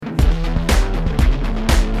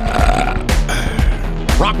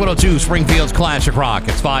Rock 102, Springfield's Classic Rock.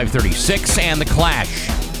 It's 5:36, and The Clash.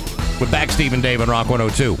 With back Steve and Dave on Rock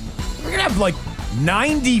 102. We're going to have like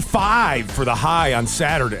 95 for the high on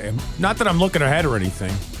Saturday. Not that I'm looking ahead or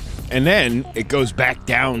anything. And then it goes back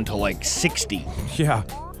down to like 60. Yeah.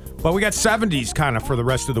 But we got 70s kind of for the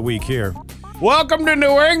rest of the week here. Welcome to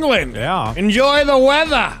New England. Yeah. Enjoy the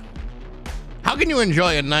weather. How can you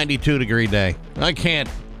enjoy a 92-degree day? I can't.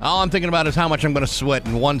 All I'm thinking about is how much I'm going to sweat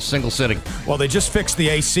in one single sitting. Well, they just fixed the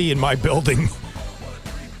AC in my building.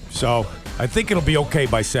 So I think it'll be okay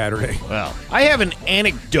by Saturday. Well, I have an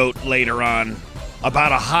anecdote later on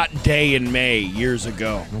about a hot day in May years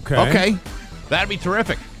ago. okay. That'd be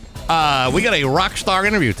terrific. We got a rock star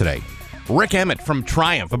interview today. Rick Emmett from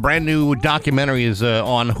Triumph. A brand new documentary is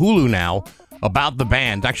on Hulu now about the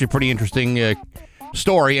band. Actually a pretty interesting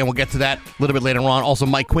story, and we'll get to that a little bit later on. Also,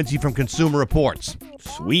 Mike Quincy from Consumer Reports.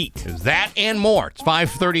 Sweet. Is that and more. It's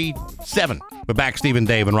 5:37. We're back, Steve and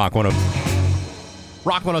Dave, and Rock 102.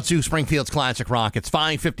 Rock 102, Springfield's Classic Rock. It's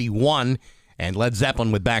 5:51, and Led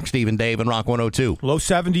Zeppelin with back Steve and Dave and Rock 102. Low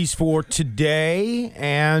 70s for today,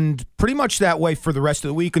 and pretty much that way for the rest of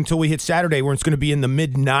the week until we hit Saturday, where it's going to be in the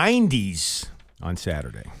mid-90s on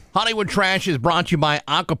Saturday. Hollywood Trash is brought to you by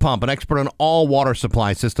Aquapump, an expert on all water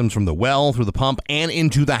supply systems from the well through the pump and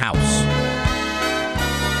into the house.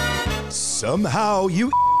 Somehow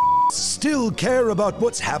you still care about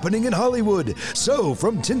what's happening in Hollywood. So,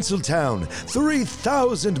 from Tinseltown,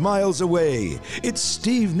 3,000 miles away, it's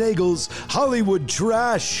Steve Nagel's Hollywood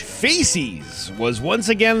Trash. Feces was once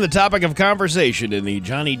again the topic of conversation in the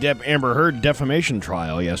Johnny Depp Amber Heard defamation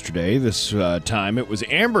trial yesterday. This time it was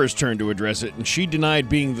Amber's turn to address it, and she denied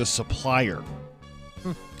being the supplier.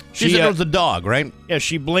 She said it was the dog, right? Yeah,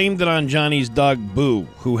 she blamed it on Johnny's dog Boo,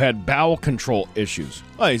 who had bowel control issues.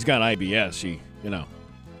 Oh, he's got IBS,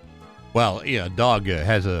 Well, yeah, a dog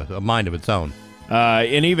has a mind of its own.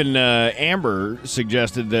 And even Amber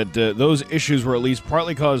suggested that those issues were at least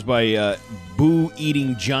partly caused by Boo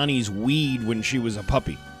eating Johnny's weed when she was a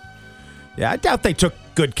puppy. Yeah, I doubt they took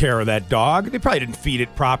good care of that dog. They probably didn't feed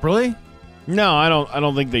it properly. No, I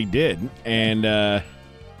don't think they did. And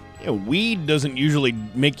weed doesn't usually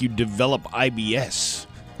make you develop IBS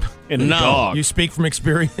in a dog. You speak from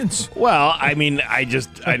experience? Well, I mean, I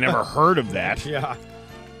never heard of that. Yeah.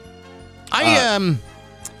 I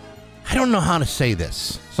don't know how to say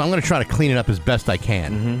this, so I'm going to try to clean it up as best I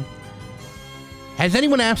can. Mm-hmm. Has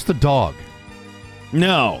anyone asked the dog?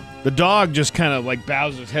 No. The dog just kind of like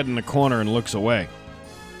bows his head in the corner and looks away.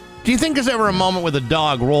 Do you think there's ever a moment where the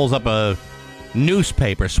dog rolls up a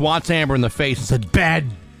newspaper, swats Amber in the face, and said, "Bad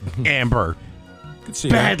Amber,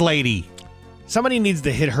 bad lady"? Somebody needs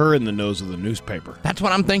to hit her in the nose with a newspaper. That's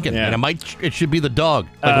what I'm thinking. Yeah. And it should be the dog.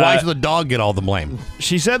 Why should the dog get all the blame?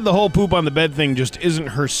 She said the whole poop on the bed thing just isn't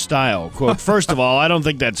her style. Quote, "First of all, I don't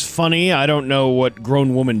think that's funny. I don't know what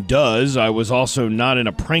grown woman does. I was also not in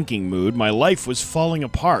a pranking mood. My life was falling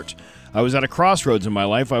apart. I was at a crossroads in my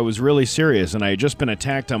life. I was really serious, and I had just been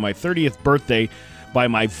attacked on my 30th birthday by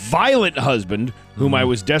my violent husband, whom I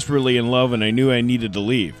was desperately in love, and I knew I needed to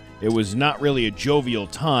leave. It was not really a jovial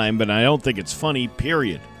time, but I don't think it's funny,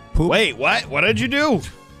 period." Poop. Wait, what? What did you do?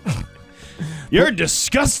 You're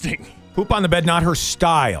disgusting. Poop on the bed, not her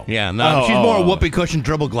style. Yeah, no, she's more a whoopee cushion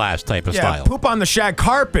dribble glass type of style. Poop on the shag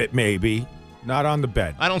carpet, maybe. Not on the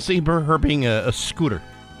bed. I don't see her being a scooter.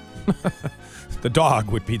 The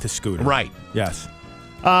dog would be the scooter. Right. Yes.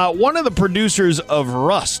 One of the producers of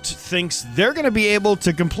Rust thinks they're going to be able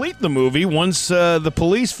to complete the movie once the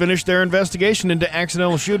police finish their investigation into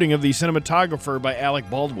accidental shooting of the cinematographer by Alec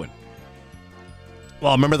Baldwin.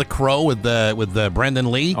 Well, remember The Crow with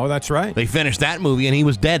Brendan Lee? Oh, that's right. They finished that movie and he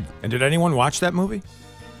was dead. And did anyone watch that movie?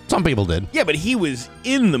 Some people did. Yeah, but he was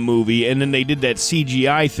in the movie, and then they did that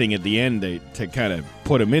CGI thing at the end to kind of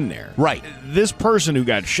put him in there. Right. This person who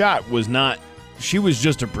got shot was not... She was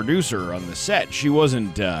just a producer on the set. She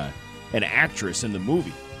wasn't an actress in the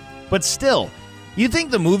movie. But still, you think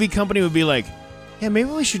the movie company would be like, yeah, maybe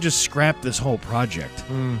we should just scrap this whole project.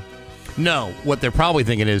 No, what they're probably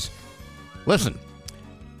thinking is, listen,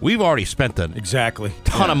 we've already spent a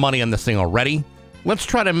ton of money on this thing already. Let's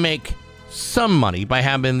try to make some money by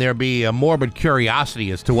having there be a morbid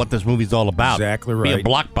curiosity as to what this movie's all about. Exactly right. Be a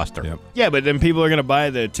blockbuster. Yep. Yeah, but then people are going to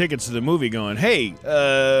buy the tickets to the movie going, hey,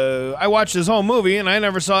 I watched this whole movie and I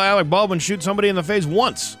never saw Alec Baldwin shoot somebody in the face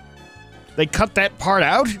once. They cut that part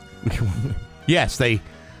out? Yes, they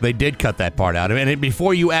did cut that part out. And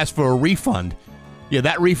before you ask for a refund, yeah,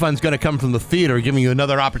 that refund's going to come from the theater, giving you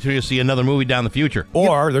another opportunity to see another movie down the future.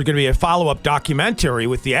 Or there's going to be a follow-up documentary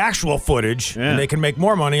with the actual footage, and they can make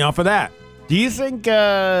more money off of that. Do you think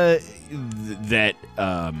that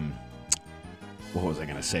What was I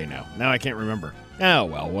going to say now? Now I can't remember. Oh,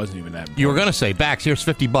 well, it wasn't even that important. You were going to say, Bax, here's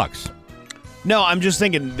 $50. No, I'm just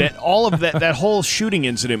thinking that all of that whole shooting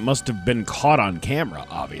incident must have been caught on camera,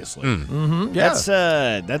 obviously. Mm-hmm.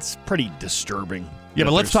 Yeah. That's pretty disturbing. Yeah,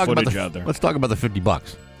 but let's talk about the out there.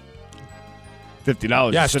 $50.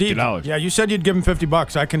 $50. Yeah, is Steve. $50. Yeah, you said you'd give him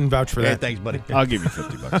 $50. I can vouch for Hey, that. thanks, buddy. I'll give you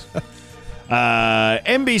 $50.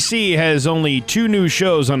 NBC has only 2 new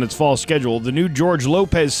shows on its fall schedule. The new George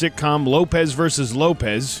Lopez sitcom, Lopez vs.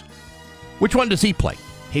 Lopez. Which one does he play?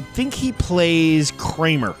 I think he plays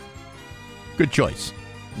Kramer. Good choice.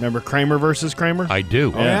 Remember Kramer versus Kramer? I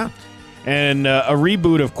do. Oh, yeah? And a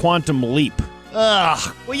reboot of Quantum Leap.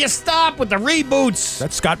 Ugh, will you stop with the reboots?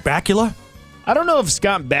 That's Scott Bakula? I don't know if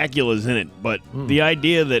Scott Bakula's in it, but the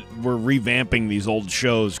idea that we're revamping these old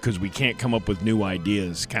shows because we can't come up with new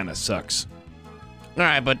ideas kind of sucks. All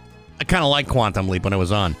right, but I kind of like Quantum Leap when it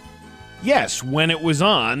was on. Yes, when it was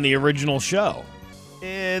on the original show.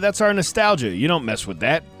 That's our nostalgia. You don't mess with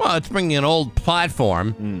that. Well, it's bringing an old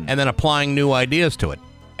platform and then applying new ideas to it.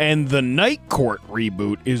 And the Night Court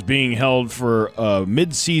reboot is being held for a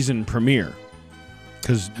mid-season premiere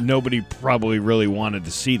because nobody probably really wanted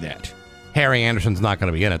to see that. Harry Anderson's not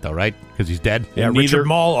going to be in it, though, right? Because he's dead? Yeah, Neither- Richard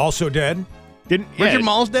Mall also dead. Richard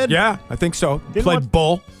Mall's dead? Yeah, I think so. Didn't Played what-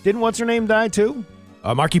 Bull. Didn't what's-her-name die, too?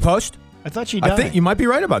 Marky Post? I thought she died. I think you might be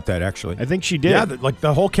right about that, actually. I think she did. Yeah, like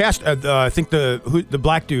the whole cast. I think the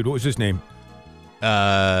black dude, what was his name?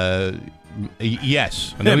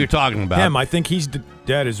 Yes. I know who you're talking about. Him. I think he's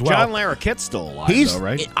dead as well. John Larroquette's still alive, He's, though,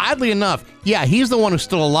 right? oddly enough, yeah, he's the one who's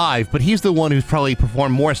still alive, but he's the one who's probably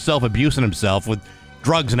performed more self-abuse in himself with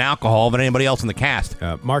drugs and alcohol than anybody else in the cast.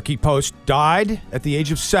 Marky Post died at the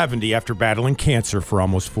age of 70 after battling cancer for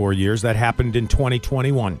almost 4 years. That happened in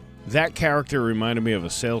 2021. That character reminded me of a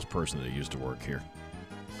salesperson that used to work here.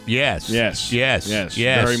 Yes. Yes. Yes. Yes.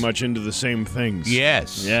 Yes. Very much into the same things.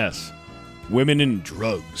 Yes. Yes. Women and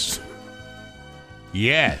drugs.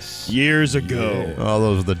 Yes. Years ago. Oh,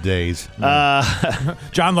 those are the days.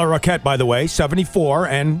 John LaRoquette, by the way, 74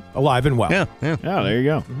 and alive and well. Yeah. Yeah, there you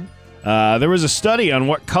go. There was a study on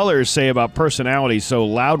what colors say about personality, so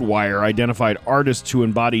Loudwire identified artists who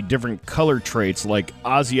embody different color traits, like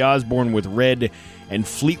Ozzy Osbourne with red and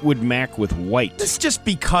Fleetwood Mac with white. This is just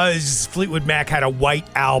because Fleetwood Mac had a white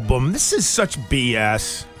album. This is such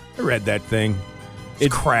BS. I read that thing.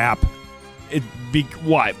 It's crap.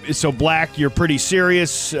 Why? So black, you're pretty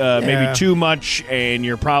serious, maybe too much, and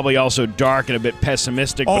you're probably also dark and a bit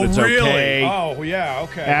pessimistic, but it's okay. Oh, yeah,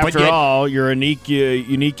 okay. After all, you're a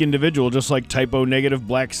unique individual, just like Typo Negative,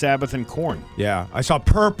 Black Sabbath, and Korn. Yeah, I saw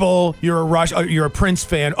purple. You're a Rush. You're a Prince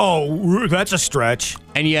fan. Oh, that's a stretch.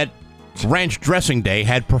 And yet, Ranch Dressing Day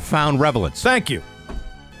had profound relevance. Thank you.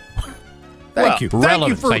 Thank you.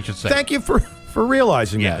 Relevance, I should say. Thank you for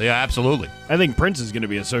realizing Yeah, that. yeah, absolutely. I think Prince is going to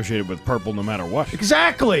be associated with purple no matter what.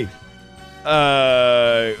 Exactly.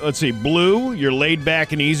 Let's see. Blue, you're laid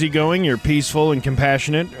back and easygoing. You're peaceful and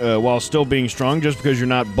compassionate while still being strong. Just because you're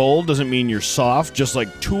not bold doesn't mean you're soft. Just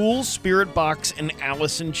like Tool, Spirit Box, and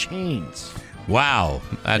Alice in Chains. Wow.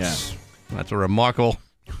 That's a remarkable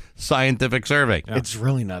scientific survey. It's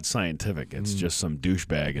really not scientific. It's just some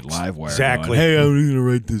douchebag at Livewire. Exactly. Going, hey, I'm going to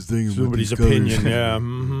write this thing. Somebody's opinion. Yeah.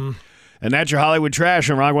 Mm-hmm. And that's your Hollywood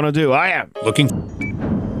Trash on Rock 102. I am looking.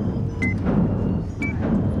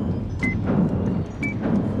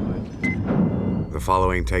 The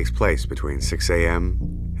following takes place between 6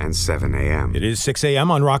 a.m. and 7 a.m. It is 6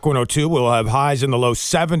 a.m. on Rock 102. We'll have highs in the low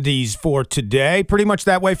 70s for today. Pretty much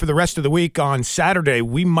that way for the rest of the week. On Saturday,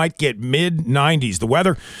 we might get mid-90s. The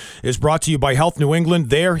weather is brought to you by Health New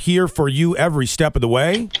England. They're here for you every step of the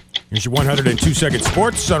way. Here's your 102-second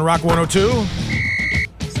sports on Rock 102.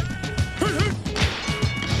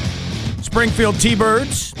 Springfield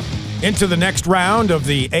T-Birds into the next round of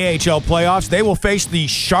the AHL playoffs. They will face the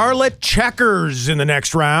Charlotte Checkers in the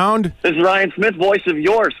next round. This is Ryan Smith, voice of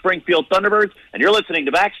your Springfield Thunderbirds, and you're listening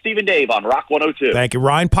to Back Steve and Dave on Rock 102. Thank you,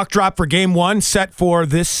 Ryan. Puck drop for Game 1 set for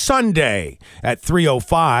this Sunday at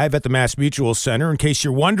 3:05 at the Mass Mutual Center. In case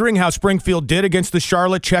you're wondering how Springfield did against the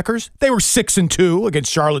Charlotte Checkers, they were 6-2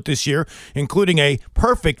 against Charlotte this year, including a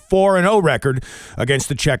perfect 4-0 record against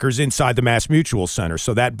the Checkers inside the Mass Mutual Center,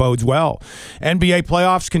 so that bodes well. NBA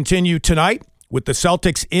playoffs continue tonight with the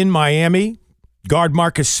Celtics in Miami. Guard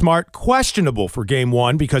Marcus Smart questionable for Game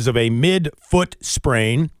 1 because of a mid-foot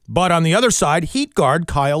sprain. But on the other side, Heat guard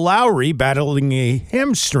Kyle Lowry, battling a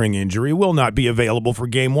hamstring injury, will not be available for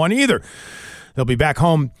Game 1 either. They'll be back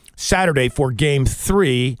home Saturday for Game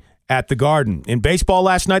 3 at the Garden. In baseball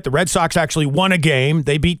last night, the Red Sox actually won a game.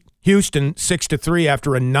 They beat Houston 6-3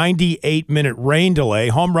 after a 98-minute rain delay.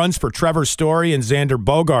 Home runs for Trevor Story and Xander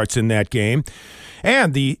Bogaerts in that game.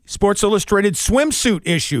 And the Sports Illustrated swimsuit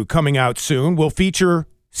issue coming out soon will feature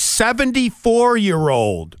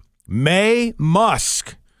 74-year-old Mae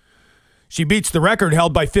Musk. She beats the record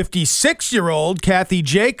held by 56-year-old Kathy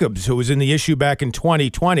Jacobs, who was in the issue back in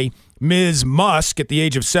 2020. Ms. Musk, at the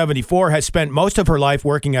age of 74, has spent most of her life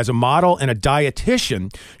working as a model and a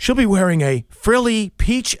dietitian. She'll be wearing a frilly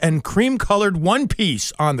peach and cream-colored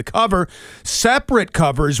one-piece on the cover. Separate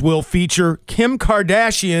covers will feature Kim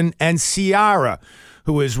Kardashian and Ciara,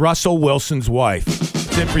 who is Russell Wilson's wife.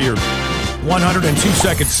 That's it for your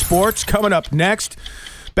 102-second sports. Coming up next,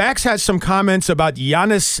 Bax has some comments about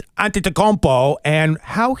Giannis Antetokounmpo and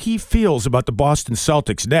how he feels about the Boston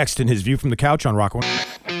Celtics next in his View from the Couch on Rock 1.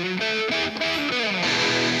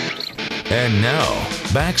 And now,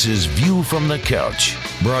 Bax's View from the Couch,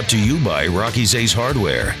 brought to you by Rocky's Ace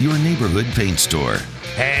Hardware, your neighborhood paint store.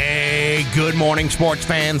 Hey, good morning, sports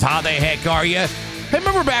fans. How the heck are you? Hey,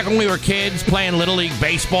 remember back when we were kids playing Little League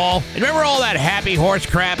Baseball? And remember all that happy horse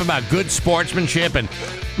crap about good sportsmanship and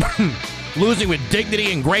losing with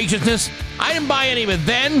dignity and graciousness? I didn't buy any of it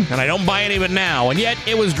then, and I don't buy any of it now. And yet,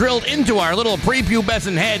 it was drilled into our little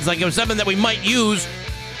prepubescent heads like it was something that we might use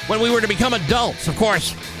when we were to become adults. Of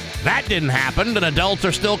course, that didn't happen, and adults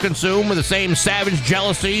are still consumed with the same savage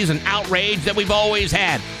jealousies and outrage that we've always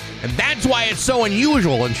had. And that's why it's so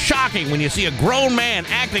unusual and shocking when you see a grown man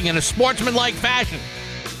acting in a sportsmanlike fashion.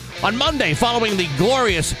 On Monday, following the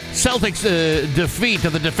glorious Celtics defeat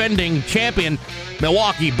of the defending champion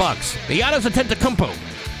Milwaukee Bucks, Giannis Antetokounmpo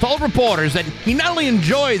told reporters that he not only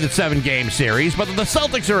enjoyed the 7-game series, but that the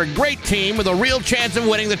Celtics are a great team with a real chance of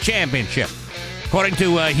winning the championship. According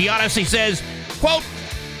to Giannis, he says, quote,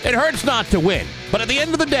 "It hurts not to win, but at the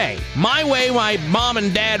end of the day, my way my mom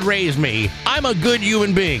and dad raised me, I'm a good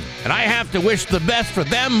human being, and I have to wish the best for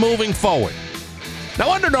them moving forward."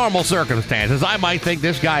 Now, under normal circumstances, I might think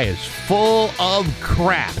this guy is full of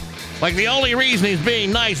crap. Like the only reason he's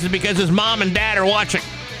being nice is because his mom and dad are watching.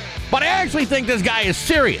 But I actually think this guy is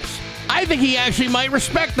serious. I think he actually might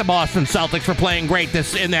respect the Boston Celtics for playing great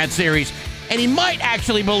in that series, and he might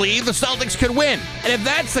actually believe the Celtics could win. And if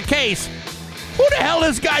that's the case, who the hell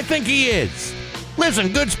does this guy think he is?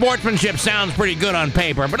 Listen, good sportsmanship sounds pretty good on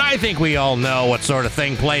paper, but I think we all know what sort of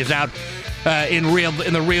thing plays out in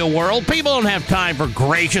the real world. People don't have time for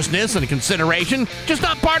graciousness and consideration. Just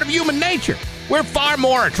not part of human nature. We're far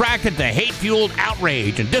more attracted to hate-fueled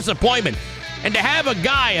outrage and disappointment. And to have a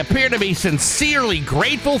guy appear to be sincerely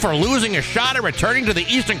grateful for losing a shot at returning to the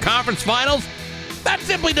Eastern Conference Finals, that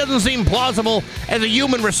simply doesn't seem plausible as a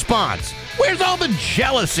human response. Where's all the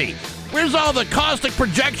jealousy? Where's all the caustic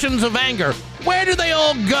projections of anger? Where do they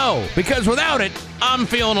all go? Because without it, I'm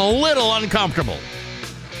feeling a little uncomfortable.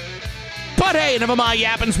 But hey, never mind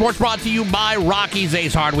yapping. Sports brought to you by Rocky's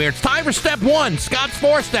Ace Hardware. It's time for step one. Scott's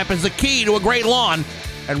 4-Step is the key to a great lawn.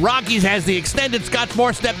 And Rocky's has the extended Scott's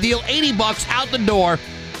 4-Step deal, $80 out the door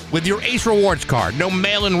with your Ace Rewards card. No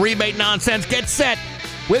mail-in rebate nonsense. Get set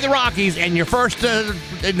with Rocky's and your first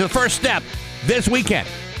step this weekend.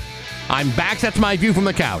 I'm back. That's my View from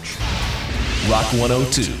the Couch. Rock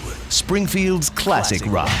 102, Springfield's classic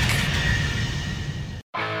rock.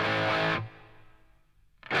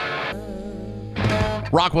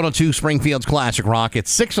 Rock 102, Springfield's classic rock.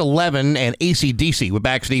 It's 6:11 and AC/DC with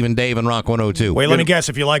back Steve and Dave and Rock 102. Wait, let me guess.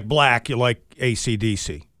 If you like black, you like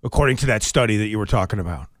AC/DC, according to that study that you were talking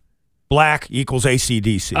about. Black equals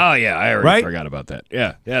AC/DC. Oh, yeah, I already forgot about that.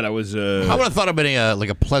 Yeah, that was... I would have thought it would have been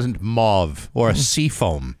a pleasant mauve or a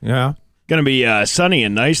seafoam. Yeah. Going to be sunny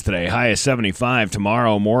and nice today, high of 75.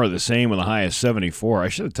 Tomorrow, more of the same with a high of 74. I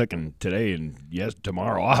should have taken today and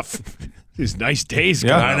tomorrow off. These nice days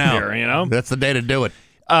coming up here, you know? That's the day to do it.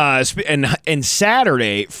 And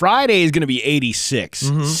Saturday, Friday is going to be 86.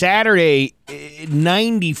 Mm-hmm. Saturday,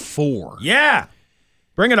 94. Yeah.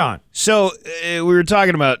 Bring it on. So we were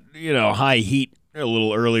talking about, high heat a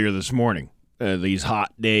little earlier this morning. These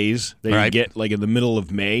hot days that you get like in the middle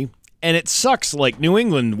of May. And it sucks. Like New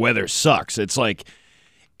England weather sucks. It's like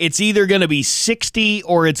it's either going to be 60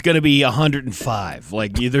 or it's going to be 105.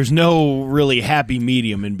 Like there's no really happy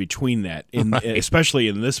medium in between that, especially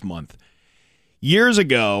in this month. Years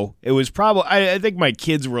ago, it was probably I think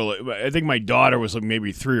my daughter was like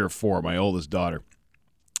maybe 3 or 4, my oldest daughter.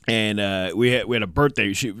 And we had a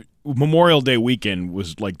birthday. Memorial Day weekend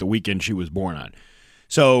was like the weekend she was born on.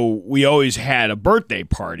 So we always had a birthday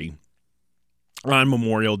party on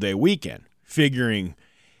Memorial Day weekend, figuring,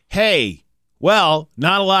 hey, well,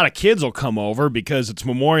 not a lot of kids will come over because it's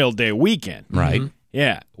Memorial Day weekend. Right.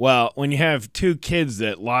 Yeah. Well, when you have 2 kids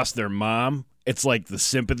that lost their mom it's like the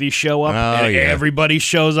sympathy show up, Oh, and yeah. everybody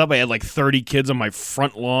shows up. I had like 30 kids on my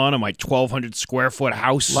front lawn of my 1,200 square foot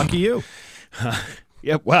house. Lucky you.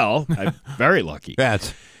 Yeah, well, I'm very lucky.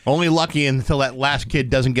 That's only lucky until that last kid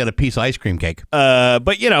doesn't get a piece of ice cream cake.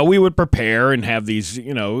 But, we would prepare and have these,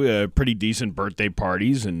 pretty decent birthday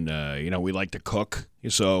parties, and, we like to cook.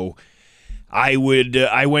 So I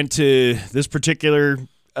went to this particular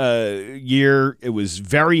year. It was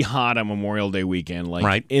very hot on Memorial Day weekend, like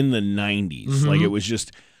Right. in the 90s. Like it was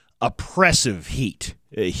just oppressive heat,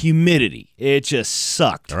 humidity. It just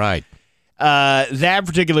sucked. All right. That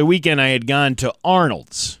particular weekend, I had gone to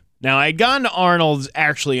Arnold's. Now, I had gone to Arnold's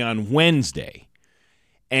actually on Wednesday,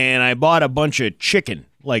 and I bought a bunch of chicken,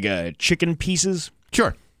 like chicken pieces.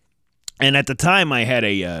 Sure. And at the time, I had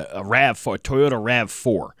a RAV4, a Toyota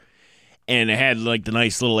RAV4, and it had like the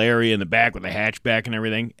nice little area in the back with the hatchback and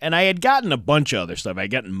everything. And I had gotten a bunch of other stuff. I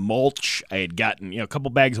had gotten mulch. I had gotten a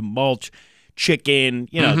couple bags of mulch, chicken,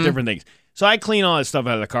 different things. So I clean all that stuff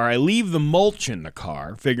out of the car. I leave the mulch in the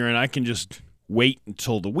car, figuring I can just wait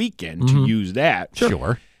until the weekend to use that.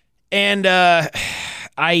 Sure. And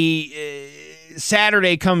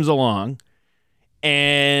Saturday comes along,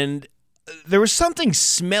 and there was something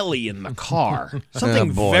smelly in the car.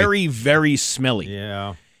 Something boy. very, very smelly.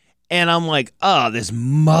 Yeah. And I'm like, this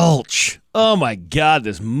mulch. Oh, my God,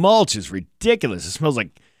 this mulch is ridiculous. It smells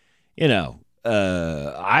like, I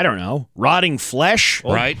don't know, rotting flesh.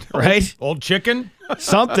 Right. Right? Old chicken?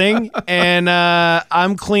 Something. And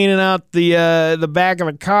I'm cleaning out the back of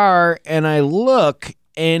a car, and I look,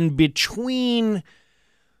 and between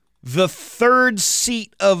the third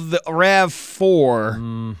seat of the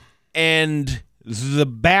RAV4 and the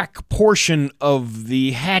back portion of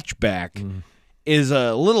the hatchback is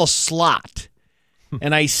a little slot.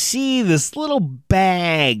 And I see this little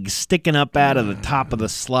bag sticking up out of the top of the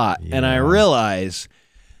slot. And I realize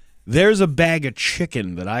there's a bag of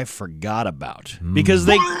chicken that I forgot about. Because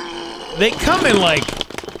they come in like...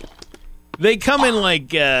 They come in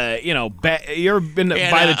like, you ever been to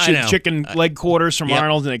buy the chicken leg quarters from Yep.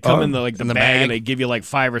 Arnold's, and they come in the in the bag, bag. and they give you like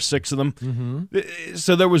 5 or 6 of them.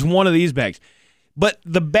 So there was one of these bags. But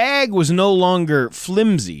the bag was no longer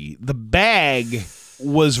flimsy. The bag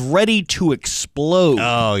was ready to explode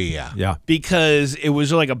Oh, yeah. Yeah. because it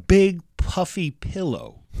was like a big puffy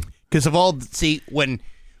pillow. Because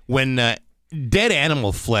when dead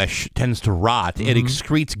animal flesh tends to rot, it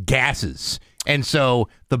excretes gases. And so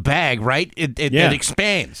the bag, right, it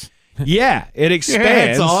expands. Yeah, it expands. Yeah,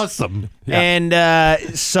 it's awesome. And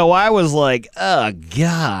so I was like, oh,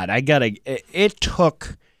 God,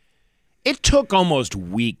 It took almost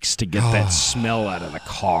weeks to get that smell out of the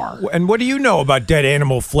car. And what do you know about dead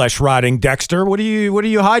animal flesh rotting, Dexter? What are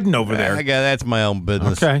you hiding over there? That's my own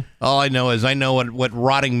business. Okay. All I know is I know what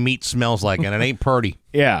rotting meat smells like, and it ain't purty.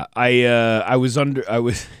 Yeah,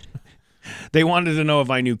 they wanted to know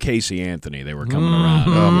if I knew Casey Anthony. They were coming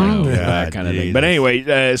around. That kind of thing. But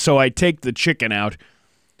anyway, so I take the chicken out,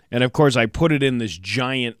 and of course I put it in this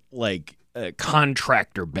giant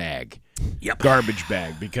contractor bag. Garbage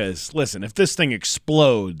bag, because listen, if this thing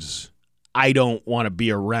explodes, I don't want to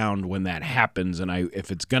be around when that happens, and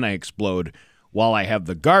if it's gonna explode while I have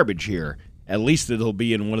the garbage here, at least it'll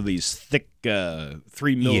be in one of these thick 3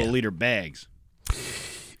 milliliter bags.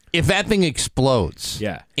 If that thing explodes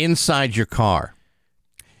inside your car,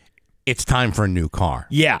 it's time for a new car.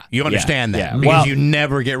 Yeah. You understand that? Yeah. Because Well, you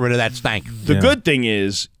never get rid of that stank. the good thing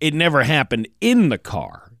is it never happened in the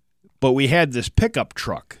car. But we had this pickup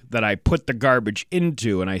truck that I put the garbage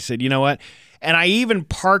into, and I said, you know what? And I even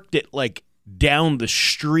parked it like down the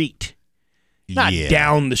street. Not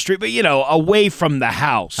down the street, but, away from the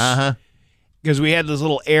house. Uh-huh. Because we had this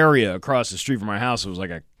little area across the street from our house. It was like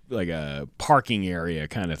a parking area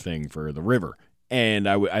kind of thing for the river. And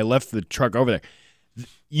I left the truck over there.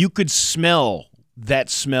 You could smell that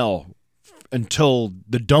smell until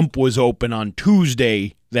the dump was open on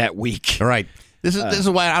Tuesday that week. All right. This is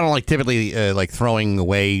why I don't like typically throwing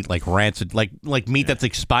away like rancid like meat that's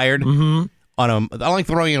expired. I don't like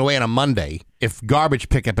throwing it away on a Monday if garbage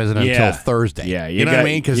pickup isn't until Thursday. Yeah, you know what I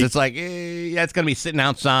mean? Because it's like it's gonna be sitting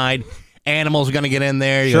outside. Animals are gonna get in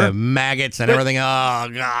there. You have maggots and everything. Oh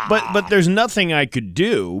God! But there's nothing I could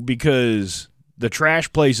do because the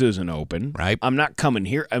trash place isn't open. Right. I'm not coming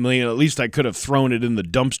here. I mean, at least I could have thrown it in the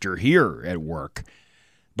dumpster here at work.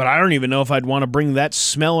 But I don't even know if I'd want to bring that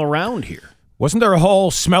smell around here. Wasn't there a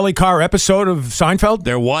whole smelly car episode of Seinfeld?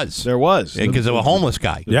 There was. There was. Because of a homeless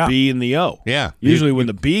guy. The B and the O. Yeah. Usually when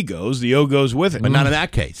the B goes, the O goes with it. But not in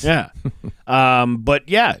that case. Yeah. But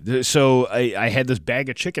yeah, so I had this bag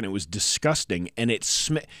of chicken. It was disgusting. And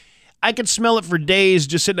I could smell it for days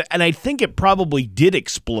just sitting there. And I think it probably did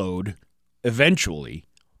explode eventually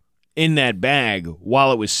in that bag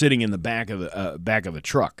while it was sitting in the back of the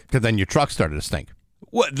truck. Because then your truck started to stink.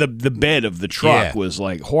 What the bed of the truck was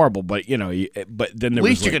like horrible, but but then there At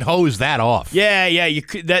least was you could hose that off. Yeah, you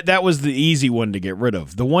could. That was the easy one to get rid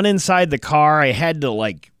of. The one inside the car, I had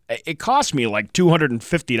to it cost me like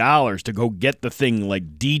 $250 to go get the thing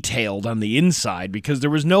like detailed on the inside because there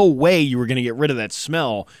was no way you were going to get rid of that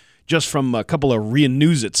smell just from a couple of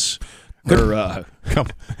Rianuzits or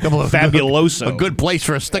couple of Fabuloso. A good place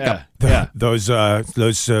for a stick-up. Yeah. Those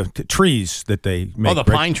trees that they make. Oh, the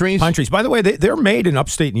pine trees? Pine trees. By the way, they're made in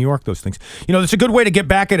upstate New York, those things. It's a good way to get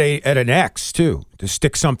back at an ex, too, to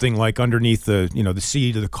stick something like underneath the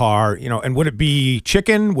seat of the car. And would it be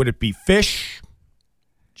chicken? Would it be fish?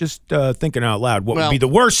 Just thinking out loud, what would be the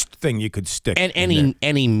worst thing you could stick? And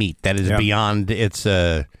any meat that is beyond its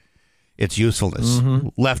usefulness,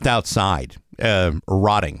 left outside,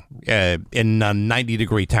 rotting in a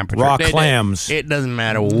 90-degree temperature. Raw clams. It doesn't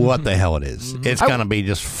matter what the hell it is. It's going to be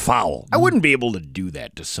just foul. I wouldn't be able to do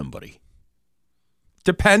that to somebody.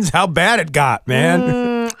 Depends how bad it got,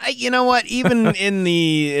 man. You know what? Even in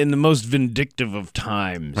the most vindictive of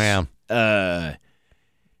times,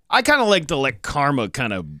 I kind of like to let karma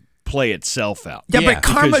kind of play itself out. Yeah, but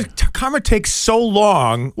karma takes so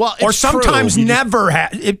long, or sometimes true. never.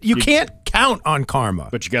 You can't count on karma.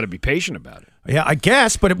 But you got to be patient about it. Yeah, I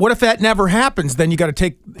guess. But what if that never happens? Then you got to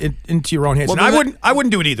take it into your own hands. Well, and I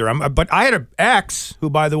wouldn't do it either. But I had an ex who,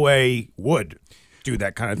 by the way, would do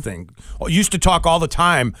that kind of thing. Used to talk all the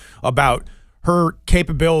time about her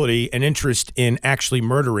capability and interest in actually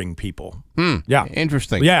murdering people. Yeah.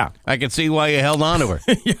 Interesting. Yeah. I can see why you held on to her.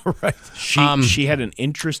 Yeah, right. She had an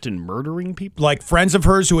interest in murdering people? Like friends of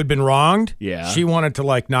hers who had been wronged, Yeah. she wanted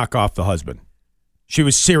to knock off the husband. She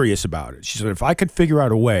was serious about it. She said, if I could figure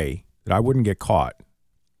out a way that I wouldn't get caught.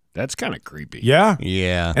 That's kind of creepy. Yeah.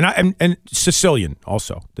 Yeah. And Sicilian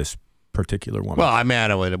also, this particular woman. Well, I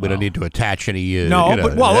mean, we don't need to attach any. No,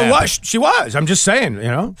 but it was. She was. I'm just saying.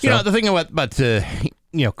 The thing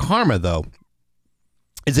about karma though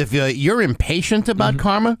is if you're impatient about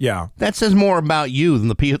karma, that says more about you than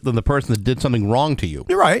the person that did something wrong to you.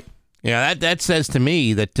 You're right. Yeah, that says to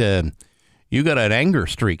me that you got an anger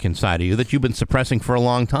streak inside of you that you've been suppressing for a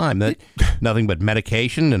long time. That nothing but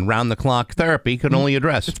medication and round-the-clock therapy could only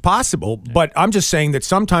address. It's possible, but I'm just saying that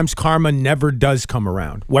sometimes karma never does come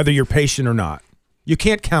around, whether you're patient or not. You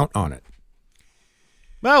can't count on it.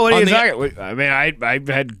 Well, what are you talking? I mean, I've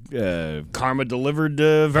had karma delivered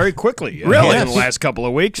very quickly. Really? In the last couple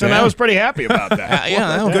of weeks, and I was pretty happy about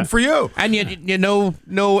that. Good for you. And you no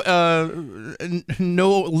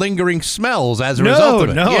lingering smells as a result of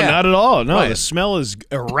it. No, not at all. No, Right. the smell is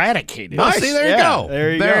eradicated. Oh, see, there you go.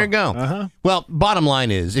 There you go. Uh-huh. Well, bottom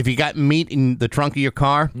line is, if you got meat in the trunk of your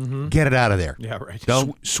car, get it out of there. Yeah, right.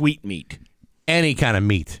 Don't Sweet meat. any kind of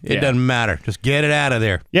meat. It doesn't matter. Just get it out of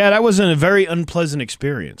there. Yeah, that was a very unpleasant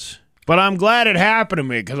experience. But I'm glad it happened to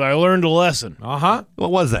me because I learned a lesson. Uh-huh.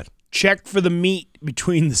 What was that? Check for the meat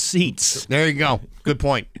between the seats. There you go. Good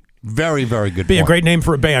point. Very, very good Be point. a great name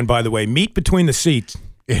for a band, by the way. Meat Between the Seats.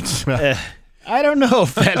 It's I don't know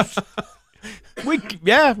if that.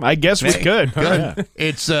 I guess we could. good. Yeah.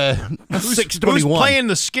 It's Who's 6:21. playing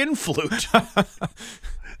the skin flute?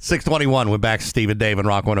 6:21. We're back. Steve and Dave and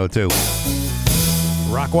Rock 102.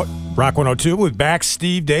 Rock 102 with Bax,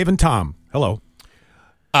 Steve, Dave, and Tom. Hello.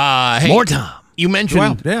 Hey, More Tom. You mentioned.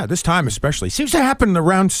 Well, yeah, this time especially. Seems to happen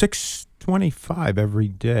around 6:25 every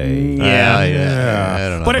day. I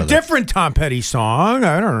don't know But a about that. different Tom Petty song.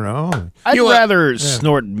 I don't know. I'd rather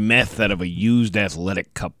snort meth out of a used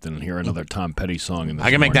athletic cup than hear another Tom Petty song in this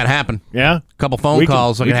I can make that happen. Yeah? A couple phone We can-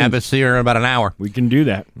 calls. I we can can- have this here in about an hour. We can do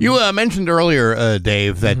that. You mentioned earlier,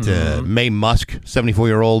 Dave, that Mae Musk,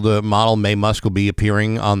 74-year-old model Mae Musk, will be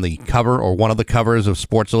appearing on the cover or one of the covers of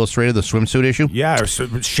Sports Illustrated, the swimsuit issue. Yeah, so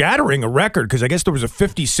shattering a record because I guess there was a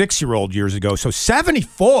 56-year-old years ago. So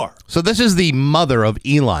 74. So this is the mother of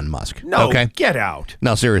Elon Musk. No, okay? get out.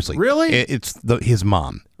 No, seriously. Really? It's his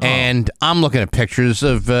mom. And I'm looking at pictures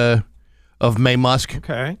of Mae Musk.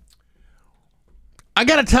 Okay. I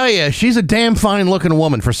got to tell you, she's a damn fine-looking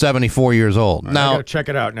woman for 74 years old. I Now, gotta check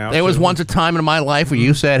it out now. there was once a time in my life where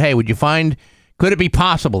you said, hey, could it be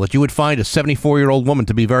possible that you would find a 74-year-old woman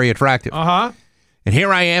to be very attractive? Uh-huh. And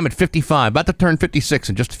here I am at 55, about to turn 56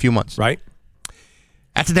 in just a few months. Right.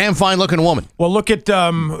 That's a damn fine-looking woman. Well, look at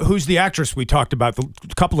who's the actress we talked about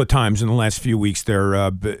a couple of times in the last few weeks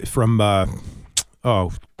there from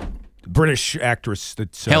British actress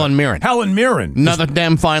that's Helen Mirren. Helen Mirren. Another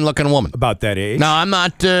damn fine-looking woman. About that age. No, I'm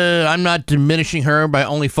not diminishing her by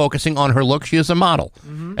only focusing on her look. She is a model.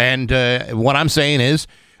 And what I'm saying is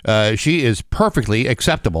she is perfectly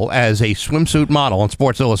acceptable as a swimsuit model on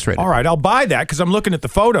Sports Illustrated. All right, I'll buy that because I'm looking at the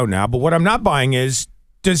photo now. But what I'm not buying is,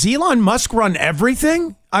 does Elon Musk run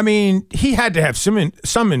everything? I mean, he had to have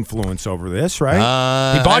some influence over this,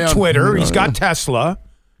 right? He bought Twitter. He's got Tesla.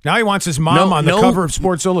 Now he wants his mom on the cover of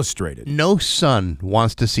Sports Illustrated. No son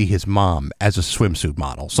wants to see his mom as a swimsuit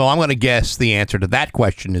model. So I'm going to guess the answer to that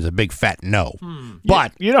question is a big fat no.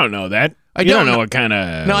 But you don't know that. You don't know what kind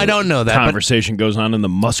of I don't know that conversation goes on in the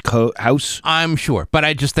Musk house. I'm sure, but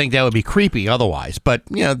I just think that would be creepy otherwise. But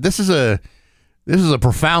this is a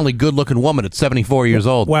profoundly good-looking woman at 74 years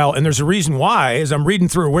old. Well, and there's a reason why. As I'm reading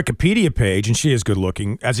through her Wikipedia page, and she is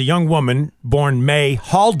good-looking. As a young woman born May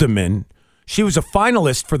Haldeman, she was a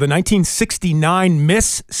finalist for the 1969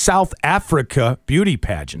 Miss South Africa beauty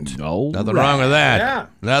pageant. Nothing wrong with that. Yeah.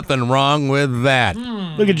 Nothing wrong with that.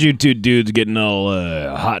 Look at you two dudes getting all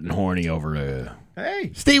hot and horny over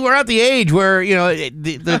Hey, Steve, we're at the age where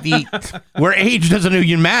where age doesn't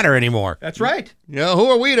even matter anymore. that's right. Who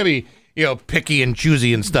are we to be picky and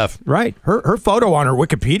choosy and stuff? Right. Her photo on her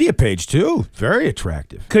Wikipedia page, too. Very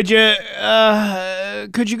attractive. Could you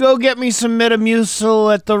go get me some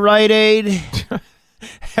Metamucil at the Rite Aid?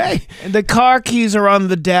 Hey. The car keys are on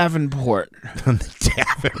the Davenport. On the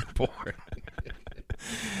Davenport.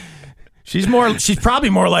 She's probably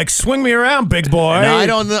more like, swing me around, big boy. No, I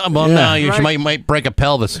don't know. Well, no, she might break a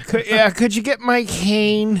pelvis. Could you get my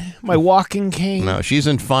cane, my walking cane? No, she's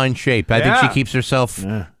in fine shape. I think she keeps herself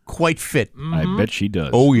quite fit. I bet she does.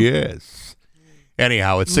 Oh, yes.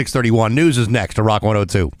 Anyhow, it's 6:31. News is next to Rock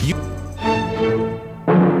 102.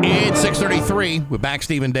 It's 6:33. We're back,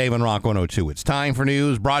 Steve and Dave on Rock 102. It's time for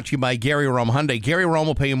news brought to you by Gary Rome Hyundai. Gary Rome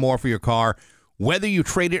will pay you more for your car, whether you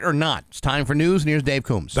trade it or not. It's time for news, and here's Dave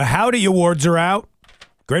Coombs. The Howdy Awards are out.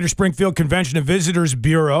 Greater Springfield Convention and Visitors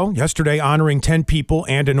Bureau yesterday honoring 10 people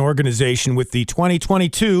and an organization with the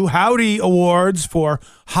 2022 Howdy Awards for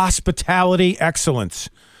Hospitality Excellence.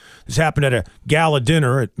 This happened at a gala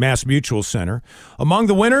dinner at Mass Mutual Center. Among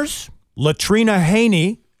the winners, Latrina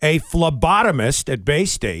Haney, a phlebotomist at Bay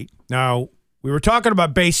State. Now, we were talking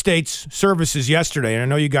about Bay State's services yesterday, and I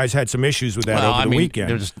know you guys had some issues with that over the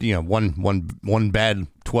weekend. There's one bad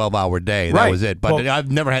 12-hour day. Right. That was it. But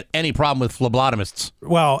I've never had any problem with phlebotomists.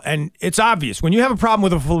 Well, and it's obvious. When you have a problem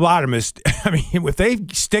with a phlebotomist, I mean, if they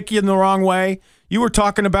stick you in the wrong way, you were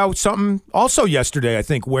talking about something also yesterday, I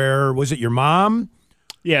think, where, was it your mom?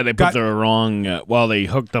 Yeah, they put the wrong, they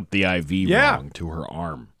hooked up the IV wrong to her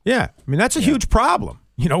arm. Yeah. I mean, that's a huge problem.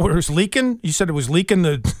 Where it was leaking? You said it was leaking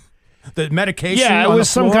the medication. Yeah, it on was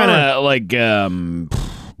the some floor? kind of like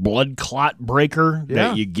blood clot breaker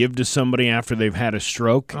that you give to somebody after they've had a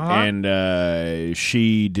stroke, and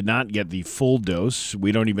she did not get the full dose.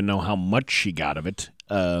 We don't even know how much she got of it.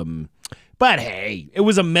 But hey, it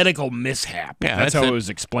was a medical mishap. Yeah, that's how it was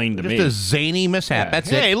explained to me. Just a zany mishap. Yeah. That's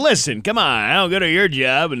Hey, it. listen, come on. I don't go to your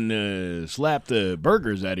job and slap the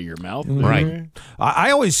burgers out of your mouth. Right. I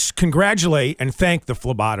always congratulate and thank the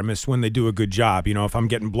phlebotomist when they do a good job. If I'm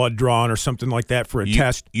getting blood drawn or something like that for a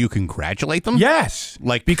test. You congratulate them? Yes.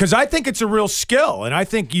 Because I think it's a real skill, and I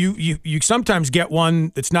think you sometimes get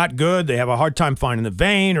one that's not good. They have a hard time finding the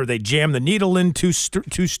vein, or they jam the needle in too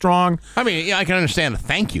strong. I mean, I can understand a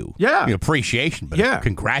thank you. Yeah. Appreciation, but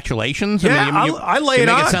congratulations? Yeah, I lay it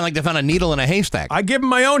make on. it sound like they found a needle in a haystack. I give them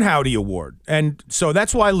my own Howdy Award. And so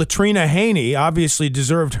that's why Latrina Haney obviously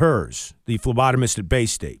deserved hers, the phlebotomist at Bay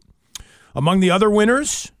State. Among the other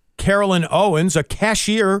winners, Carolyn Owens, a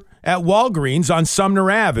cashier at Walgreens on Sumner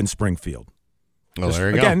Ave in Springfield. Well,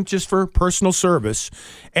 there you Again, go. just for personal service.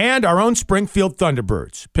 And our own Springfield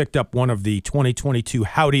Thunderbirds picked up one of the 2022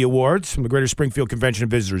 Howdy Awards from the Greater Springfield Convention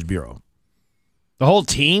and Visitors Bureau. The whole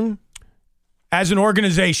team? As an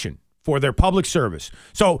organization for their public service.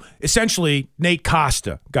 So essentially, Nate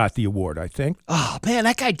Costa got the award, I think. Oh, man,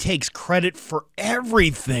 that guy takes credit for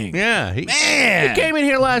everything. Yeah. He Man. came in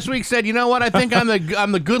here last week, said, you know what, I think I'm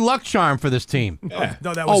the good luck charm for this team. Yeah.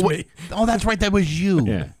 No, that was me. Oh, that's right, that was you.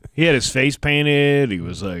 Yeah. He had his face painted. He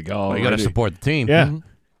was like, Well, you got to support the team. Yeah.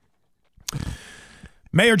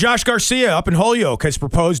 Mayor Josh Garcia up in Holyoke has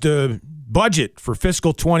proposed a budget for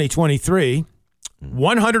fiscal 2023.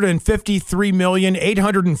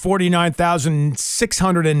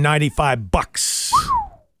 $153,849,695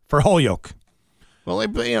 for Holyoke. Well,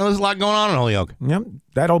 there's a lot going on in Holyoke. Yep,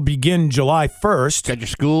 that'll begin July 1st. You got your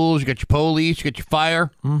schools, you got your police, you got your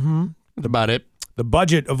fire. Mm-hmm. That's about it. The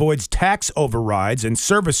budget avoids tax overrides and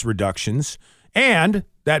service reductions, and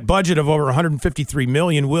that budget of over $153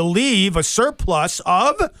 million will leave a surplus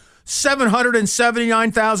of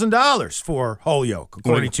 $779,000 for Holyoke,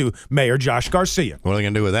 according to Mayor Josh Garcia. What are they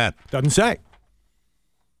going to do with that? Doesn't say.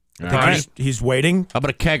 I think he's waiting. How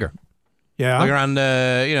about a kegger? Yeah. Like around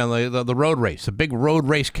the road race, a big road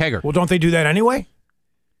race kegger. Well, don't they do that anyway?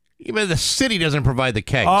 Even the city doesn't provide the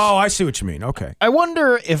kegs. Oh, I see what you mean. Okay. I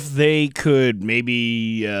wonder if they could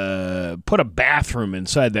maybe put a bathroom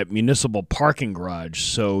inside that municipal parking garage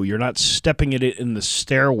so you're not stepping it in the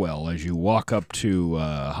stairwell as you walk up to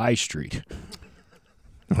High Street.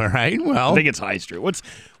 All right. Well, I think it's High Street. What's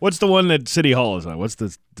the one that City Hall is on? What's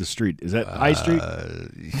the street? Is that High Street?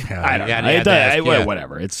 I don't know.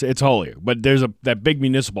 Whatever. It's Holyoke. But there's that big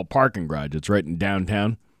municipal parking garage. It's right in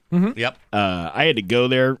downtown. Mm-hmm. Yep. I had to go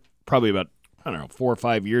there probably about 4 or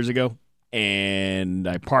 5 years ago, and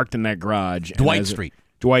I parked in that garage. Dwight Street.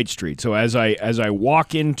 Dwight Street. So as I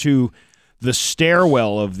walk into the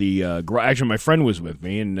stairwell of the garage, actually my friend was with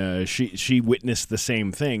me, and she witnessed the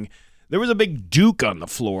same thing. There was a big Duke on the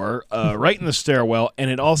floor right in the stairwell, and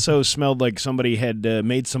it also smelled like somebody had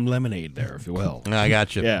made some lemonade there, if you will. I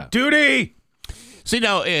got you. Yeah. Duty! See,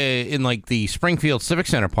 now, in like the Springfield Civic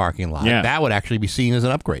Center parking lot, that would actually be seen as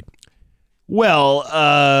an upgrade. Well,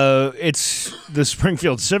 it's the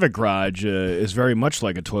Springfield Civic Garage is very much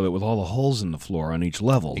like a toilet with all the holes in the floor on each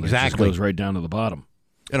level. Exactly. It just goes right down to the bottom.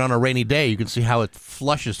 And on a rainy day, you can see how it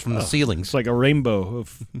flushes from the ceilings. It's like a rainbow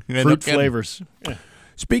of Yeah, fruit no flavors. Yeah.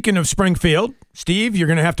 Speaking of Springfield, Steve, you're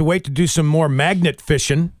going to have to wait to do some more magnet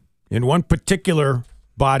fishing in one particular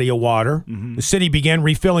body of water. Mm-hmm. The city began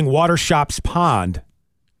refilling Water Shops Pond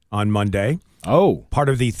on Monday. Oh. Part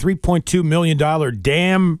of the $3.2 million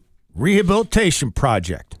dam rehabilitation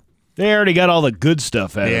project. They already got all the good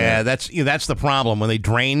stuff out of it. Yeah, that's the problem. When they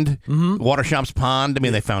drained Water Shops Pond, I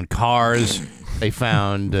mean, they found cars. They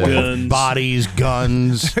found bodies,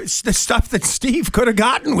 guns. It's the stuff that Steve could have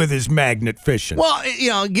gotten with his magnet fishing. Well,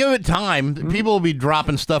 give it time. People will be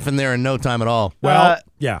dropping stuff in there in no time at all. Well,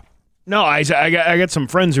 yeah. No, I got some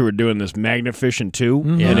friends who were doing this magnet fishing too,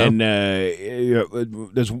 and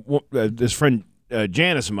then this friend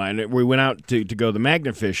Janice of mine, we went out to go the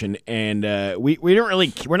magnet fishing, and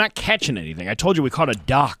we're not catching anything. I told you we caught a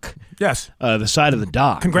dock. Yes, the side of the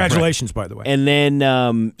dock. Congratulations, by the way. And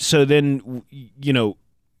then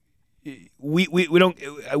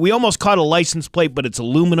we almost caught a license plate, but it's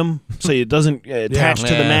aluminum, so it doesn't attach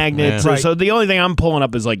to the magnet. Right. So the only thing I'm pulling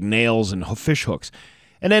up is like nails and fish hooks.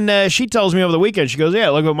 And then she tells me over the weekend, she goes, "Yeah,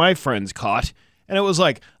 look what my friends caught." And it was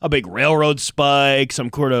like a big railroad spike, some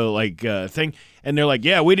sort of thing. And they're like,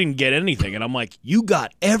 "Yeah, we didn't get anything." And I'm like, "You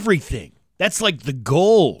got everything. That's like the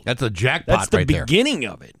goal. That's a jackpot That's the right there. beginning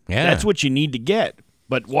of it. Yeah. That's what you need to get."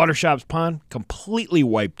 But Water Shops Pond, completely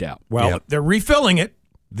wiped out. Well, they're refilling it,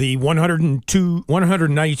 the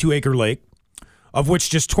 192-acre lake, of which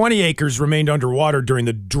just 20 acres remained underwater during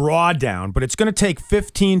the drawdown. But it's going to take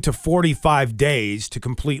 15 to 45 days to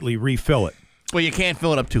completely refill it. Well, you can't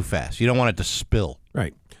fill it up too fast. You don't want it to spill.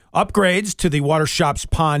 Right. Upgrades to the Water Shops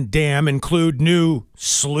Pond Dam include new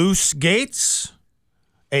sluice gates,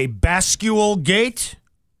 a bascule gate,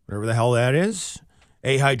 whatever the hell that is,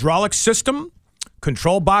 a hydraulic system,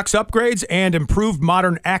 control box upgrades, and improved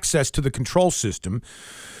modern access to the control system.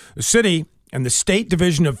 The city and the State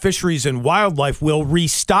Division of Fisheries and Wildlife will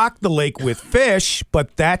restock the lake with fish,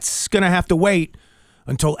 but that's going to have to wait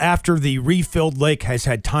until after the refilled lake has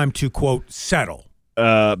had time to, quote, settle.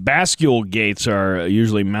 Bascule gates are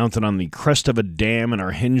usually mounted on the crest of a dam and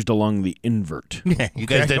are hinged along the invert. Yeah, you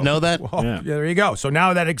guys didn't know that? Well, yeah, there you go. So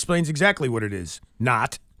now that explains exactly what it is.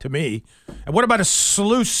 Not to me. And what about a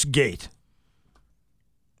sluice gate?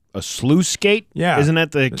 A sluice gate? Yeah. Isn't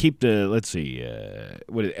that to keep the, let's see,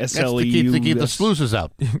 what is it, That's SLU? to keep the sluices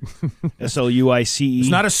out. SLUICE? It's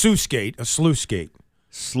not a sluice gate, a sluice gate.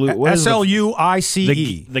 What is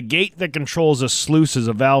SLUICE. The gate that controls a sluice is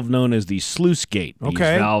a valve known as the sluice gate. These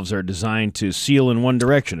valves are designed to seal in one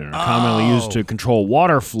direction and are commonly used to control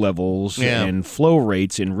water levels and flow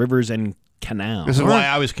rates in rivers and canals. This is why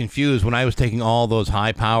I was confused when I was taking all those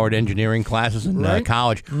high-powered engineering classes in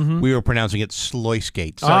college. We were pronouncing it sluice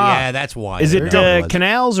gate. So, yeah, that's why. Is it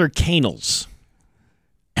canals or canals?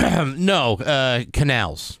 No,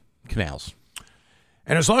 canals. Canals.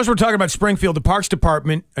 And as long as we're talking about Springfield, the Parks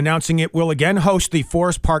Department announcing it will again host the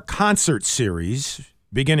Forest Park Concert Series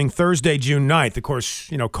beginning Thursday, June 9th. Of course,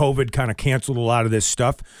 COVID kind of canceled a lot of this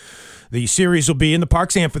stuff. The series will be in the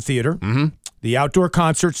Parks Amphitheater. Mm-hmm. The outdoor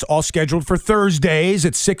concerts all scheduled for Thursdays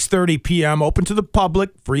at 6:30 p.m., open to the public,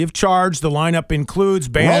 free of charge. The lineup includes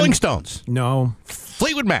Rolling Stones. No.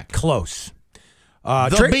 Fleetwood Mac. Close. The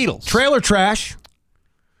Beatles. Trailer Trash.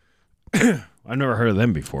 I've never heard of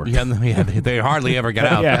them before. Yeah, they hardly ever get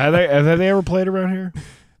out. Yeah, have they ever played around here?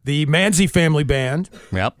 the Manzi Family Band,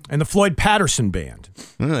 Yep. and the Floyd Patterson Band.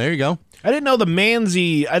 There you go. I didn't know the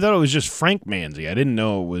Manzi. I thought it was just Frank Manzi. I didn't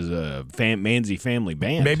know it was a Manzi family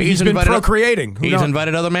band. Maybe he's been procreating. Who He's knows?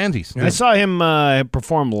 invited other Manzis. I saw him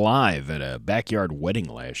perform live at a backyard wedding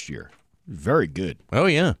last year. Very good. Oh,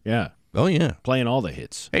 yeah. Yeah. Oh, yeah. Playing all the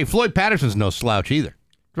hits. Hey, Floyd Patterson's no slouch either.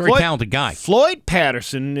 Very talented guy. Floyd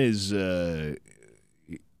Patterson is,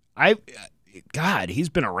 God, he's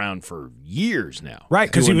been around for years now. Right,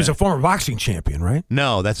 because he doing was that. a former boxing champion, right?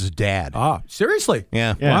 No, that's his dad. Ah, seriously?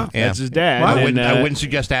 Yeah. Yeah, Wow. that's his dad. I and, wouldn't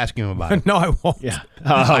suggest asking him about it. No, I won't. Yeah,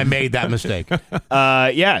 I made that mistake.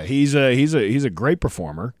 yeah, he's a great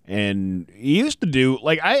performer, and he used to do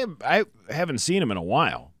I haven't seen him in a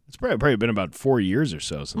while. It's probably been about 4 years or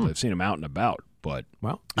so since I've seen him out and about. But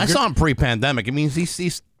Well, I saw him pre-pandemic. I mean,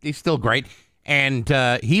 he's still great, and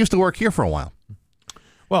he used to work here for a while,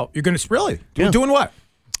 well, you're going to really Yeah. doing what?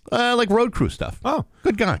 like road crew stuff. Oh,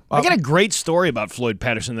 Good guy. I got a great story about Floyd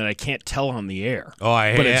Patterson that I can't tell on the air. Oh,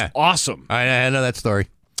 but it's awesome. I know that story.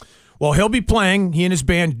 well, he'll be playing. He and his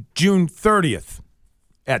band June 30th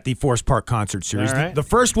at the Forest Park Concert Series. All right. The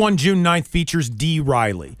first one, June 9th, features Dee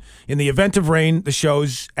Riley. In the event of rain, the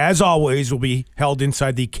shows, as always, will be held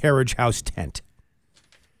inside the Carriage House tent.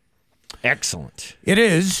 Excellent. It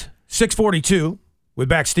is 6:42 with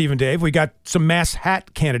back Steve and Dave. We got some Mass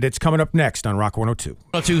Hat candidates coming up next on Rock 102.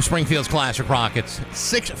 102 Springfield's Classic Rock. It's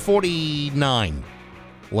 6:49,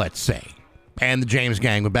 let's say. And the James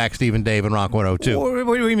Gang with back Steve and Dave and Rock 102.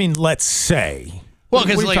 What do you mean, let's say? Well,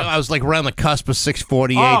 because What are you I was around the cusp of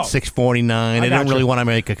 6:48, Oh. 6:49. I didn't gotcha. really want to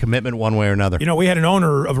make a commitment one way or another. You know, we had an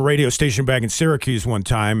owner of a radio station back in Syracuse one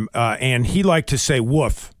time, and he liked to say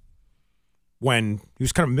woof when he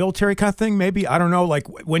was kind of military kind of thing, maybe. I don't know. Like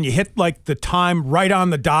when you hit like the time right on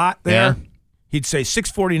the dot there, Yeah. he'd say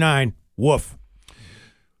 6:49, woof.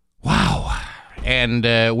 Wow. And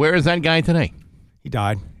where is that guy today? He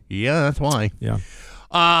died. Yeah, that's why. Yeah.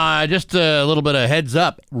 Just a little bit of heads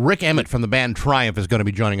up. Rick Emmett from the band Triumph is going to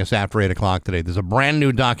be joining us after 8 o'clock today. There's a brand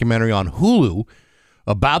new documentary on Hulu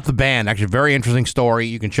about the band. Actually, a very interesting story.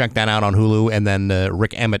 You can check that out on Hulu. And then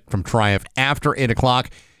Rick Emmett from Triumph after 8 o'clock.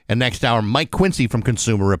 And next hour, Mike Quincy from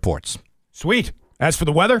Consumer Reports. Sweet. As for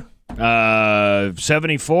the weather?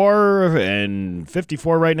 74 and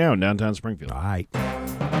 54 right now in downtown Springfield. All right.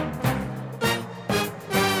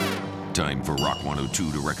 Time for Rock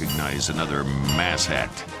 102 to recognize another mass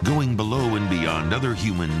hat, going below and beyond other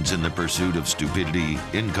humans in the pursuit of stupidity,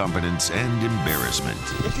 incompetence, and embarrassment.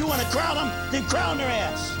 If you want to crown them, then crown their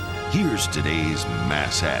ass. Here's today's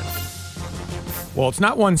mass hat. Well, it's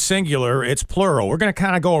not one singular, it's plural. We're going to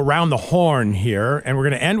kind of go around the horn here, and we're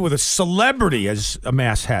going to end with a celebrity as a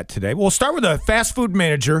mass hat today. We'll start with a fast food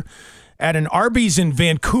manager at an Arby's in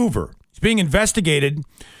Vancouver. He's being investigated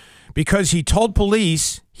because he told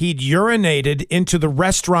police he'd urinated into the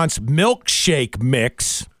restaurant's milkshake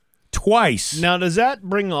mix twice. Now, does that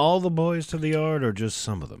bring all the boys to the yard or just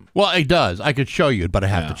some of them? Well, it does. I could show you, but I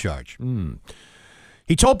have to charge.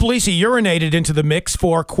 He told police he urinated into the mix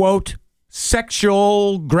for, quote,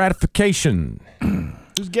 sexual gratification.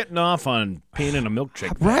 Who's getting off on peeing in a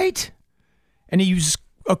milkshake? Right? And he used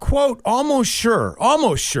a quote, almost sure,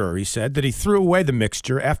 he said, that he threw away the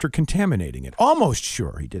mixture after contaminating it. Almost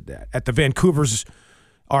sure he did that at the Vancouver's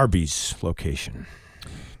Arby's location.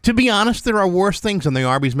 To be honest, there are worse things on the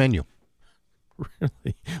Arby's menu.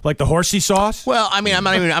 Like the horsey sauce? Well, I mean,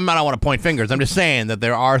 I don't want to point fingers. I'm just saying that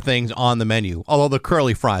there are things on the menu, although the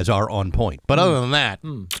curly fries are on point. But other than that,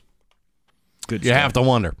 Good you stuff. have to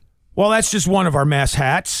wonder. Well, that's just one of our mass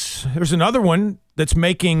hats. There's another one that's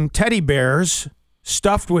making teddy bears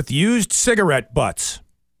stuffed with used cigarette butts.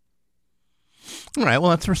 All right, well,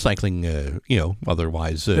 that's recycling,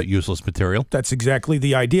 otherwise useless material. That's exactly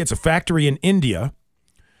the idea. It's a factory in India,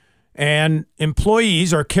 and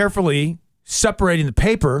employees are carefully separating the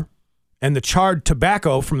paper and the charred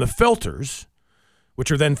tobacco from the filters,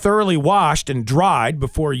 which are then thoroughly washed and dried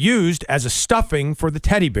before used as a stuffing for the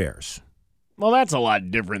teddy bears. Well, that's a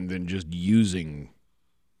lot different than just using,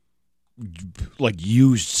 like,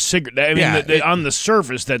 used cigarette. I mean, Yeah, on the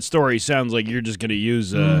surface, that story sounds like you're just going to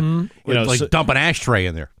use, Dump an ashtray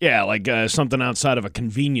in there. yeah, like something outside of a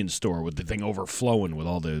convenience store with the thing overflowing with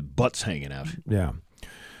all the butts hanging out. Yeah.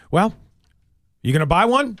 Well, you going to buy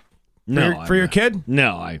one for your kid?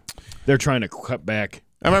 No, they're trying to cut back.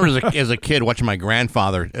 I remember as a kid watching my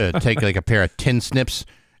grandfather take like a pair of tin snips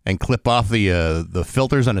and clip off the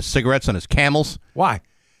filters on his cigarettes on his Camels. Why?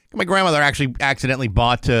 My grandmother actually accidentally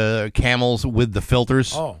bought Camels with the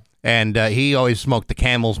filters. Oh. And he always smoked the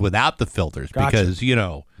Camels without the filters because,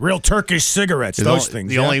 real Turkish cigarettes, those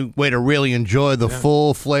things. The only way to really enjoy the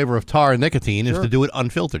full flavor of tar and nicotine is to do it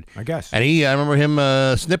unfiltered. I guess. And I remember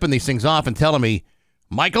him snipping these things off and telling me,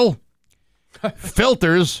 Michael,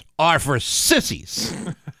 filters are for sissies.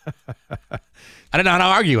 I didn't know how to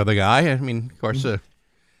argue with the guy. I mean, of course.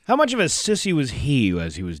 How much of a sissy was he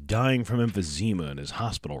as he was dying from emphysema in his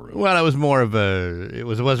hospital room? Well, it was more of it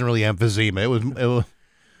wasn't really emphysema. It was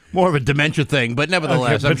more of a dementia thing, but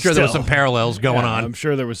nevertheless, I'm sure there were some parallels going on. I'm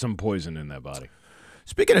sure there was some poison in that body.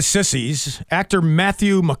 Speaking of sissies, actor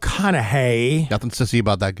Matthew McConaughey. Nothing sissy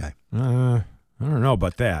about that guy. I don't know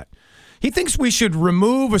about that. He thinks we should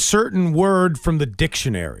remove a certain word from the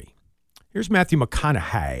dictionary. Here's Matthew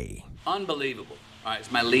McConaughey. Unbelievable. All right,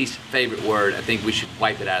 it's my least favorite word. I think we should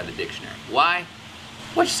wipe it out of the dictionary. Why?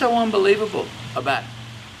 What's so unbelievable about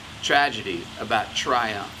tragedy, about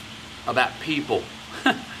triumph, about people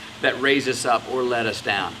that raise us up or let us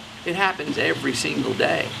down? It happens every single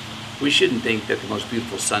day. We shouldn't think that the most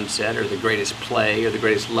beautiful sunset or the greatest play or the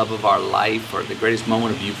greatest love of our life or the greatest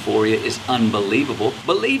moment of euphoria is unbelievable.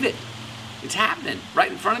 Believe it. It's happening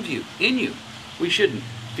right in front of you, in you. We shouldn't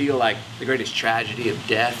feel like the greatest tragedy of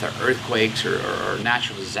death or earthquakes or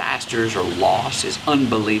natural disasters or loss is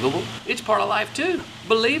unbelievable. It's part of life too.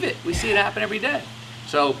 Believe it. We see it happen every day.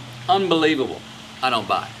 So, unbelievable. I don't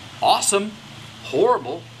buy it. Awesome.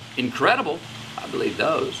 Horrible. Incredible. I believe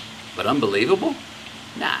those. But unbelievable?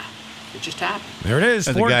 Nah. It just happened. There it is.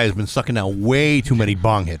 The guy has been sucking out way too many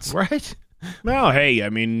bong hits. Right? Well, hey, I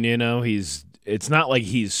mean, it's not like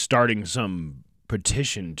he's starting some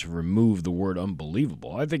petition to remove the word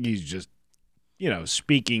unbelievable. I think he's just,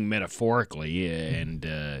 speaking metaphorically and,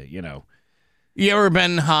 You ever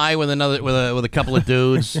been high with a couple of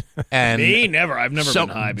dudes? And Me? Never. I've never been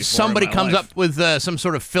high before. Somebody in my comes life. up with some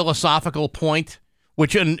sort of philosophical point,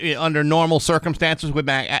 which under normal circumstances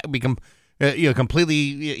would become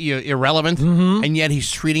completely irrelevant, and yet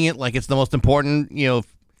he's treating it like it's the most important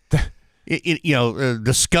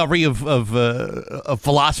discovery of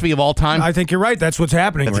philosophy of all time. I think you're right. That's what's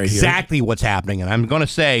happening That's right here. exactly what's happening, and I'm going to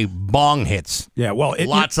say bong hits. Yeah, well,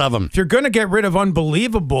 lots of them. If you're going to get rid of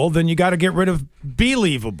unbelievable, then you got to get rid of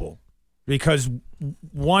believable, because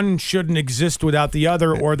one shouldn't exist without the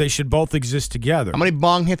other, or they should both exist together. How many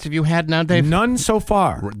bong hits have you had now, Dave? None so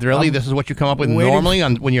far. Really? This is what you come up with normally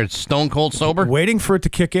when you're stone cold sober? Waiting for it to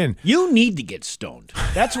kick in. You need to get stoned.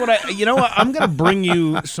 That's what I'm going to bring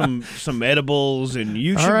you some edibles, and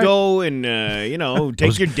you should go and,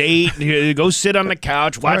 take your date, go sit on the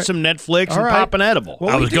couch, watch some Netflix, and pop an edible.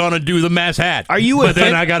 I was going to do the mass hat, but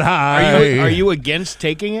then I got high. Are you against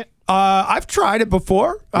taking it? I've tried it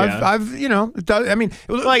before. Yeah. I've it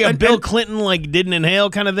was like a Bill Clinton didn't inhale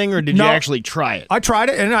kind of thing, or did you actually try it? I tried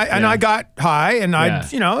it and I got high, and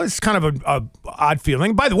it's kind of a odd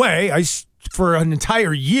feeling. By the way, for an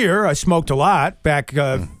entire year I smoked a lot back.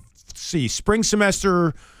 Spring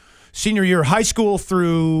semester, senior year of high school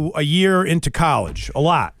through a year into college. A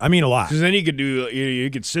lot. I mean, a lot. Because then you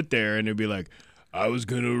could sit there and it'd be like, I was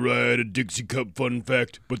going to write a Dixie Cup fun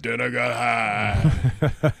fact, but then I got high.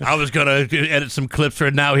 I was going to edit some clips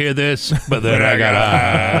for Now Hear This, but then I got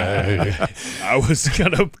high. I was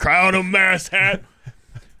going to crown a mass hat,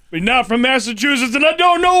 but not from Massachusetts, and I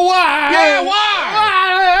don't know why. Yeah, why?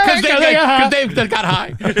 Because Dave got high.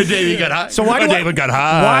 David got high. So David got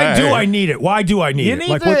high. Why do I need it? Why do I need it?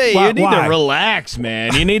 You need to relax,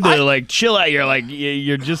 man. You need to chill out. You're like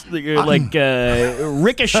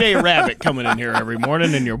Ricochet Rabbit coming in here every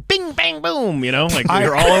morning, and you're bing bang boom. You're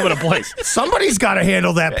all over the place. Somebody's got to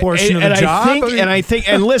handle that portion of the job. I think,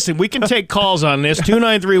 listen, we can take calls on this.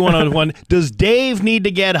 293-101. Does Dave need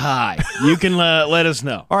to get high? You can let us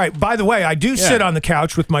know. All right. By the way, I do sit on the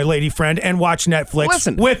couch with my lady friend and watch Netflix.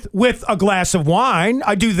 Listen. with a glass of wine.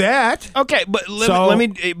 I do that. Okay, but let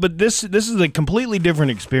me. But this is a completely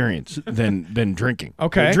different experience than drinking.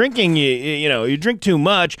 Okay, drinking, you drink too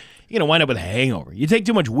much, you're gonna wind up with a hangover. You take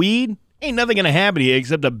too much weed, ain't nothing gonna happen to you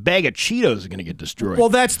except a bag of Cheetos is gonna get destroyed. Well,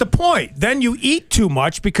 that's the point. Then you eat too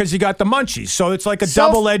much because you got the munchies. So it's like a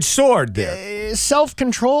double-edged sword there.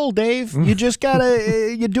 Self-control, Dave. You just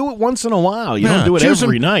gotta you do it once in a while. You don't do it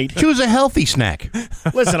every night. Choose a healthy snack.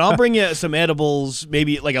 Listen, I'll bring you some edibles,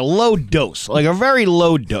 maybe like a low dose, like a very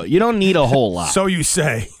low dose. You don't need a whole lot. So you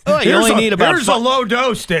say. You only need about here's a low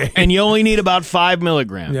dose, Dave. And you only need about 5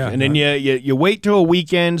 milligrams. Yeah, and then you wait till a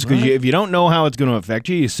weekend because if you don't know how it's going to affect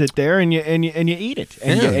you, you sit there and you eat it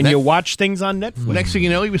and you watch things on Netflix. Next thing you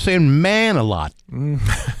know, you were saying "man" a lot.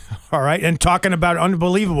 All right, and talking about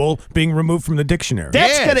unbelievable being removed from the dictionary.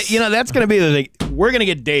 That's gonna be the thing. We're gonna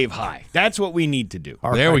get Dave high. That's what we need to do.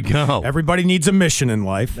 All There right. we go. Everybody needs a mission in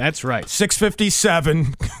life. That's right.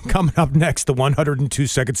 6:57 coming up next. The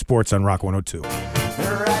 102-second Sports on Rock 102.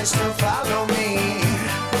 Her eyes still follow me.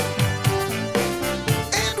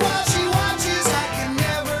 And while she watches, I can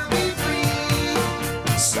never be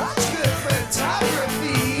free. Such good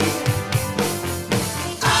photography.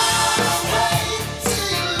 I'll wait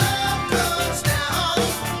till love goes down.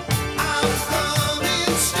 I'm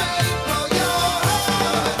coming straight for your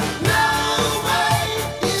heart. No way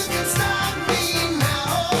you can stop me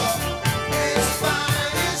now. As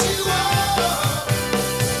fine as you are.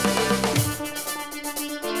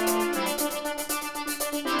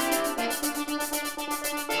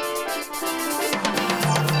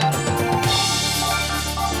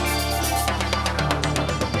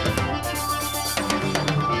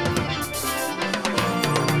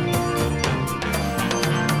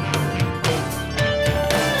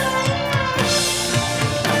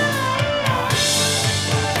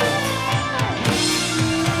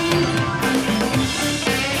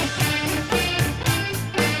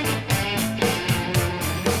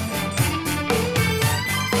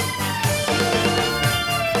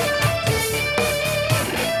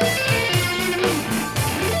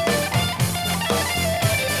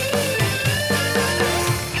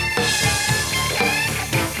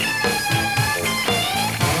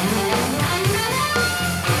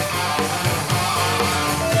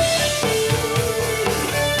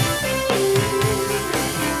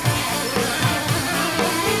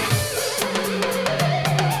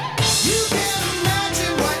 You can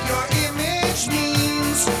imagine what your image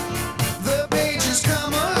means. The pages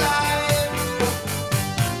come alive.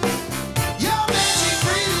 Your magic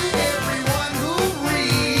freely everyone who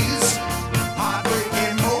reads.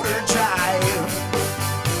 Heartbreaking motor drive.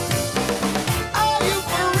 Are you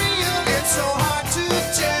for real? It's so hard to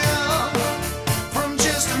tell from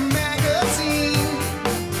just a magazine.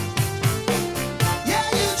 Yeah,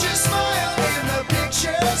 you just smile and the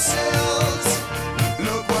picture sells.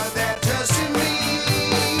 Look what that does to me.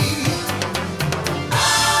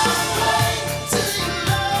 I'll wait till your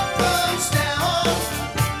love comes down.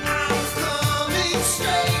 I'm coming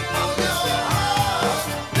straight for your heart.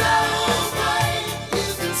 No way you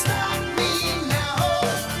can stop me now.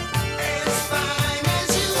 As fine as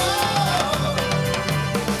you are.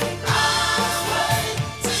 I'll wait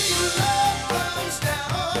till your love comes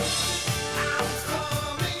down. I'm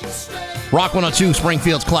coming straight. Rock 102,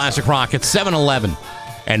 Springfield's Classic Rock at 7-Eleven.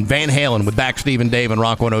 And Van Halen with back Steve and Dave and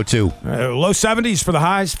Rock 102. Low 70s for the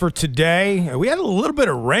highs for today. We had a little bit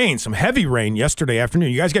of rain, some heavy rain yesterday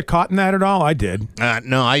afternoon. You guys get caught in that at all? I did.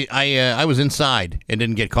 No, I was inside and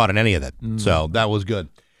didn't get caught in any of that. So that was good.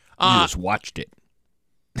 You just watched it.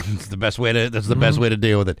 That's the best way to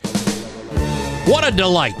deal with it. What a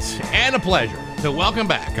delight and a pleasure to welcome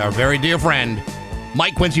back our very dear friend,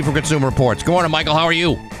 Mike Quincy from Consumer Reports. Good morning, Michael. How are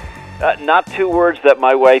you? Not two words that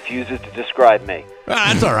my wife uses to describe me.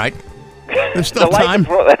 That's all right. There's still Delight time.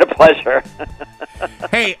 and a pleasure.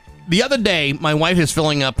 Hey, the other day, my wife is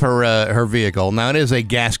filling up her vehicle. Now, it is a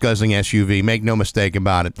gas-guzzling SUV. Make no mistake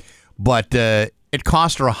about it. But it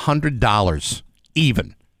cost her $100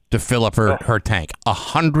 even to fill up her tank.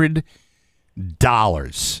 $100.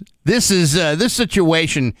 This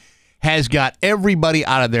situation has got everybody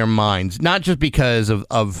out of their minds, not just because of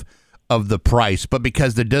the price, but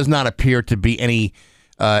because there does not appear to be any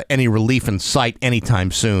relief in sight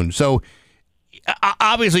anytime soon. So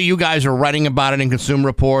obviously you guys are writing about it in Consumer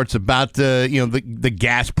Reports about the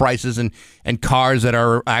gas prices and cars that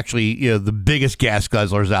are actually the biggest gas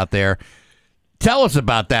guzzlers out there. Tell us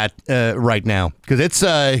about that right now, because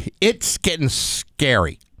it's getting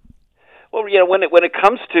scary. Well, when it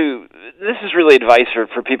comes to this is really advice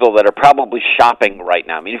for people that are probably shopping right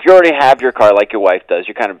now. I mean, if you already have your car like your wife does,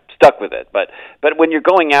 you're kind of stuck with it. But when you're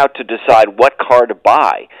going out to decide what car to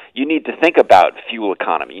buy, you need to think about fuel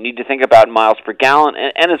economy. You need to think about miles per gallon,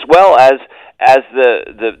 and as well as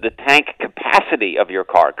the tank capacity of your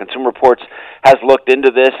car. Consumer Reports has looked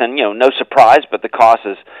into this, and no surprise, but the cost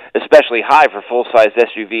is especially high for full-size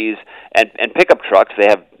SUVs and pickup trucks. They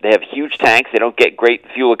have huge tanks. They don't get great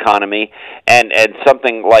fuel economy, and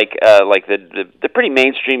something like the pretty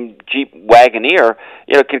mainstream Jeep Wagoneer,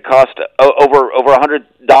 could cost over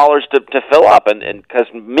 $100 to fill up, and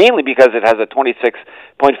mainly because it has a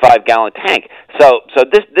 26.5 gallon tank. So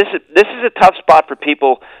this is a tough spot for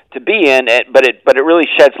people to be in, but it really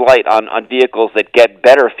sheds light on vehicles that get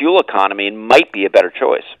better fuel economy and might be a better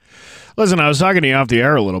choice. Listen, I was talking to you off the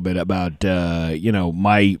air a little bit about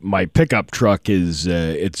my pickup truck is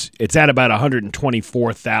it's at about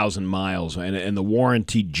 124,000 miles, and the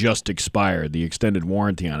warranty just expired, the extended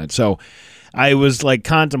warranty on it. So I was like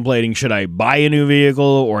contemplating, should I buy a new vehicle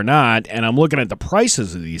or not? And I'm looking at the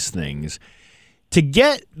prices of these things. To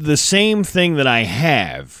get the same thing that I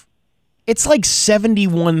have, it's like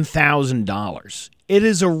 $71,000. It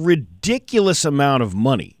is a ridiculous amount of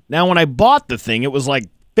money. Now, when I bought the thing, it was like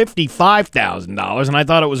 $55,000, and I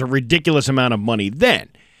thought it was a ridiculous amount of money then.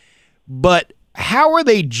 But how are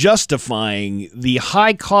they justifying the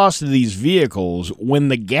high cost of these vehicles when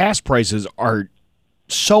the gas prices are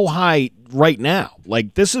so high right now?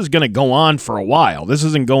 Like, this is going to go on for a while. This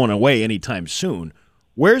isn't going away anytime soon.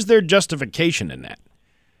 Where's their justification in that?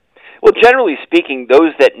 Well, generally speaking,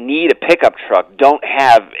 those that need a pickup truck don't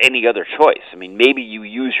have any other choice. I mean, maybe you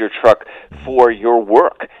use your truck for your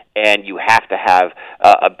work, and you have to have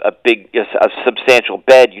a substantial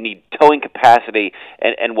bed. You need towing capacity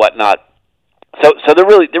and whatnot. So there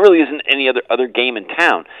really isn't any other game in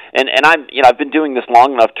town. And I've been doing this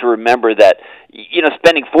long enough to remember that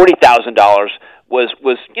spending $40,000 was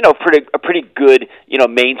a pretty good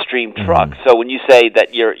mainstream truck. So when you say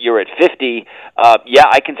that you're at 50, yeah,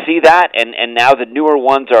 I can see that. And now the newer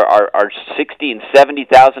ones are $60,000 and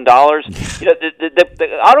 $70,000.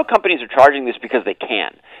 The auto companies are charging this because they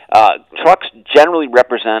can. Trucks generally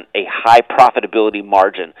represent a high profitability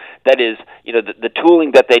margin. That is, the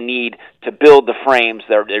tooling that they need to build the frames.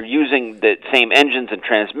 They're using the same engines and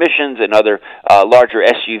transmissions and other larger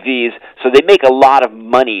SUVs, so they make a lot of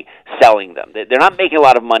money selling them. They're not making a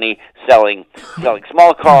lot of money selling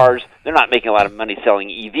small cars. They're not making a lot of money selling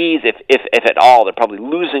EVs, if at all. They're probably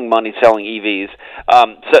losing money selling EVs.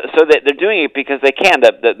 So they're doing it because they can.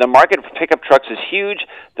 The market for pickup trucks is huge.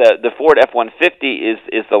 The Ford F-150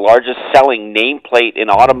 is the largest selling nameplate in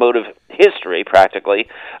automotive history, practically.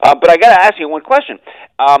 But I got to ask you one question.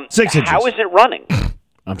 6 inches. How is it running?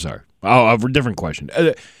 I'm sorry. Oh, a different question.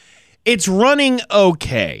 It's running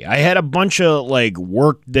okay. I had a bunch of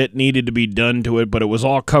work that needed to be done to it, but it was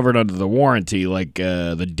all covered under the warranty, like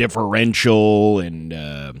the differential and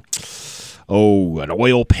an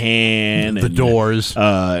oil pan, the doors,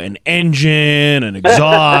 an engine, an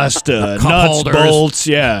exhaust, nuts, holders. bolts.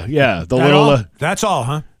 Yeah. That's all,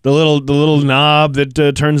 huh? The little knob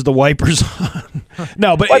that turns the wipers on.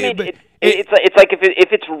 No, but well, it's like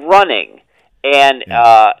if it's running. And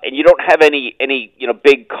you don't have any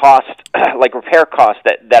big cost like repair costs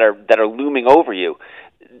that are looming over you.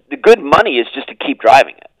 The good money is just to keep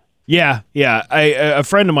driving it. Yeah. A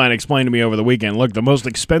friend of mine explained to me over the weekend. Look, the most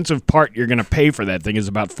expensive part you're going to pay for that thing is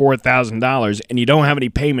about $4,000, and you don't have any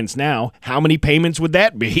payments now. How many payments would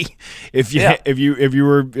that be if you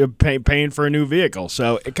were paying for a new vehicle?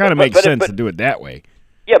 So it kind of makes sense to do it that way.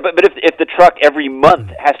 Yeah, but if the truck every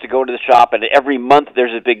month has to go to the shop and every month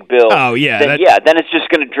there's a big bill, then it's just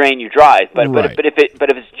going to drain your drive. But right. but if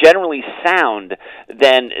it's generally sound,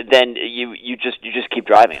 then you just keep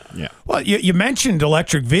driving it. Yeah. Well, you mentioned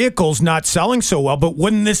electric vehicles not selling so well, but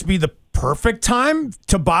wouldn't this be the perfect time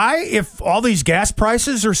to buy if all these gas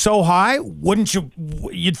prices are so high? Wouldn't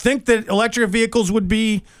you'd think that electric vehicles would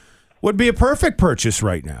be a perfect purchase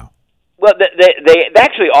right now? Well, they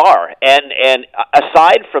actually are, and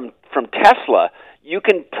aside from Tesla, you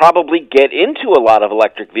can probably get into a lot of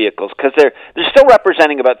electric vehicles because they're still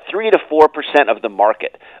representing about 3 to 4% of the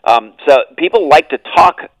market. So people like to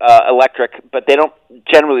talk electric, but they don't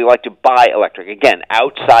generally like to buy electric. Again,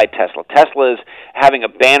 outside Tesla. Tesla is having a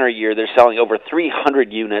banner year. They're selling over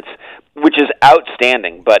 300 units, which is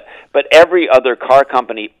outstanding. But every other car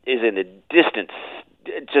company is in a distant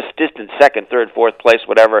second, third, fourth place,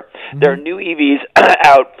 whatever. Mm-hmm. There are new EVs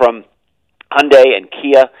out from Hyundai and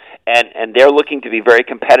Kia, and they're looking to be very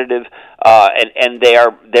competitive, and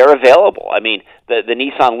they're available. I mean, the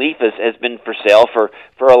Nissan Leaf has been for sale for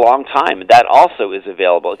a long time, and that also is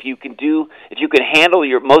available. If you can handle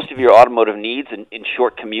most of your automotive needs in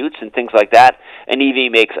short commutes and things like that, an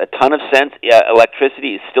EV makes a ton of sense.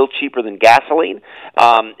 Electricity is still cheaper than gasoline,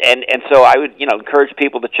 and so I would encourage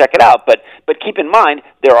people to check it out. But keep in mind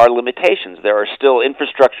there are limitations. There are still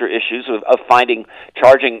infrastructure issues of finding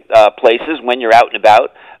charging places when you're out and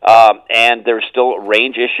about. And there's still a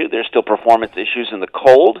range issue. There's still performance issues in the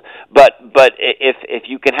cold. But if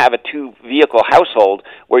you can have a 2-vehicle household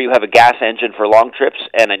where you have a gas engine for long trips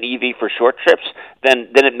and an EV for short trips, then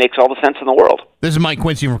it makes all the sense in the world. This is Mike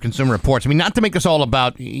Quincy from Consumer Reports. I mean, not to make this all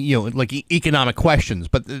about economic questions,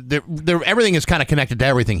 but everything is kind of connected to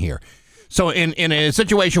everything here. So in a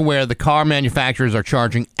situation where the car manufacturers are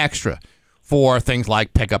charging extra for things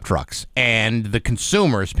like pickup trucks, and the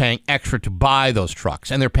consumer is paying extra to buy those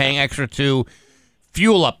trucks, and they're paying extra to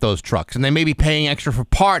fuel up those trucks, and they may be paying extra for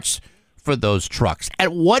parts for those trucks.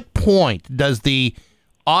 At what point does the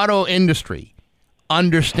auto industry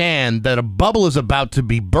understand that a bubble is about to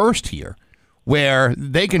be burst here, where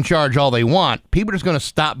they can charge all they want? People are just going to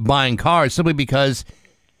stop buying cars simply because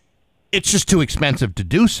it's just too expensive to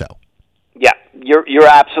do so. Yeah, you're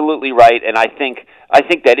absolutely right, and I think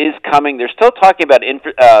that is coming. They're still talking about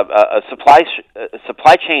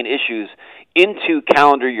supply chain issues into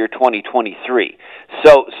calendar year 2023.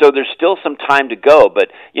 So there's still some time to go, but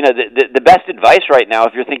the best advice right now,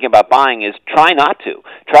 if you're thinking about buying, is try not to.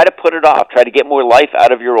 Try to put it off. Try to get more life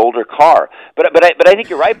out of your older car. But I think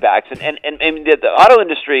you're right, Bax, and the auto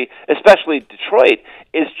industry, especially Detroit,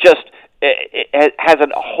 is just it has a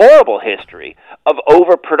horrible history of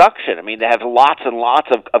overproduction. I mean, they have lots and lots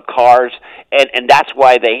of cars, and that's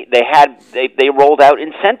why they rolled out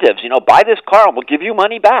incentives. Buy this car and we'll give you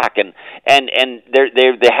money back, and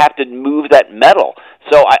they have to move that metal.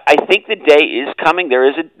 So I think the day is coming.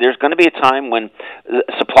 There's going to be a time when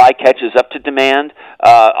supply catches up to demand.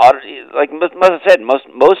 Like I said,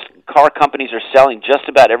 most car companies are selling just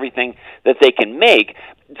about everything that they can make.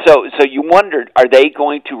 So you wondered, are they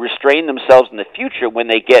going to restrain themselves in the future when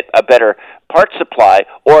they get a better parts supply,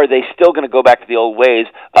 or are they still going to go back to the old ways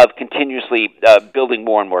of continuously building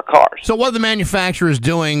more and more cars? So what are the manufacturers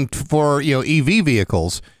doing for EV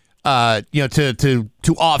vehicles, to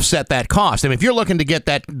offset that cost? I mean, if you're looking to get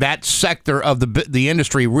that sector of the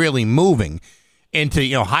industry really moving into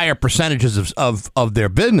higher percentages of their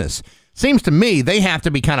business, seems to me they have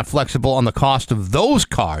to be kind of flexible on the cost of those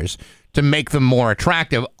cars to make them more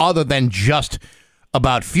attractive, other than just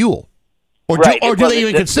about fuel. Or do they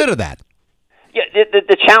even consider that? Yeah,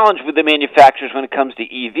 the challenge with the manufacturers when it comes to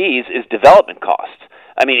EVs is development costs.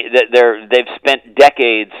 I mean, they've spent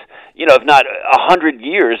decades, if not 100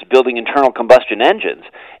 years, building internal combustion engines,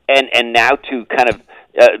 and now to kind of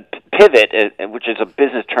pivot, which is a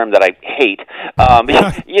business term that I hate.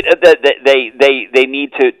 They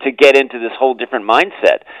need to get into this whole different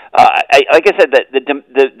mindset. Like I said,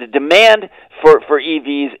 the demand for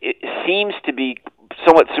EVs seems to be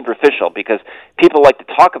somewhat superficial because people like to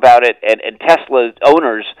talk about it, and Tesla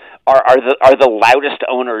owners are the loudest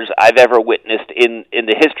owners I've ever witnessed in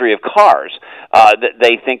the history of cars.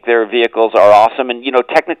 They think their vehicles are awesome, and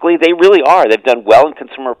technically they really are. They've done well in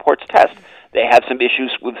Consumer Reports tests. They have some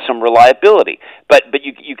issues with some reliability, but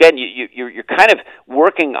you're kind of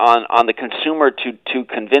working on the consumer to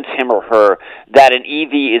convince him or her that an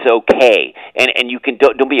EV is okay, and you can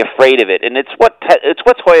don't be afraid of it. And it's what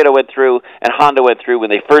Toyota went through and Honda went through when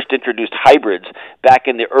they first introduced hybrids back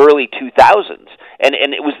in the early 2000s. And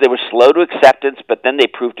they were slow to acceptance, but then they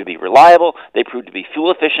proved to be reliable, they proved to be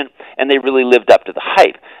fuel efficient, and they really lived up to the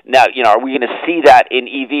hype. Now, are we going to see that in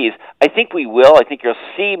EVs? I think we will. I think you'll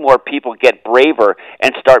see more people get braver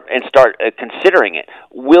and start considering it.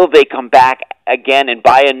 Will they come back again and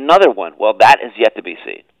buy another one? Well, that is yet to be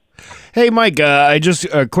seen. Hey, Mike, a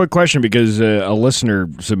quick question because a listener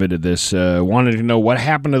submitted this, wanted to know what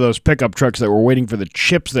happened to those pickup trucks that were waiting for the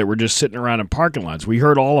chips that were just sitting around in parking lots. We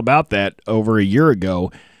heard all about that over a year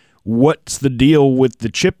ago. What's the deal with the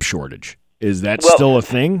chip shortage? Is that still a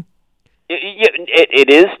thing? It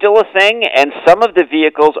is still a thing, and some of the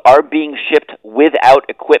vehicles are being shipped without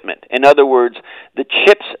equipment. In other words, the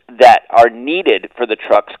chips that are needed for the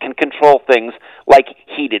trucks can control things like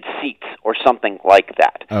heated seats or something like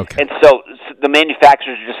that. Okay. And so the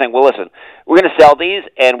manufacturers are just saying, well, listen, we're going to sell these,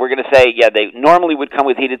 and we're going to say, yeah, they normally would come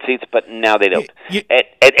with heated seats, but now they don't.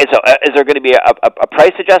 And so is there going to be a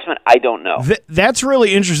price adjustment? I don't know. That's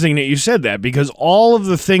really interesting that you said that, because all of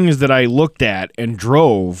the things that I looked at and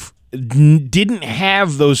drove didn't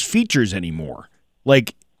have those features anymore.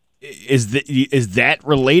 Like, is that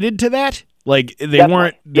related to that? Like, they Definitely.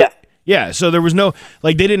 weren't... Yeah, so there was no,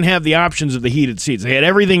 they didn't have the options of the heated seats. They had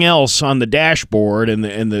everything else on the dashboard and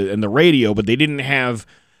the radio, but they didn't have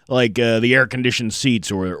the air conditioned seats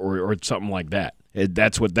or something like that.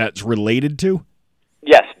 That's what that's related to.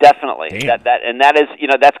 Yes, definitely. Damn. That is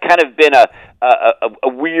that's kind of been a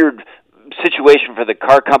weird situation for the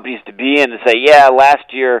car companies to be in, to say, yeah,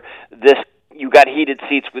 last year you got heated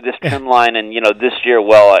seats with this trim line, and this year,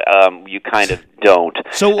 you kind of don't.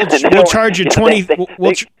 So we'll charge you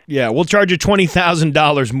we'll charge you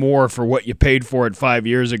 $20,000 more for what you paid for it 5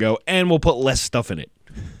 years ago, and we'll put less stuff in it.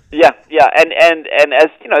 Yeah, and as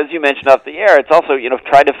as you mentioned off the air, it's also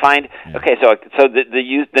try to find. Okay, so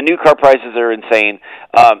the new car prices are insane.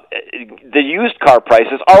 The used car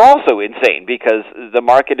prices are also insane because the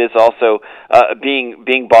market is also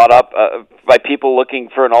being bought up by people looking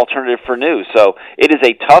for an alternative for new. So it is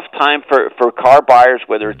a tough time for car buyers,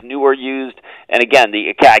 whether it's new or used. And again,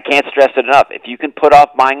 I can't stress it enough. If you can put off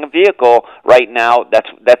buying a vehicle right now, that's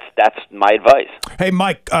my advice. Hey,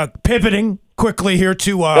 Mike, pivoting quickly here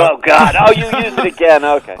to... oh, God. Oh, you used it again.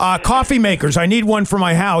 Okay. Coffee makers. I need one for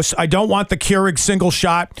my house. I don't want the Keurig single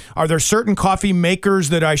shot. Are there certain coffee makers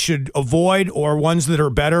that I should avoid or ones that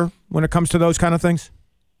are better when it comes to those kind of things?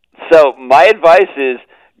 So my advice is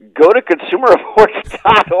go to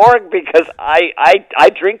consumerreports.org because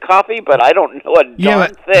I drink coffee, but I don't know a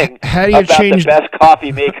darn thing how do you about the best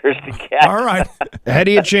coffee makers to get. All right. How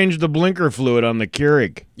do you change the blinker fluid on the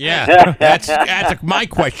Keurig? Yeah, that's my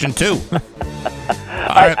question, too.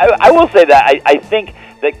 I will say that I think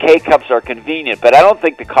that K-Cups are convenient, but I don't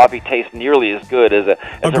think the coffee tastes nearly as good as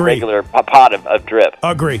a regular pot of drip.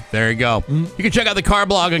 Agree. There you go. You can check out the car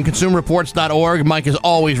blog on consumerreports.org. Mike is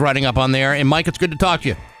always writing up on there. And, Mike, it's good to talk to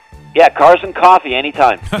you. Yeah, cars and coffee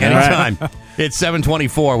anytime. Anytime. It's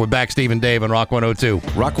 7:24. We're back, Steve and Dave on Rock 102.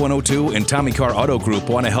 Rock 102 and Tommy Car Auto Group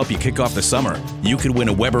want to help you kick off the summer. You could win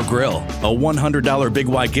a Weber grill, a $100 Big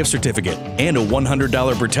Y gift certificate, and a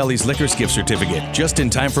 $100 Bertelli's Liquors gift certificate just in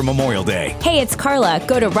time for Memorial Day. Hey, it's Carla.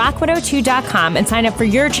 Go to rock102.com and sign up for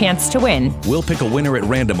your chance to win. We'll pick a winner at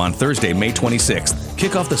random on Thursday, May 26th.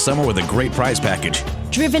 Kick off the summer with a great prize package.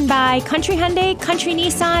 Driven by Country Hyundai, Country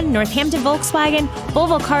Nissan, Northampton Volkswagen,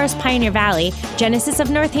 Volvo Cars Pioneer Valley, Genesis of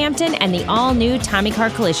Northampton, and the all-new Tommy Car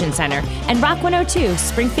Collision Center, and Rock 102,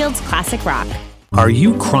 Springfield's classic rock. Are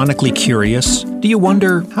you chronically curious? Do you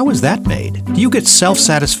wonder, how is that made? Do you get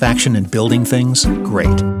self-satisfaction in building things?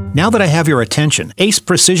 Great. Now that I have your attention, Ace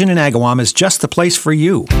Precision in Agawam is just the place for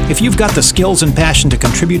you. If you've got the skills and passion to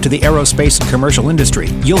contribute to the aerospace and commercial industry,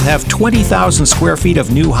 you'll have 20,000 square feet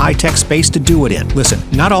of new high-tech space to do it in. Listen,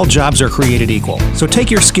 not all jobs are created equal. So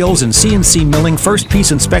take your skills in CNC milling, first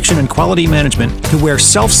piece inspection, and quality management to where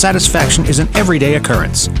self-satisfaction is an everyday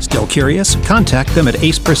occurrence. Still curious? Contact them at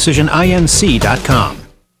aceprecisioninc.com.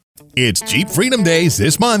 It's Jeep Freedom Days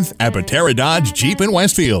this month at Batera Dodge Jeep in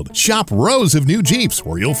Westfield. Shop rows of new Jeeps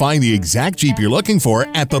where you'll find the exact Jeep you're looking for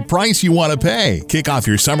at the price you want to pay. Kick off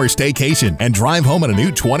your summer staycation and drive home in a new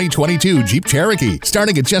 2022 Jeep Cherokee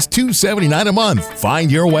starting at just $279 a month. Find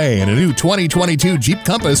your way in a new 2022 Jeep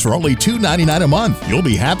Compass for only $299 a month. You'll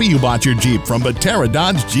be happy you bought your Jeep from Batera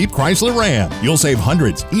Dodge Jeep Chrysler Ram. You'll save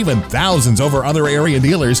hundreds, even thousands over other area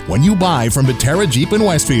dealers when you buy from Batera Jeep in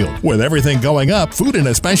Westfield. With everything going up, food and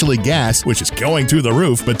especially gas, which is going through the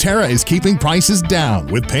roof, Batera is keeping prices down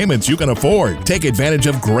with payments you can afford. Take advantage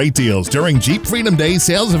of great deals during Jeep Freedom Day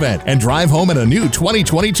sales event and drive home in a new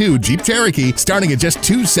 2022 Jeep Cherokee starting at just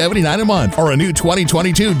 $279 a month or a new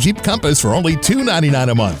 2022 Jeep Compass for only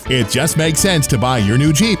 $299 a month. It just makes sense to buy your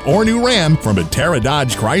new Jeep or new Ram from Batera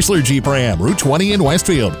Dodge Chrysler Jeep Ram, Route 20 in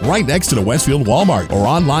Westfield, right next to the Westfield Walmart or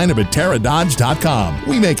online at BateraDodge.com.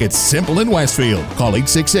 We make it simple in Westfield. Call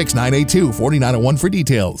 866-982-4901 for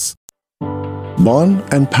details. Bon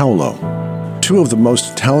and Paolo, two of the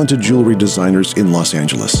most talented jewelry designers in Los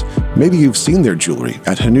Angeles. Maybe you've seen their jewelry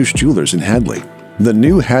at Hanush Jewelers in Hadley. The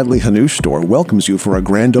new Hadley Hanush store welcomes you for a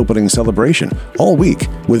grand opening celebration all week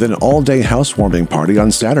with an all-day housewarming party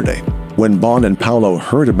on Saturday. When Bon and Paolo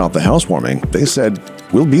heard about the housewarming, they said,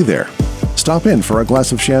 "We'll be there." Stop in for a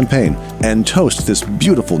glass of champagne and toast this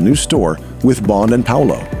beautiful new store with Bon and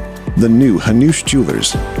Paolo. The new Hanush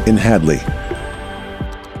Jewelers in Hadley.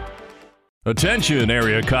 Attention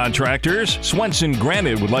area contractors, Swenson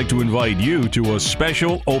Granite would like to invite you to a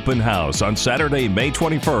special open house on Saturday, May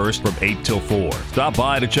 21st from 8 till 4. Stop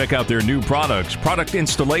by to check out their new products, product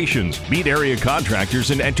installations, meet area contractors,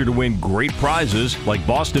 and enter to win great prizes like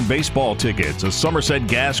Boston baseball tickets, a Somerset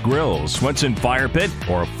gas grill, Swenson fire pit,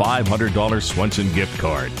 or a $500 Swenson gift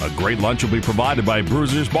card. A great lunch will be provided by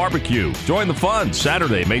Bruiser's Barbecue. Join the fun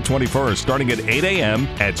Saturday, May 21st, starting at 8 a.m.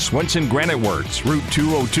 at Swenson Granite Works, Route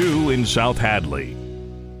 202 in South Hadley.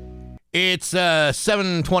 It's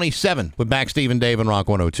 7:27 with back Steve and Dave on Rock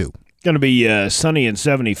 102. Going to be sunny and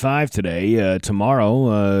 75 today.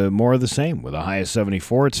 Tomorrow, more of the same with a high of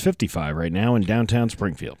 74. It's 55 right now in downtown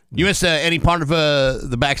Springfield. You miss any part of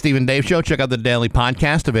the Back Steve and Dave show? Check out the daily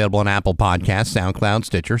podcast available on Apple Podcasts, SoundCloud,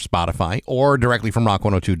 Stitcher, Spotify, or directly from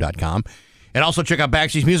rock102.com. And also check out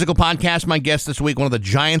Backstreet's musical podcast. My guest this week, one of the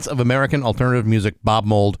giants of American alternative music, Bob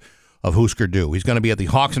Mould of Husker Du. He's going to be at the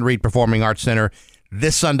Hawks and Reed Performing Arts Center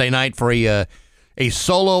this Sunday night for a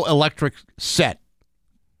solo electric set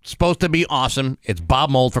supposed to be awesome. It's Bob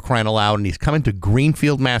Mould, for crying out loud, and he's coming to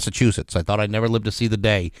Greenfield, Massachusetts. I thought I'd never live to see the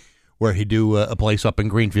day where he'd do a place up in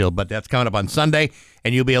Greenfield, but that's coming up on Sunday,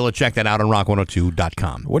 and you'll be able to check that out on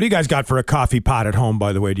rock102.com. What do you guys got for a coffee pot at home,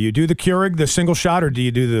 by the way? Do you do the Keurig, the single shot, or do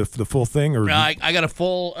you do the full thing? Or I got a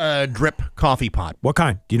full drip coffee pot. What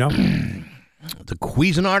kind? Do you know? The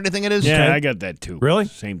Cuisinart, I think it is. Yeah, Okay. I got that too. Really?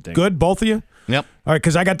 Same thing. Good, both of you? Yep. All right,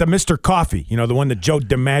 because I got the Mr. Coffee, the one that Joe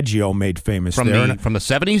DiMaggio made famous From there. the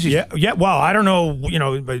 70s? Yeah. Well, I don't know.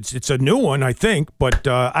 It's a new one, I think, but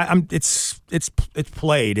it's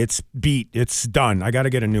played, it's beat, it's done. I got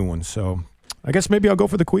to get a new one, so I guess maybe I'll go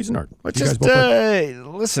for the Cuisinart. But You guys just both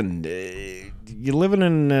like- listen. You're living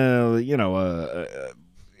in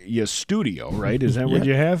your studio, right? Is that what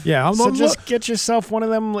you have? Yeah. So just get yourself one of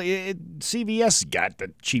them. CVS got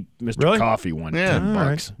the cheap Mr. Coffee one. Yeah.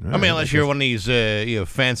 $10. I mean, unless you're one of these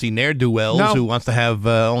fancy ne'er-do-wells No. who wants to have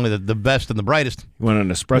only the best and the brightest. You want an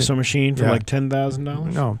espresso machine for Yeah. like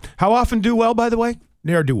 $10,000? No. How often do well, by the way?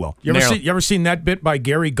 Ne'er do well. You ever seen that bit by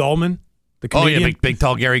Gary Gulman? The Oh, comedian? yeah, big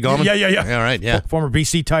tall Gary Gulman? Yeah. All right, yeah. Former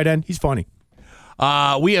BC tight end. He's funny.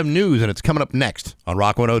 We have news, and it's coming up next on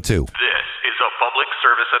Rock 102.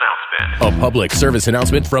 A public service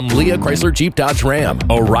announcement from Leah Chrysler Jeep Dodge Ram.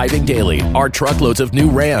 Arriving daily are truckloads of new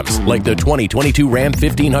Rams, like the 2022 Ram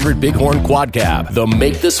 1500 Bighorn Quad Cab. The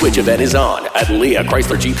Make the Switch event is on at Leah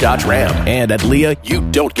Chrysler Jeep Dodge Ram. And at Leah, you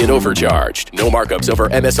don't get overcharged. No markups over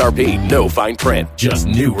MSRP, no fine print. Just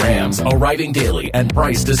new Rams arriving daily and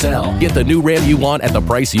priced to sell. Get the new Ram you want at the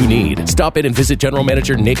price you need. Stop in and visit General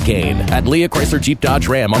Manager Nick Kane at Leah Chrysler Jeep Dodge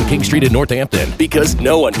Ram on King Street in Northampton. Because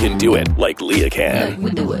no one can do it like Leah can.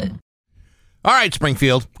 We do it. All right,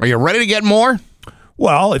 Springfield, are you ready to get more?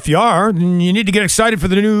 Well, if you are, then you need to get excited for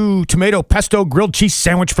the new tomato pesto grilled cheese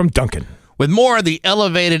sandwich from Dunkin'. With more of the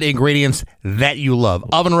elevated ingredients that you love.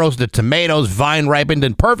 Oven roasted tomatoes, vine ripened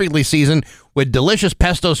and perfectly seasoned with delicious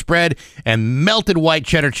pesto spread and melted white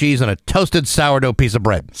cheddar cheese on a toasted sourdough piece of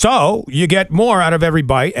bread. So you get more out of every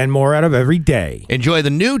bite and more out of every day. Enjoy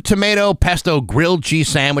the new tomato pesto grilled cheese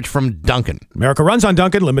sandwich from Dunkin'. America runs on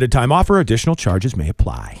Dunkin'. Limited time offer. Additional charges may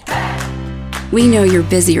apply. We know you're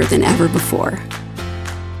busier than ever before.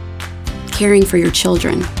 Caring for your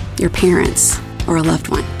children, your parents, or a loved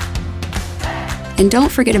one. And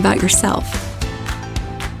don't forget about yourself.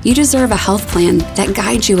 You deserve a health plan that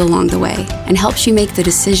guides you along the way and helps you make the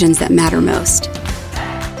decisions that matter most.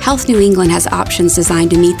 Health New England has options designed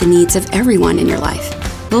to meet the needs of everyone in your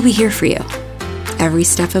life. We'll be here for you every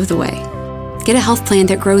step of the way. Get a health plan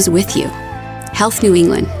that grows with you. Health New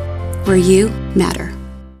England, where you matter.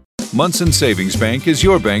 Munson Savings Bank is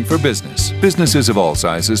your bank for business. Businesses of all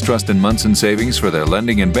sizes trust in Munson Savings for their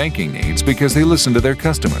lending and banking needs because they listen to their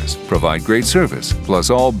customers, provide great service, plus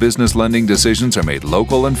all business lending decisions are made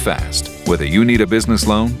local and fast. Whether you need a business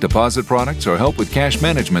loan, deposit products, or help with cash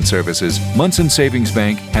management services, Munson Savings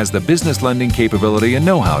Bank has the business lending capability and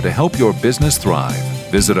know-how to help your business thrive.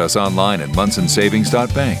 Visit us online at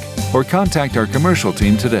munsonsavings.bank or contact our commercial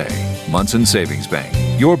team today. Munson Savings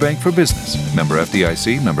Bank, your bank for business. Member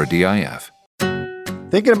FDIC, member DIF.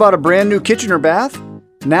 Thinking about a brand new kitchen or bath?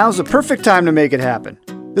 Now's the perfect time to make it happen.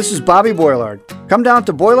 This is Bobby Boilard. Come down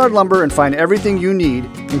to Boilard Lumber and find everything you need,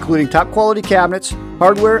 including top quality cabinets,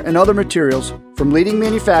 hardware, and other materials from leading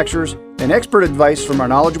manufacturers and expert advice from our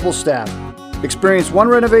knowledgeable staff. Experience one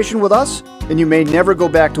renovation with us, and you may never go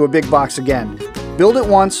back to a big box again. Build it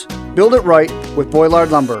once, build it right with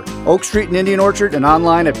Boilard Lumber. Oak Street in Indian Orchard and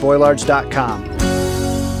online at boilards.com.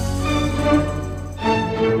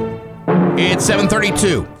 It's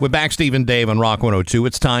 7:32. We're back, Steve and Dave on Rock 102.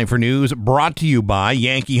 It's time for news brought to you by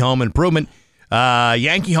Yankee Home Improvement.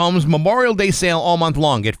 Yankee Home's Memorial Day sale all month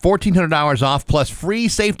long. Get $1,400 off plus free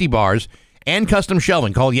safety bars and custom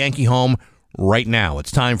shelving. Call Yankee Home right now.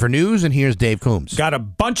 It's time for news, and here's Dave Coombs. Got a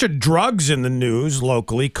bunch of drugs in the news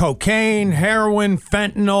locally. Cocaine, heroin,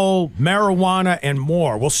 fentanyl, marijuana, and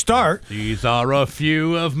more. We'll start. These are a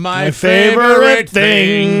few of my favorite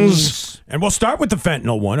things. And we'll start with the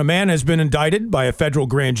fentanyl one. A man has been indicted by a federal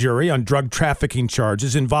grand jury on drug trafficking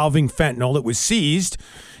charges involving fentanyl that was seized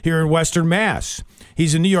here in Western Mass.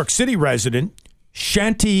 He's a New York City resident,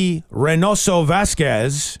 Shanti Reynoso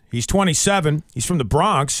Vasquez. He's 27. He's from the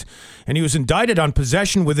Bronx, and he was indicted on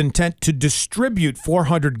possession with intent to distribute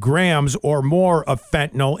 400 grams or more of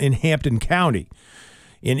fentanyl in Hampton County,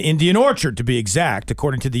 in Indian Orchard to be exact,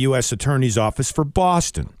 according to the U.S. Attorney's Office for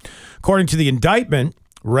Boston. According to the indictment,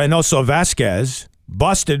 Reynoso Vasquez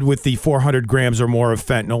busted with the 400 grams or more of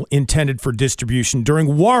fentanyl intended for distribution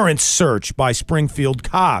during warrant search by Springfield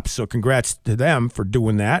cops. So congrats to them for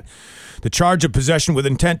doing that. The charge of possession with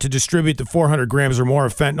intent to distribute the 400 grams or more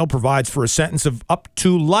of fentanyl provides for a sentence of up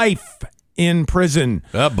to life in prison.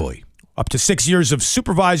 Oh, boy. Up to 6 years of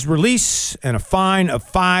supervised release and a fine of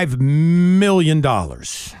 $5 million.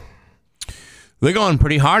 They're going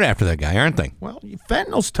pretty hard after that guy, aren't they? Well,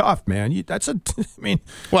 fentanyl's tough, man.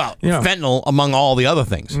 Well, fentanyl among all the other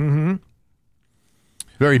things. Mm-hmm.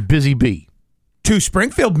 Very busy bee. 2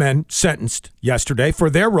 Springfield men sentenced yesterday for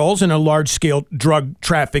their roles in a large-scale drug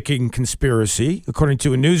trafficking conspiracy, according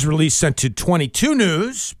to a news release sent to 22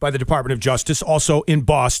 News by the Department of Justice, also in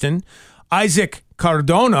Boston. Isaac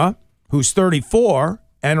Cardona, who's 34,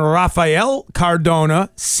 and Rafael Cardona,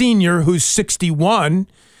 Sr., who's 61,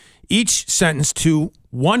 each sentenced to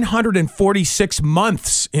 146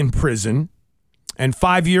 months in prison and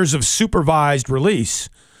 5 years of supervised release.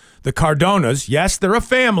 The Cardonas, yes, they're a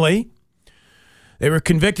family. They were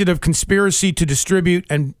convicted of conspiracy to distribute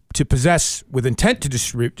and to possess with intent to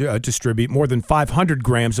distribute more than 500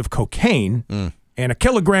 grams of cocaine and a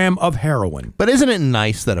kilogram of heroin. But isn't it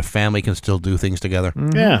nice that a family can still do things together?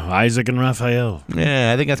 Mm-hmm. Yeah, Isaac and Raphael.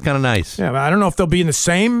 Yeah, I think that's kind of nice. Yeah, I don't know if they'll be in the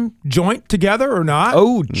same joint together or not.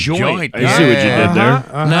 Oh, joint. I see what you did there.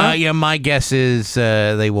 No, yeah, my guess is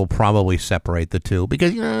they will probably separate the two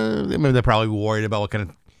because they're probably worried about what kind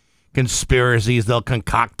of conspiracies they'll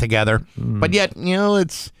concoct together. But yet,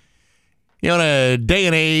 it's in a day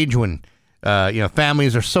and age when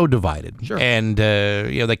families are so divided, and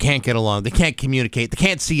they can't get along, they can't communicate, they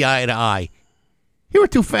can't see eye to eye. Here are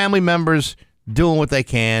 2 family members doing what they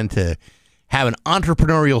can to have an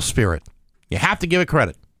entrepreneurial spirit. You have to give it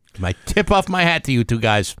credit. I tip off my hat to you 2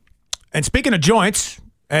 guys. And speaking of joints,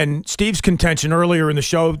 and Steve's contention earlier in the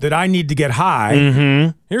show that I need to get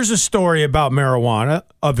high, here's a story about marijuana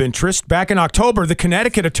of interest. Back in October, the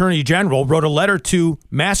Connecticut Attorney General wrote a letter to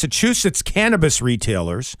Massachusetts cannabis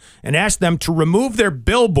retailers and asked them to remove their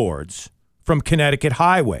billboards from Connecticut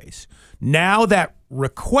highways. Now that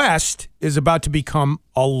request is about to become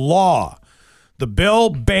a law. The bill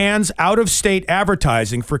bans out-of-state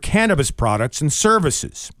advertising for cannabis products and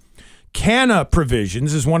services. Canna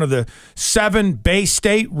Provisions is one of the 7 Bay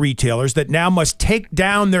State retailers that now must take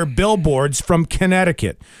down their billboards from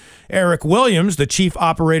Connecticut. Eric Williams, the chief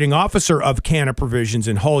operating officer of Canna Provisions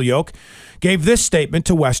in Holyoke, gave this statement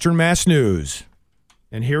to Western Mass News.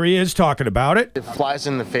 And here he is talking about it. It flies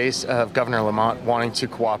in the face of Governor Lamont wanting to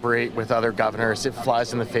cooperate with other governors. It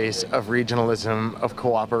flies in the face of regionalism, of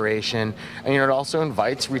cooperation. And, it also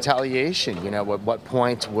invites retaliation. At what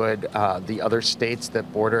point would the other states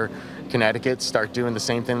that border Connecticut start doing the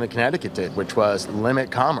same thing that Connecticut did, which was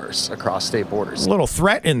limit commerce across state borders? A little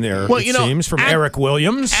threat in there, it seems, from Eric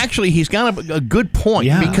Williams. Actually, he's got a good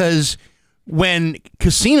point because when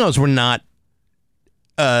casinos were not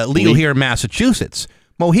legal here in Massachusetts,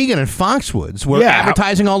 Mohegan and Foxwoods were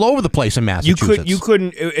advertising all over the place in Massachusetts. You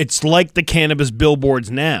couldn't. It's like the cannabis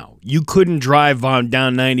billboards now. You couldn't drive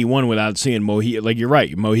down 91 without seeing Mohegan. Like you're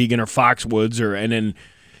right, Mohegan or Foxwoods, and then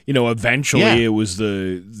eventually it was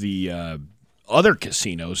the other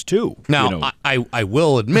casinos too. Now I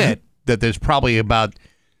will admit that there's probably about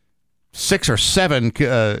 6 or 7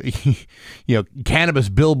 cannabis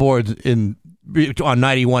billboards on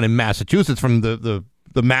 91 in Massachusetts from the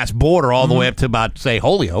Mass border all the way up to about, say,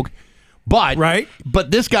 Holyoke. But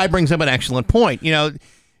this guy brings up an excellent point.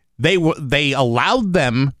 They allowed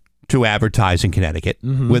them to advertise in Connecticut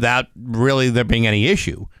without really there being any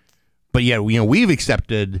issue. But yet, we've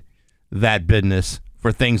accepted that business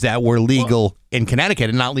for things that were legal in Connecticut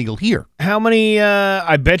and not legal here. How many,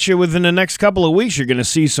 I bet you within the next couple of weeks, you're going to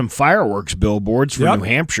see some fireworks billboards from New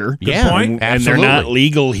Hampshire. Good point. And they're not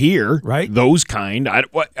legal here. Right. Those kind. Are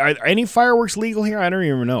any fireworks legal here? I don't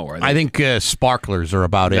even know. Are they? I think sparklers are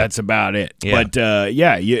about it. That's about it. Yeah. But,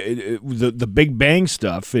 the Big Bang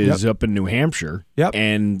stuff is up in New Hampshire. Yep.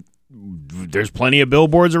 And there's plenty of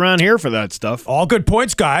billboards around here for that stuff. All good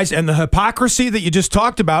points, guys. And the hypocrisy that you just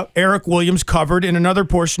talked about, Eric Williams covered in another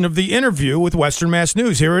portion of the interview with Western Mass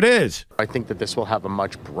News. Here it is. I think that this will have a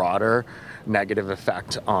much broader negative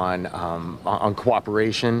effect on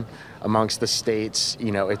cooperation amongst the states.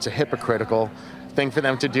 It's a hypocritical thing for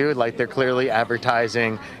them to do. Like they're clearly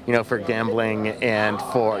advertising, for gambling, and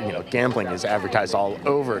for gambling is advertised all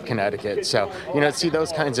over Connecticut. So see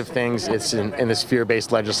those kinds of things. It's in this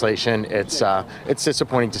fear-based legislation. It's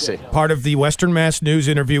disappointing to see. Part of the Western Mass News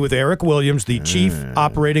interview with Eric Williams, the chief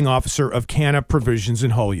operating officer of Canna Provisions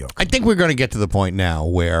in Holyoke. I think we're going to get to the point now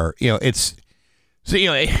where it's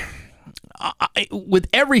with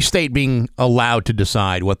every state being allowed to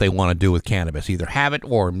decide what they want to do with cannabis, either have it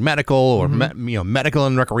or medical or medical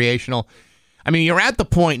and recreational. I mean, you're at the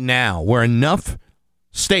point now where enough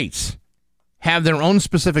states have their own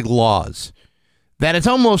specific laws that it's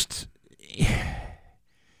almost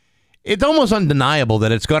undeniable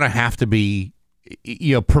that it's going to have to be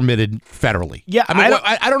permitted federally. Yeah, I mean,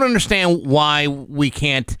 I don't understand why we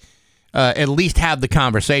can't at least have the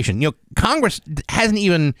conversation. Congress hasn't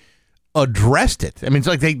even addressed it. I mean, it's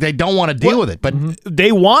like they don't want to deal with it, but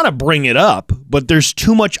they want to bring it up, but there's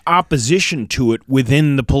too much opposition to it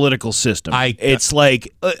within the political system. It's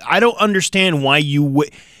like I don't understand why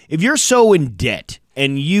if you're so in debt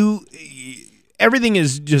and everything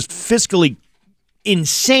is just fiscally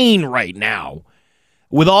insane right now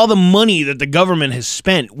with all the money that the government has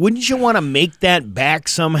spent, wouldn't you want to make that back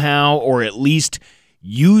somehow, or at least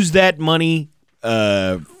use that money?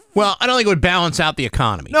 Well, I don't think it would balance out the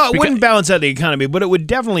economy. No, it wouldn't balance out the economy, but it would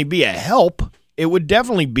definitely be a help. It would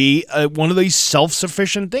definitely be one of these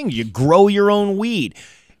self-sufficient things. You grow your own weed.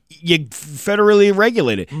 You federally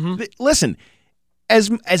regulate it. Listen, as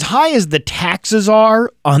high as the taxes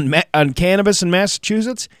are on cannabis in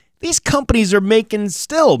Massachusetts, these companies are making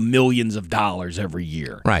still millions of dollars every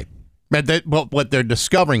year. Right. But what they're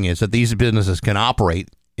discovering is that these businesses can operate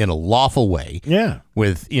in a lawful way. Yeah.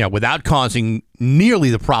 Without causing nearly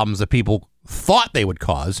the problems that people thought they would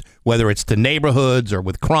cause, whether it's to neighborhoods or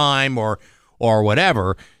with crime or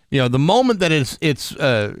whatever. The moment that it's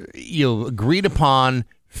agreed upon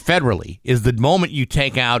federally is the moment you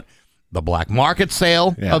take out the black market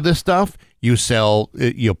sale of this stuff. You sell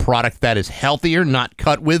product that is healthier, not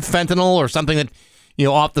cut with fentanyl or something that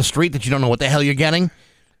off the street that you don't know what the hell you're getting.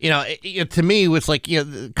 To me, it's like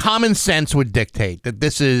common sense would dictate that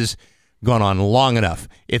this is gone on long enough.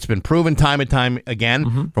 It's been proven time and time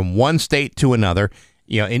again from one state to another.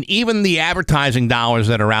 And even the advertising dollars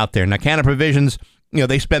that are out there. Now, Canada Provisions,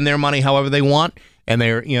 they spend their money however they want, and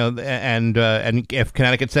they're and if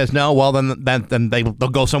Connecticut says no, well then they'll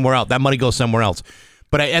go somewhere else. That money goes somewhere else.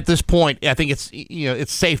 But at this point, I think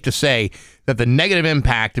it's safe to say that the negative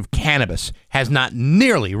impact of cannabis has not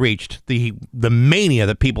nearly reached the mania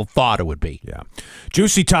that people thought it would be. Yeah.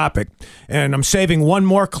 Juicy topic. And I'm saving one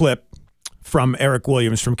more clip from Eric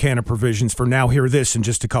Williams from Canada Provisions for Now Hear This in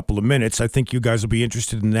just a couple of minutes. I think you guys will be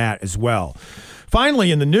interested in that as well.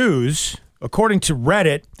 Finally, in the news, according to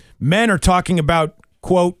Reddit, men are talking about,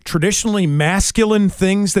 quote, traditionally masculine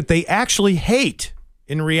things that they actually hate.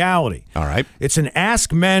 In reality. All right. It's an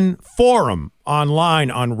Ask Men forum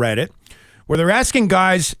online on Reddit where they're asking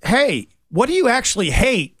guys, hey, what do you actually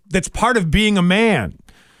hate that's part of being a man?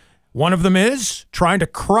 One of them is trying to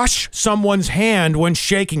crush someone's hand when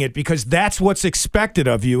shaking it because that's what's expected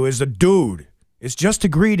of you as a dude. It's just a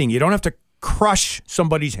greeting. You don't have to crush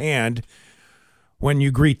somebody's hand when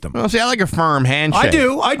you greet them. Well, see, I like a firm handshake. I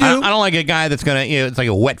do. I don't like a guy that's gonna, it's like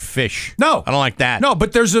a wet fish. No, I don't like that. No,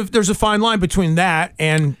 but there's a fine line between that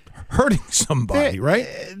and hurting somebody, right?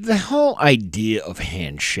 The whole idea of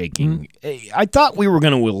handshaking, I thought we were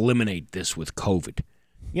going to eliminate this with COVID.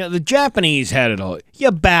 The Japanese had it all.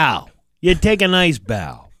 You bow. You take a nice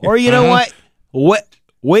bow. Or you know what?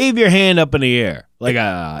 Wave your hand up in the air. Like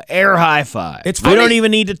a air high five. It's funny. We don't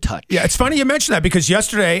even need to touch. Yeah, it's funny you mention that because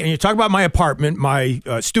yesterday, and you talk about my apartment, my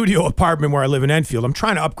studio apartment where I live in Enfield, I'm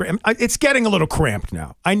trying to upgrade. It's getting a little cramped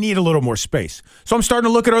now. I need a little more space. So I'm starting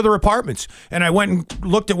to look at other apartments. And I went and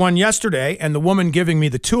looked at one yesterday, and the woman giving me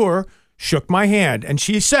the tour shook my hand. And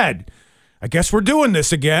she said, I guess we're doing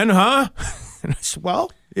this again, huh? And I said,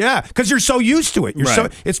 well, yeah, because you're so used to it.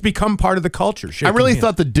 It's become part of the culture. I really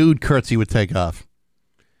thought the dude curtsy would take off.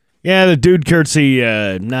 Yeah, the dude curtsy,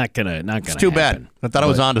 not gonna. It's too bad. I thought I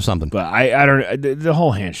was onto something. But I don't. The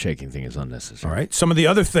whole handshaking thing is unnecessary. All right. Some of the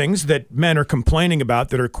other things that men are complaining about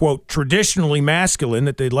that are, quote, traditionally masculine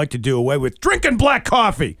that they'd like to do away with: drinking black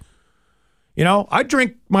coffee. I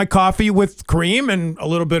drink my coffee with cream and a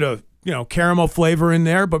little bit of caramel flavor in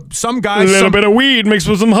there. But some guys, a little bit of weed mixed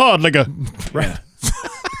with some hard liquor. Right.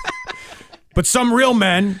 But some real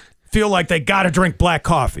men feel like they got to drink black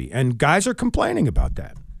coffee, and guys are complaining about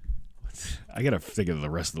that. I gotta think of the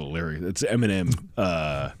rest of the lyrics. It's Eminem.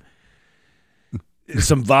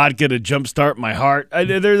 Some vodka to jumpstart my heart.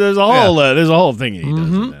 There's a whole thing he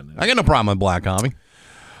does. I got no problem with black coffee.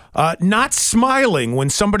 Not smiling when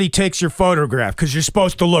somebody takes your photograph because you're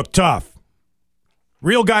supposed to look tough.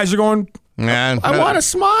 Real guys are going, I want to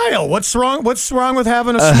smile. What's wrong? What's wrong with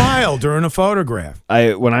having a smile during a photograph?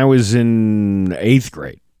 When I was in 8th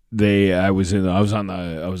grade, I was on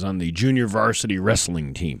the junior varsity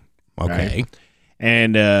wrestling team. Okay. Right?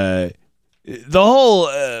 And The whole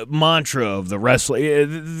mantra of the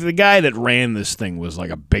wrestling, the guy that ran this thing was like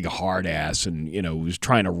a big hard ass, and was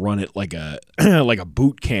trying to run it like a like a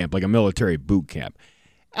boot camp, like a military boot camp,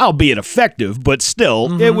 albeit effective, but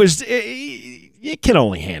still, it was. You can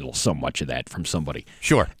only handle so much of that from somebody.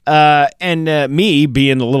 Sure. And me,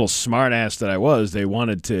 being the little smart ass that I was, they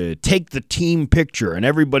wanted to take the team picture, and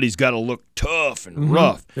everybody's got to look tough and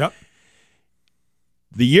rough. Yep.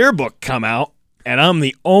 The yearbook come out, and I'm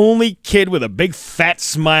the only kid with a big fat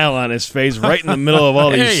smile on his face right in the middle of all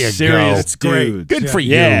these serious dudes. Good for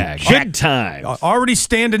you. Yeah, good time. Already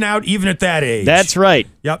standing out even at that age. That's right.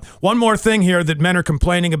 Yep. One more thing here that men are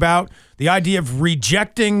complaining about, the idea of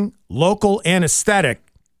rejecting local anesthetic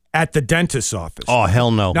at the dentist's office. Oh, hell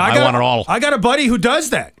no. Now, I want it all. I got a buddy who does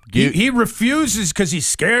that. He refuses because he's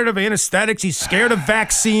scared of anesthetics. He's scared of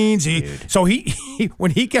vaccines. So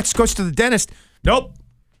when he goes to the dentist, nope.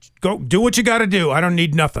 Go do what you got to do. I don't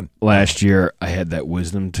need nothing. Last year, I had that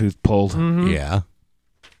wisdom tooth pulled. Yeah.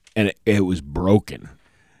 And it was broken.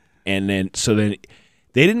 And then they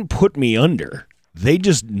didn't put me under. They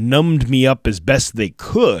just numbed me up as best they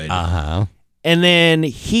could. Uh-huh. And then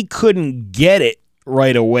he couldn't get it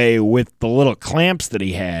right away with the little clamps that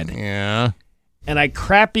he had. Yeah. And I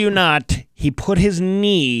crap you not, he put his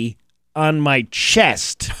knee on my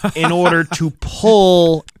chest in order to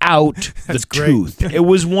pull out the tooth. It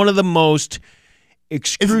was one of the most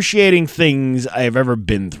excruciating things I have ever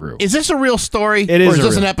been through. Is this a real story? It is. Or is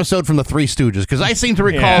this an episode from the Three Stooges? Because I seem to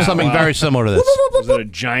recall something very similar to this. Was it a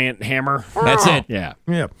giant hammer? That's it. Yeah.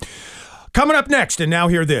 Yeah. Coming up next, and now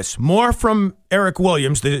hear this. More from Eric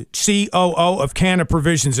Williams, the COO of Canna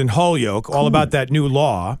Provisions in Holyoke, all about that new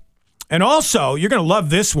law. And also, you're going to love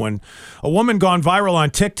this one. A woman gone viral on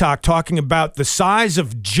TikTok talking about the size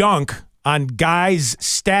of junk on guys'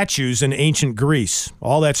 statues in ancient Greece.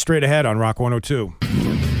 All that straight ahead on Rock 102.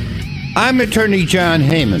 I'm attorney John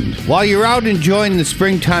Heyman. While you're out enjoying the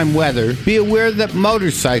springtime weather, be aware that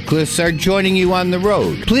motorcyclists are joining you on the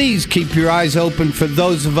road. Please keep your eyes open for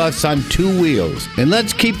those of us on two wheels, and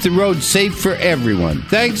let's keep the road safe for everyone.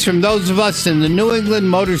 Thanks from those of us in the New England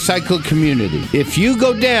motorcycle community. If you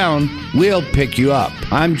go down, we'll pick you up.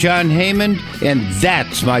 I'm John Heyman, and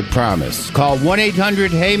that's my promise. Call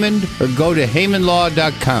 1-800-HEYMAN or go to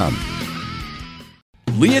HeymanLaw.com.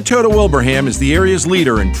 Leah Toyota Wilbraham is the area's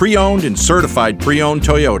leader in pre-owned and certified pre-owned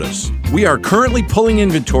Toyotas. We are currently pulling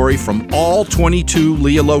inventory from all 22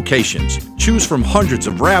 Leah locations. Choose from hundreds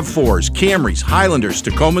of RAV4s, Camrys, Highlanders,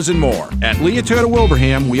 Tacomas, and more. At Leah Toyota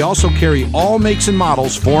Wilbraham, we also carry all makes and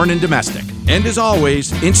models, foreign and domestic. And as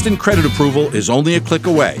always, instant credit approval is only a click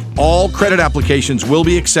away. All credit applications will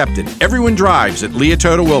be accepted. Everyone drives at Leah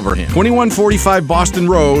Toyota Wilbraham, 2145 Boston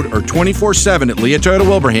Road, or 24/7 at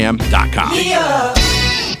LeahToyotaWilbraham.com. Leah.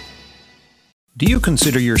 Do you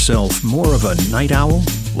consider yourself more of a night owl?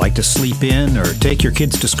 Like to sleep in or take your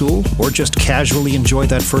kids to school? Or just casually enjoy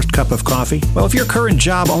that first cup of coffee? Well, if your current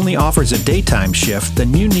job only offers a daytime shift,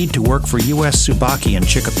 then you need to work for U.S. Tsubaki in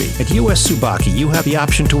Chicopee. At U.S. Tsubaki, you have the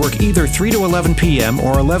option to work either 3 to 11 p.m.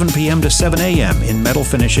 or 11 p.m. to 7 a.m. in metal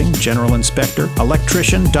finishing, general inspector,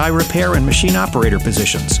 electrician, die repair, and machine operator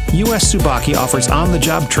positions. U.S. Tsubaki offers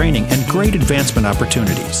on-the-job training and great advancement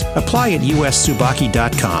opportunities. Apply at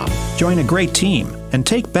ustsubaki.com. Join a great team and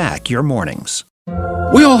take back your mornings.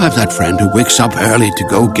 We all have that friend who wakes up early to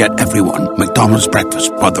go get everyone McDonald's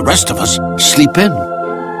breakfast, while the rest of us sleep in.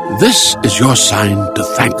 This is your sign to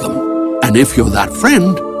thank them. And if you're that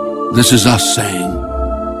friend, this is us saying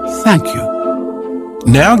thank you.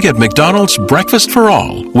 Now get McDonald's Breakfast for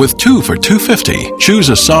All with 2 for $2.50. Choose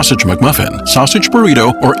a sausage McMuffin, sausage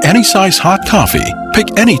burrito, or any size hot coffee.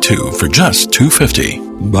 Pick any 2 for just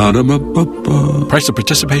 $2.50. Ba-da-ba-ba-ba. Price of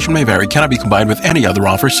participation may vary. Cannot be combined with any other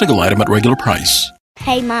offer. Single item at regular price.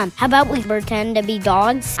 Hey, Mom, how about we pretend to be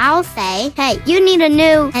dogs? I'll say, hey, you need a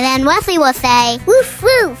new... And then Wesley will say, woof,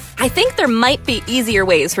 woof. I think there might be easier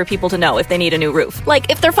ways for people to know if they need a new roof. Like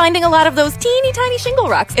if they're finding a lot of those teeny tiny shingle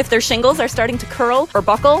rocks, if their shingles are starting to curl or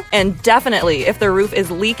buckle, and definitely if their roof is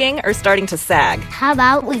leaking or starting to sag. How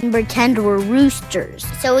about we pretend we're roosters?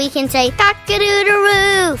 So we can say,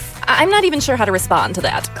 cock-a-doodle-roof. I'm not even sure how to respond to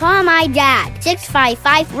that. Call my dad,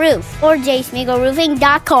 655-ROOF, or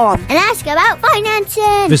jsmiegelroofing.com, and ask about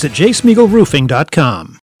financing. Visit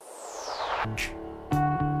jsmiegelroofing.com.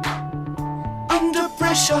 Under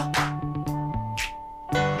pressure.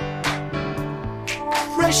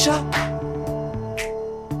 Pressure.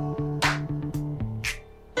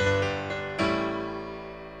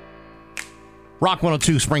 Rock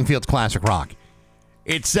 102, Springfield's Classic Rock.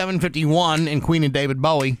 It's 7:51 in Queen and David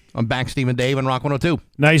Bowie. I'm back, Steve and Dave, on Rock 102.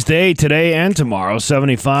 Nice day today and tomorrow.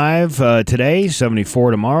 75 today, 74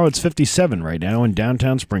 tomorrow. It's 57 right now in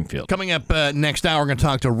downtown Springfield. Coming up next hour, we're going to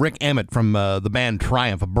talk to Rick Emmett from the band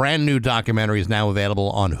Triumph. A brand new documentary is now available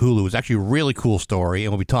on Hulu. It's actually a really cool story,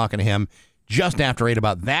 and we'll be talking to him just after 8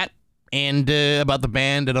 about that and about the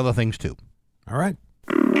band and other things, too. All right.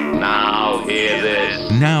 Now hear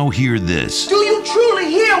this. Now hear this. Do you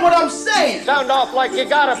truly hear what I'm saying? Sound off like you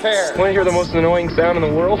got a pair. Want to hear the most annoying sound in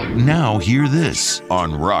the world? Now hear this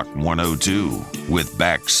on Rock 102 with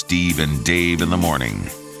back Steve and Dave in the morning.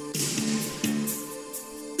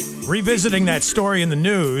 Revisiting that story in the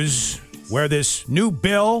news where this new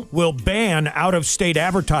bill will ban out-of-state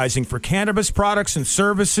advertising for cannabis products and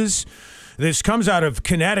services. This comes out of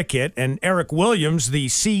Connecticut, and Eric Williams, the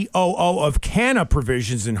COO of Canna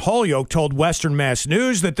Provisions in Holyoke, told Western Mass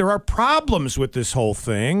News that there are problems with this whole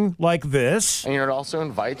thing, like this. And it also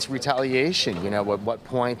invites retaliation. At what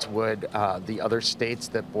point would the other states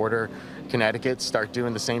that border Connecticut start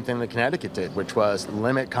doing the same thing that Connecticut did, which was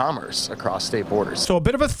limit commerce across state borders? So a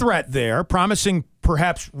bit of a threat there, promising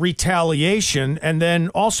perhaps retaliation, and then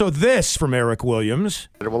also this from Eric Williams.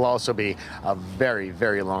 It will also be a very,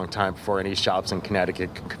 very long time before any shops in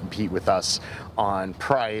Connecticut can compete with us on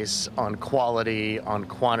price, on quality, on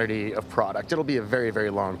quantity of product. It'll be a very,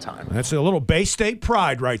 very long time. That's a little Bay State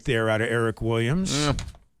pride right there out of Eric Williams.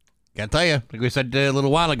 Gotta tell you, like we said a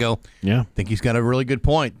little while ago, I think he's got a really good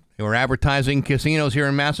point. They were advertising casinos here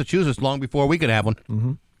in Massachusetts long before we could have one.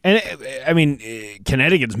 Mm-hmm. And,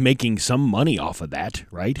 Connecticut's making some money off of that,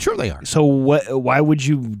 right? Sure they are. So why would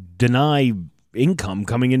you deny income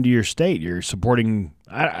coming into your state? You're supporting,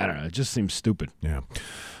 I don't know, it just seems stupid. Yeah.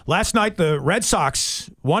 Last night, the Red Sox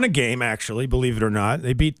won a game, actually, believe it or not.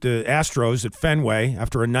 They beat the Astros at Fenway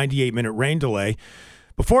after a 98-minute rain delay.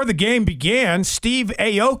 Before the game began, Steve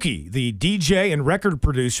Aoki, the DJ and record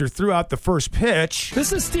producer, threw out the first pitch.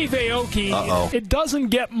 This is Steve Aoki. Uh-oh. It doesn't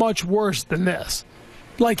get much worse than this.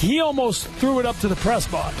 Like, he almost threw it up to the press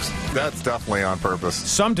box. That's definitely on purpose.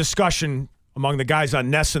 Some discussion among the guys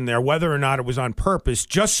on Nesson there, whether or not it was on purpose,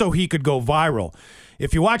 just so he could go viral.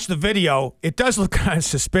 If you watch the video, it does look kind of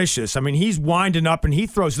suspicious. I mean, he's winding up and he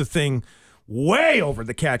throws the thing way over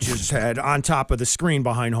the catcher's head on top of the screen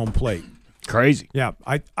behind home plate. Crazy. Yeah.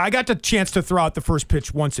 I got the chance to throw out the first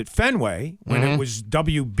pitch once at Fenway when it was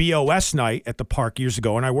WBOS night at the park years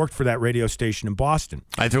ago, and I worked for that radio station in Boston.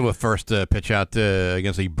 I threw a first pitch out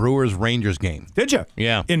against the Brewers-Rangers game. Did you?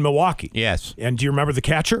 Yeah. In Milwaukee? Yes. And do you remember the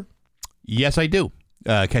catcher? Yes, I do.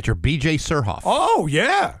 Catcher B.J. Surhoff. Oh,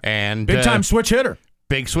 yeah. And big-time switch hitter.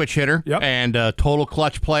 Big switch hitter. Yep. And total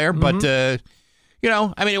clutch player. But, it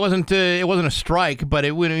wasn't a strike, but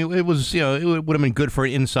it would have been good for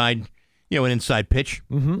an inside pitch.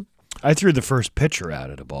 Mm-hmm. I threw the first pitcher out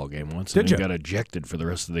at a ball game once and Did you? got ejected for the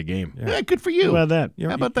rest of the game. Yeah, good for you. How about that?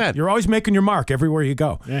 How about that? You're always making your mark everywhere you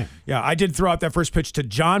go. Yeah. I did throw out that first pitch to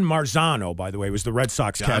John Marzano, by the way, was the Red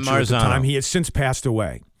Sox John catcher at the Marzano. time. He has since passed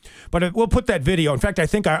away. But we'll put that video. In fact, I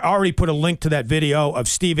think I already put a link to that video of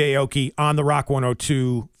Steve Aoki on the Rock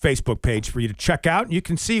 102 Facebook page for you to check out. You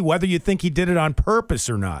can see whether you think he did it on purpose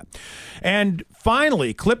or not. And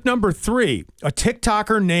finally, clip number 3, a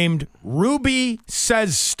TikToker named Ruby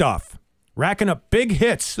Says Stuff, racking up big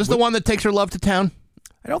hits. This is the one that takes her love to town?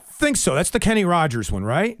 I don't think so. That's the Kenny Rogers one,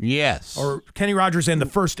 right? Yes. Or Kenny Rogers and the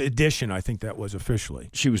first edition, I think that was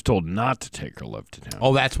officially. She was told not to take her love to town.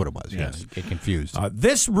 Oh, that's what it was. Yes. Get confused.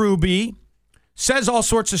 This Ruby says all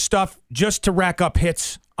sorts of stuff just to rack up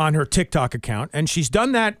hits on her TikTok account, and she's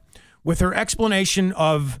done that with her explanation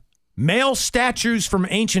of male statues from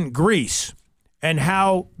ancient Greece and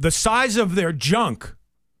how the size of their junk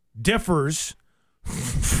differs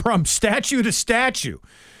from statue to statue.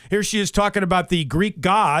 Here she is talking about the Greek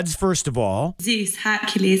gods, first of all. Zeus,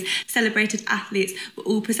 Hercules, celebrated athletes were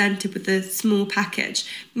all presented with a small package.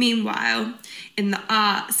 Meanwhile, in the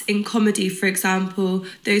arts, in comedy, for example,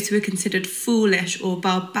 those who were considered foolish or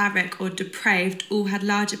barbaric or depraved all had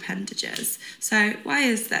large appendages. So why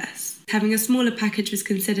is this? Having a smaller package was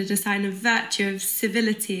considered a sign of virtue, of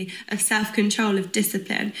civility, of self-control, of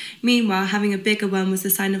discipline. Meanwhile, having a bigger one was a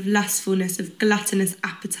sign of lustfulness, of gluttonous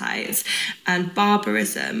appetites and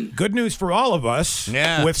barbarism. Good news for all of us.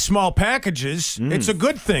 Yeah. With small packages, it's a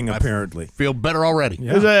good thing, apparently. Feel better already.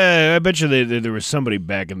 I bet you there was somebody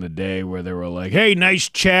back in the day where they were like, hey, nice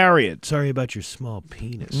chariot. Sorry about your small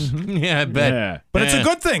penis. Yeah, I bet. Yeah. But it's a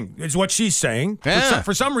good thing, is what she's saying. Yeah.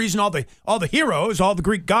 For some reason, all the heroes, all the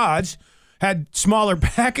Greek gods, had smaller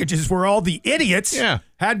packages where all the idiots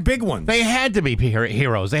had big ones. They had to be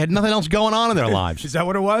heroes. They had nothing else going on in their lives. Is that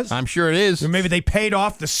what it was? I'm sure it is. Or maybe they paid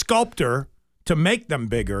off the sculptor to make them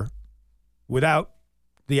bigger without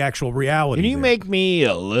the actual reality. Can you there. make me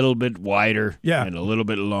a little bit wider? Yeah. And a little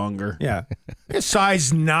bit longer? Yeah. A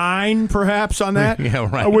size 9, perhaps, on that? Yeah,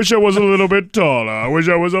 right. I wish I was a little bit taller. I wish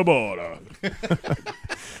I was a baller.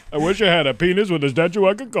 I wish I had a penis with a statue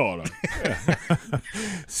I could call her.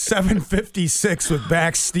 7:56 with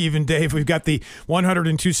Bax, Steve, and Dave. We've got the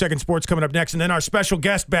 102-second sports coming up next, and then our special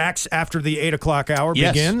guest, Bax, after the 8 o'clock hour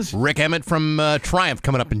begins. Rick Emmett from Triumph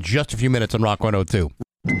coming up in just a few minutes on Rock 102.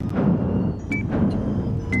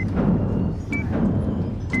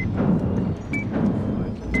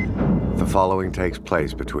 The following takes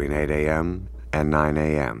place between 8 a.m. and 9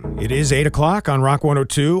 a.m. It is 8 o'clock on Rock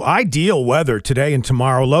 102. Ideal weather today and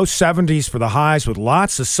tomorrow. Low 70s for the highs with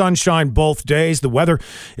lots of sunshine both days. The weather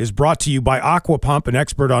is brought to you by Aqua Pump, an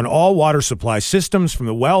expert on all water supply systems from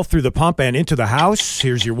the well through the pump and into the house.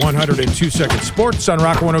 Here's your 102-second sports on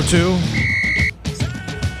Rock 102.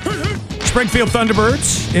 Springfield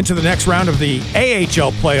Thunderbirds into the next round of the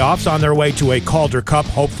AHL playoffs on their way to a Calder Cup,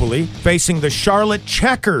 hopefully, facing the Charlotte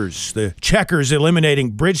Checkers. The Checkers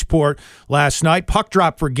eliminating Bridgeport last night. Puck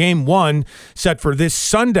drop for Game 1 set for this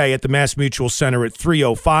Sunday at the MassMutual Center at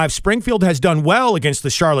 3:05. Springfield has done well against the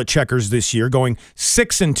Charlotte Checkers this year, going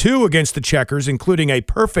 6-2 against the Checkers, including a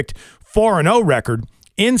perfect 4-0 record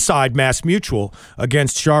inside MassMutual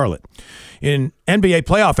against Charlotte. In NBA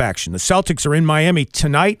playoff action, the Celtics are in Miami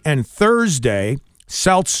tonight and Thursday.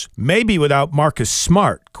 Celts may be without Marcus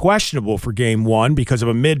Smart, questionable for Game 1 because of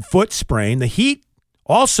a mid-foot sprain. The Heat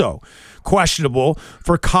also questionable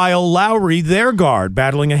for Kyle Lowry, their guard,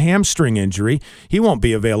 battling a hamstring injury. He won't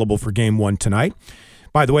be available for Game 1 tonight.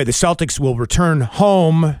 By the way, the Celtics will return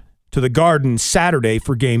home to the Garden Saturday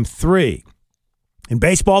for Game 3. In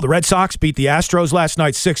baseball, the Red Sox beat the Astros last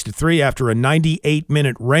night 6-3 after a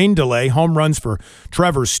 98-minute rain delay. Home runs for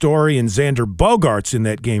Trevor Story and Xander Bogaerts in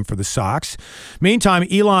that game for the Sox. Meantime,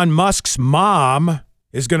 Elon Musk's mom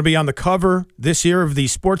is going to be on the cover this year of the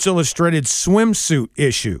Sports Illustrated swimsuit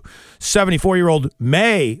issue. 74-year-old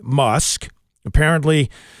Mae Musk, apparently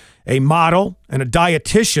a model and a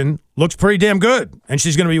dietitian, looks pretty damn good. And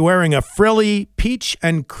she's going to be wearing a frilly peach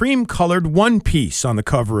and cream-colored one-piece on the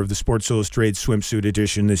cover of the Sports Illustrated swimsuit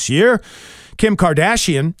edition this year. Kim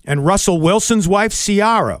Kardashian and Russell Wilson's wife,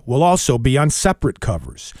 Ciara, will also be on separate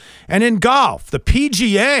covers. And in golf, the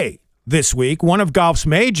PGA this week, one of golf's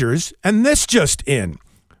majors, and this just in,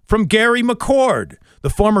 from Gary McCord,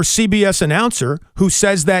 the former CBS announcer who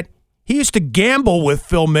says that he used to gamble with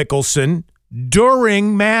Phil Mickelson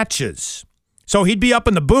during matches. So he'd be up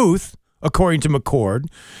in the booth, according to McCord,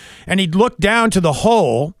 and he'd look down to the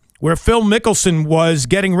hole where Phil Mickelson was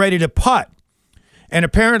getting ready to putt. And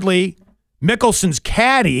apparently Mickelson's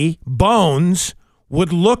caddy, Bones,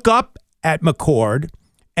 would look up at McCord,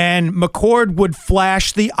 and McCord would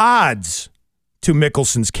flash the odds to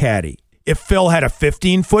Mickelson's caddy. If Phil had a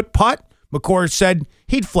 15-foot putt, McCord said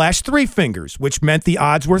he'd flash 3 fingers, which meant the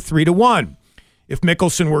odds were 3-1. If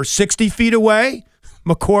Mickelson were 60 feet away,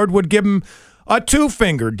 McCord would give him a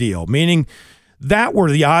 2-finger deal, meaning that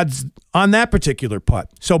were the odds on that particular putt.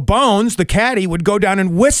 So Bones, the caddy, would go down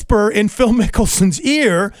and whisper in Phil Mickelson's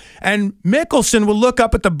ear, and Mickelson would look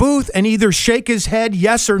up at the booth and either shake his head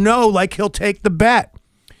yes or no, like he'll take the bet.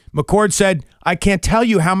 McCord said, "I can't tell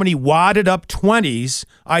you how many wadded up 20s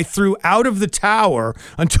I threw out of the tower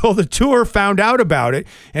until the tour found out about it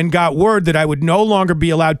and got word that I would no longer be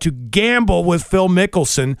allowed to gamble with Phil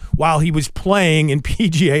Mickelson while he was playing in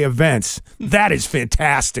PGA events." That is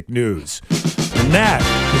fantastic news. And that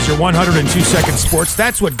is your 102-second sports.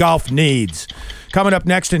 That's what golf needs. Coming up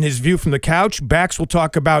next in his view from the couch, Bax will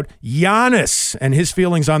talk about Giannis and his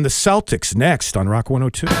feelings on the Celtics next on Rock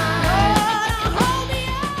 102.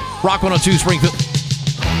 Rock 102 Springfield.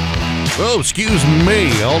 Oh, excuse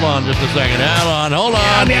me. Hold on just a second. Hold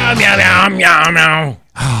on. Meow, meow, meow, meow, meow.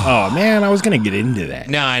 Oh, man, I was going to get into that.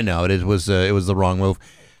 No, I know. It was the wrong move.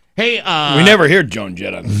 Hey, we never hear Joan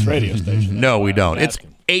Jett on this radio station. No, we don't. It's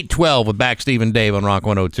 8:12 with Bax, Steve, and Dave on Rock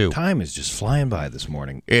 102. Time is just flying by this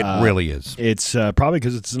morning. It really is. It's probably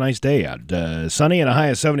because it's a nice day out. Sunny and a high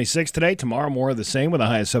of 76 today. Tomorrow, more of the same with a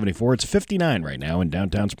high of 74. It's 59 right now in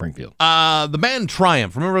downtown Springfield. The band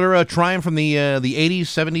Triumph. Remember Triumph from the 80s,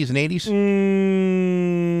 70s, and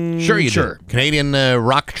 80s? Sure you do. Canadian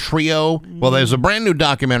rock trio. Well, there's a brand new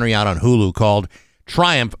documentary out on Hulu called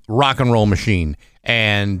Triumph Rock and Roll Machine.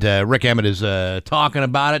 And Rick Emmett is talking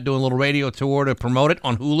about it, doing a little radio tour to promote it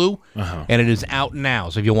on Hulu. And it is out now.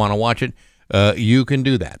 So if you want to watch it, you can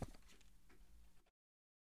do that.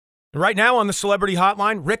 Right now on the Celebrity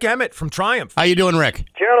Hotline, Rick Emmett from Triumph. How you doing, Rick?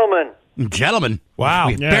 Gentlemen. Wow.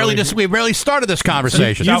 We barely started this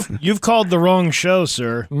conversation. You've called the wrong show,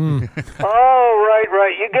 sir. Oh,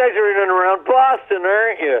 Right. You guys are in and around Boston,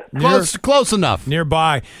 aren't you? Close enough.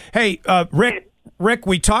 Nearby. Hey, Rick,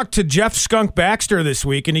 we talked to Jeff Skunk Baxter this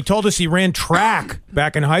week, and he told us he ran track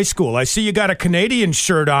back in high school. I see you got a Canadian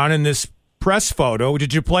shirt on in this press photo.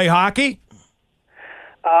 Did you play hockey?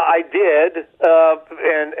 I did,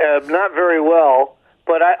 and not very well.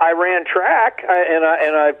 But I ran track, and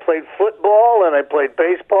I played football, and I played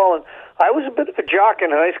baseball, and I was a bit of a jock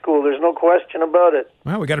in high school. There's no question about it.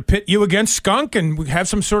 Well, we got to pit you against Skunk and have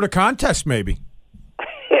some sort of contest, maybe.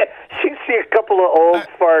 Yeah, you see a couple of old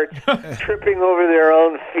farts tripping over their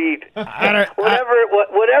own feet.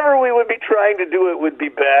 Whatever we would be trying to do, it would be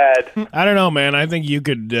bad. I don't know, man. I think you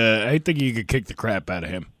could. I think you could kick the crap out of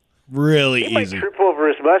him. Really he easy. Might trip over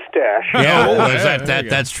his mustache. Yeah,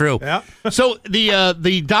 that's true. Yeah. So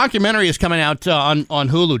the documentary is coming out on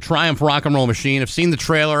Hulu, Triumph Rock and Roll Machine. I've seen the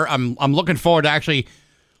trailer. I'm looking forward to actually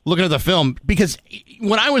looking at the film because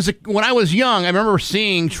when I was young, I remember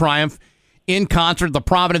seeing Triumph in concert at the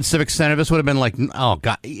Providence Civic Center. This would have been like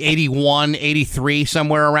 81, 83,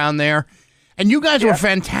 somewhere around there. And you guys were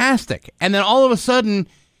fantastic. And then all of a sudden,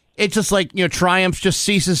 it's just like, Triumph just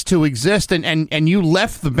ceases to exist, and you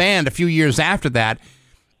left the band a few years after that.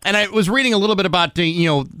 And I was reading a little bit about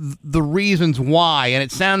the reasons why, and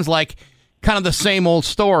it sounds like kind of the same old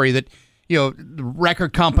story that the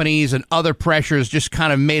record companies and other pressures just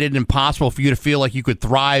kind of made it impossible for you to feel like you could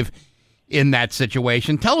thrive in that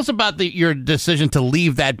situation. Tell us about your decision to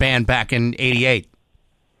leave that band back in '88.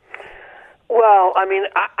 Well, I mean,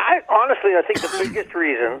 I honestly, I think the biggest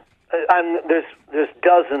reason. There's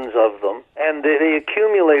dozens of them, and they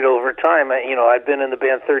accumulate over time. I've been in the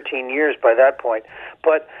band 13 years by that point.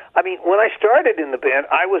 But, I mean, when I started in the band,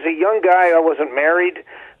 I was a young guy. I wasn't married.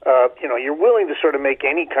 You're willing to sort of make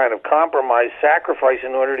any kind of compromise, sacrifice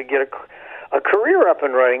in order to get a career up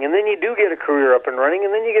and running. And then you do get a career up and running,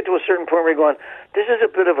 and then you get to a certain point where you're going, this is a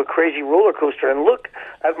bit of a crazy roller coaster. And look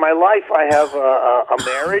at my life. I have a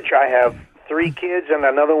marriage. I have 3 kids and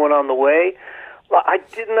another one on the way. I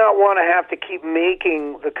did not want to have to keep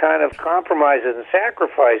making the kind of compromises and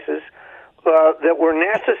sacrifices that were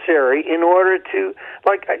necessary in order to,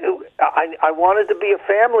 I wanted to be a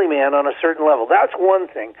family man on a certain level. That's one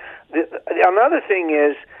thing. Another thing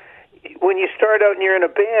is, when you start out and you're in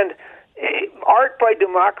a band, art by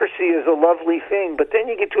democracy is a lovely thing, but then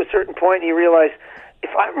you get to a certain point and you realize,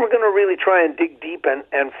 if I'm going to really try and dig deep and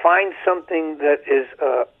find something that is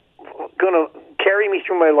going to carry me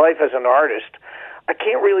through my life as an artist, I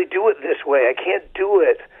can't really do it this way. I can't do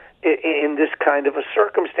it in this kind of a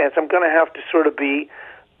circumstance. I'm going to have to sort of be,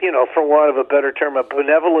 for want of a better term, a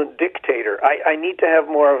benevolent dictator. I need to have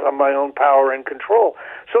more of my own power and control.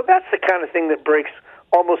 So that's the kind of thing that breaks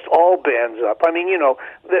almost all bands up. I mean,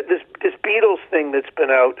 this Beatles thing that's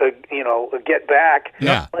been out, Get Back,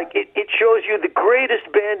 it shows you the greatest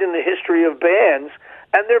band in the history of bands,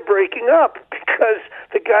 and they're breaking up because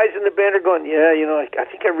the guys in the band are going, I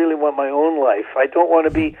think I really want my own life. I don't want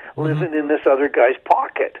to be living in this other guy's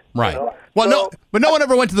pocket. Right. Well, but no one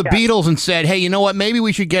ever went to the Beatles and said, hey, you know what, maybe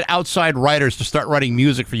we should get outside writers to start writing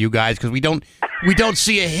music for you guys because we don't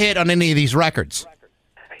see a hit on any of these records.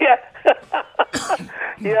 Yeah.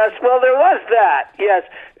 Yes, well, there was that, yes.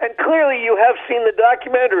 And clearly you have seen the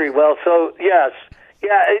documentary. Well, so, yes.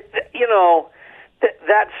 Yeah,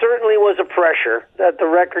 that certainly was a pressure, that the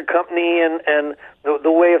record company and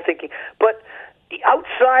the way of thinking. But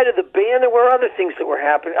outside of the band, there were other things that were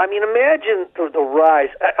happening. I mean, imagine the rise.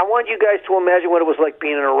 I want you guys to imagine what it was like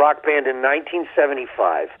being in a rock band in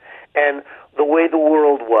 1975 and the way the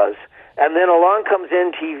world was. And then along comes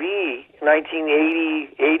MTV,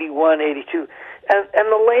 1980, 81, 82. And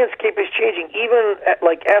the landscape is changing. Even at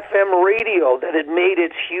FM radio that had made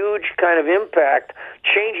its huge kind of impact,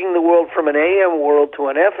 changing the world from an AM world to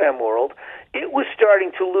an FM world, it was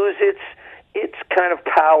starting to lose its kind of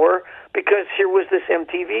power because here was this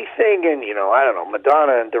MTV thing, and I don't know,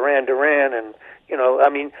 Madonna and Duran Duran, and I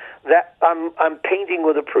mean that I'm painting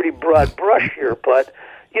with a pretty broad brush here, but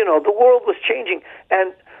the world was changing.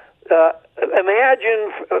 And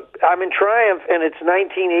imagine I'm in Triumph and it's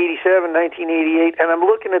 1987, 1988, and I'm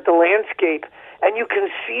looking at the landscape and you can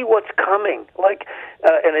see what's coming.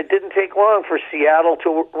 And it didn't take long for Seattle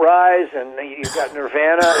to rise, and you got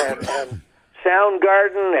Nirvana and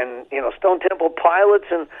Soundgarden and Stone Temple Pilots,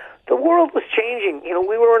 and the world was changing.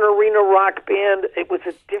 We were an arena rock band. It was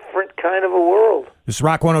a different kind of a world. This is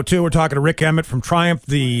Rock 102. We're talking to Rick Emmett from Triumph,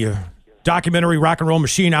 the documentary Rock and Roll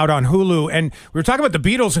Machine, out on Hulu. And we were talking about the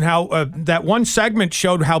Beatles and how that one segment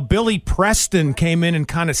showed how Billy Preston came in and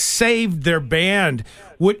kind of saved their band.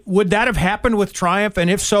 Would that have happened with Triumph?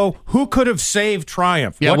 And if so, who could have saved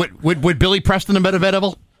Triumph? Yeah, would Billy Preston have been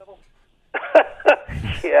available?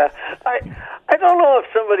 Yeah, I don't know if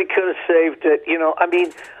somebody could have saved it. I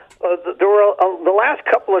mean, there were the last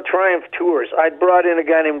couple of Triumph tours. I brought in a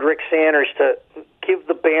guy named Rick Sanders to give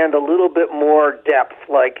the band a little bit more depth,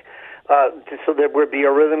 like so there would be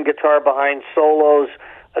a rhythm guitar behind solos,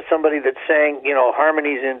 somebody that sang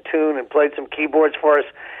harmonies in tune and played some keyboards for us,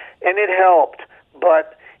 and it helped.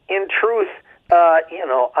 But in truth,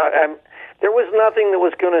 there was nothing that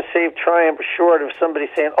was going to save Triumph short of somebody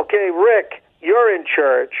saying, "Okay, Rick, you're in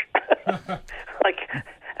charge."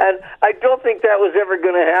 And I don't think that was ever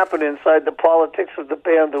going to happen inside the politics of the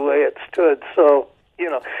band the way it stood. So,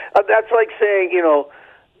 that's like saying,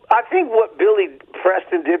 I think what Billy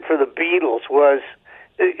Preston did for the Beatles was,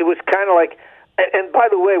 it was kind of like, and by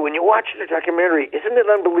the way, when you watch the documentary, isn't it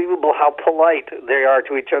unbelievable how polite they are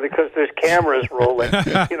to each other because there's cameras rolling,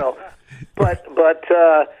 But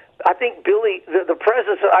I think Billy, the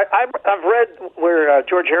presence, I've read where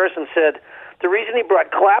George Harrison said, the reason he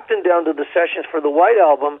brought Clapton down to the sessions for the White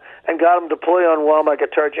Album and got him to play on While My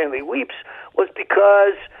Guitar Gently Weeps was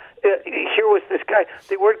because here was this guy.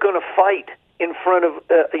 They weren't going to fight in front of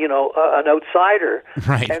an outsider,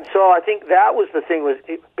 right? And so I think that was the thing. Was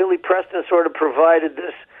Billy Preston sort of provided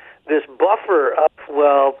this buffer of,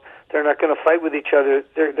 well, they're not going to fight with each other.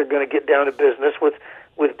 They're going to get down to business with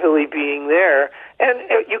Billy being there, and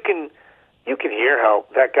you can hear how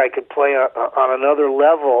that guy could play on another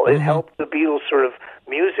level. It helped the Beatles sort of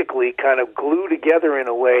musically kind of glue together in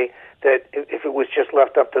a way that if it was just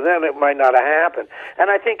left up to them, it might not have happened. And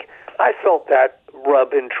I think I felt that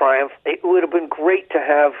rub in Triumph. It would have been great to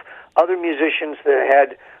have other musicians that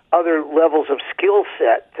had other levels of skill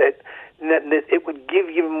set that it would give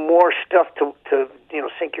you more stuff to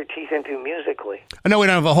sink your teeth into musically. I know we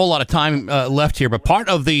don't have a whole lot of time left here, but part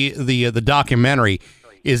of the documentary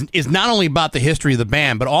is not only about the history of the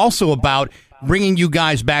band, but also about bringing you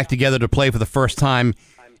guys back together to play for the first time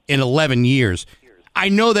in 11 years. I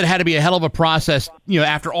know that had to be a hell of a process,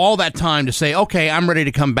 after all that time to say, okay, I'm ready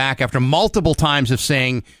to come back after multiple times of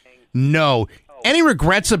saying no. Any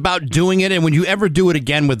regrets about doing it, and would you ever do it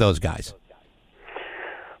again with those guys?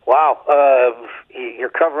 Wow, you're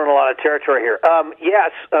covering a lot of territory here.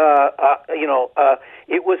 Yes,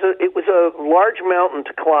 it was a large mountain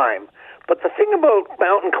to climb. But the thing about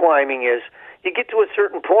mountain climbing is you get to a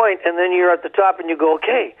certain point, and then you're at the top, and you go,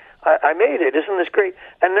 okay, I made it. Isn't this great?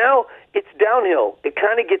 And now it's downhill. It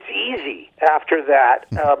kind of gets easy after that.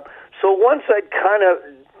 So once I'd kind of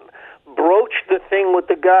broached the thing with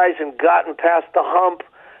the guys and gotten past the hump,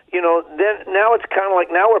 then now it's kind of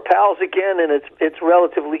like now we're pals again, and it's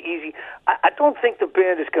relatively easy. I don't think the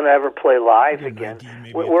band is going to ever play live again.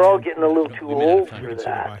 We're all getting a little too old for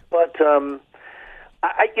that. But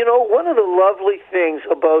one of the lovely things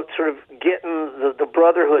about sort of getting the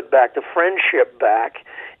brotherhood back, the friendship back,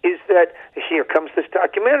 is that here comes this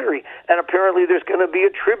documentary, and apparently there's going to be a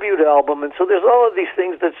tribute album, and so there's all of these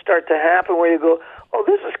things that start to happen where you go, oh,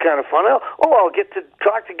 this is kind of fun. I'll get to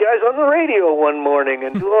talk to guys on the radio one morning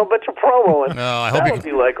and do a bunch of promo, and I hope that'll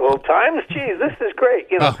be like old times. Geez, this is great.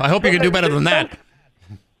 I hope you can do better than that.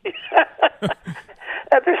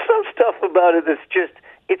 There's some stuff about it that's just,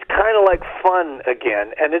 it's kind of like fun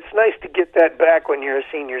again, and it's nice to get that back when you're a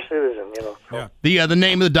senior citizen, Yeah. The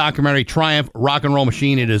name of the documentary, Triumph Rock and Roll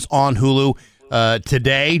Machine, it is on Hulu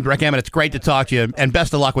today. Rick Emmett, it's great to talk to you, and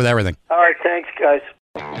best of luck with everything. All right, thanks, guys.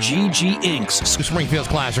 GG Inc.'s Springfield's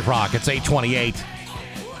Classic Rock. It's 8:28.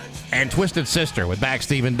 And Twisted Sister with back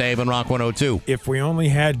Steve and Dave on Rock 102. If we only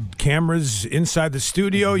had cameras inside the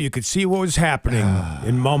studio, you could see what was happening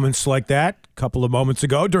in moments like that. A couple of moments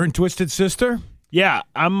ago during Twisted Sister. Yeah,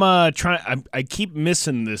 I'm trying. I keep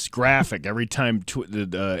missing this graphic every time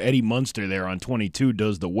Eddie Munster there on 22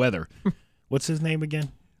 does the weather. What's his name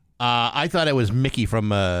again? I thought it was Mickey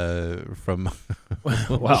from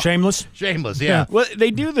Shameless. Shameless, yeah. Well,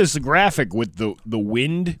 they do this graphic with the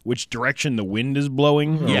wind, which direction the wind is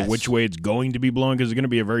blowing, or which way it's going to be blowing, because it's going to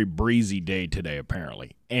be a very breezy day today,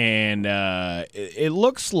 apparently. And it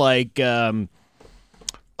looks like, I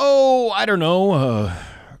don't know,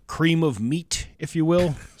 cream of meat, if you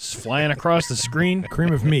will, is flying across the screen.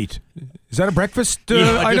 Cream of meat. Is that a breakfast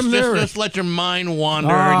item there? Just let your mind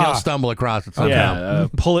wander and you'll stumble across it somehow. Yeah,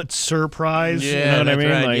 Pulitzer Prize. Yeah, you know what I mean?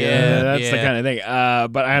 right. Like, Yeah, that's yeah. the kind of thing.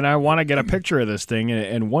 But I want to get a picture of this thing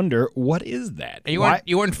and wonder, what is that? You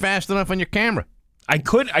weren't fast enough on your camera. I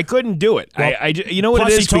couldn't do it. Well, you know what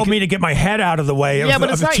plus it is? he told me to get my head out of the way. Yeah, of, but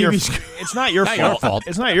of it's the not TV your. screen. It's not your Not fault. your fault.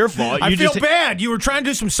 It's not your fault. I feel bad. You were trying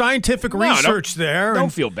to do some scientific research there.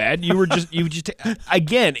 Don't feel bad. You just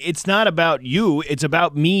again. It's not about you. It's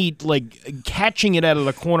about me, like catching it out of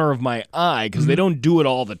the corner of my eye, because they don't do it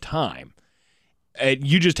all the time.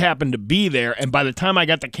 You just happened to be there, and by the time I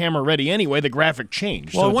got the camera ready anyway, the graphic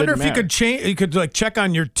changed. Well, so I wonder it if didn't you could change. You could like check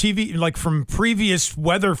on your TV, like from previous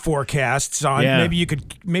weather forecasts. On Yeah. maybe you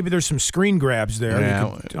could. Maybe there's some screen grabs there Yeah.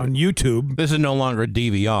 you could, on YouTube. This is no longer a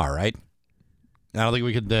DVR, right? I don't think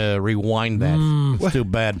we could rewind that. It's too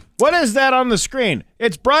bad. What is that on the screen?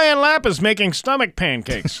 It's Brian Lapis making stomach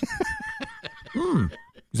pancakes.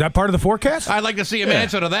 Is that part of the forecast? I'd like to see him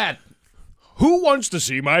answer to that. Who wants to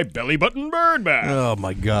see my belly button bird bath? Oh,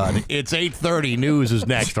 my God. It's 8:30. News is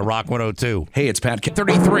next to Rock 102. Hey, it's Pat.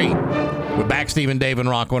 33. We're back, Steve and Dave and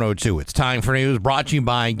Rock 102. It's time for news brought to you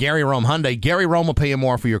by Gary Rome Hyundai. Gary Rome will pay you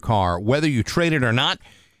more for your car, whether you trade it or not.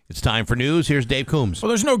 It's time for news. Here's Dave Coombs. Well,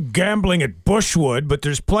 there's no gambling at Bushwood, but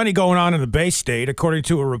there's plenty going on in the Bay State. According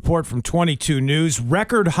to a report from 22 News,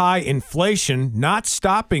 record high inflation not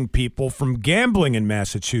stopping people from gambling in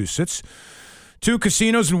Massachusetts. 2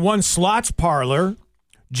 casinos and 1 slots parlor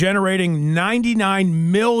generating $99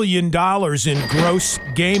 million in gross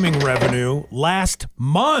gaming revenue last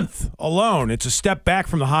month alone. It's a step back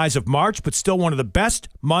from the highs of March, but still one of the best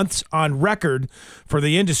months on record for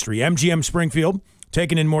the industry. MGM Springfield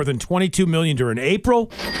taking in more than $22 million during April.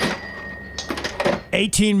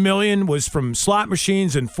 $18 million was from slot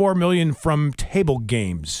machines and $4 million from table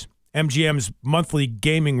games. MGM's monthly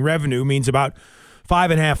gaming revenue means about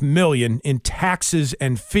 $5.5 million in taxes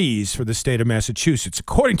and fees for the state of Massachusetts,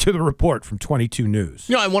 according to the report from 22 News.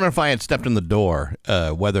 You know, I wonder if I had stepped in the door,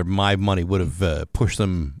 whether my money would have pushed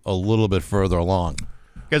them a little bit further along.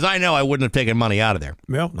 Because I know I wouldn't have taken money out of there.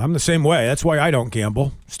 Well, I'm the same way. That's why I don't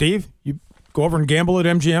gamble. Steve, you go over and gamble at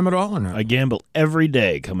MGM at all or not? I gamble every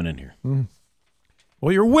day coming in here.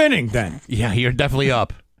 Well, you're winning then. Yeah, you're definitely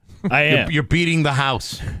up. I am. You're beating the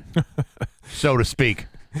house, so to speak.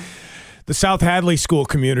 The South Hadley school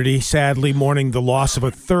community sadly mourning the loss of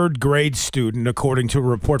a 3rd grade student, according to a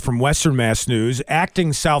report from Western Mass News.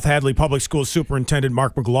 Acting South Hadley Public Schools Superintendent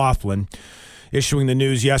Mark McLaughlin issuing the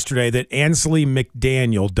news yesterday that Ansley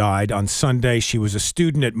McDaniel died on Sunday. She was a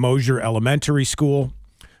student at Mosier Elementary School.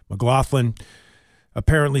 McLaughlin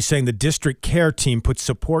apparently saying the district care team put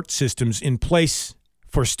support systems in place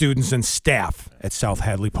for students and staff at South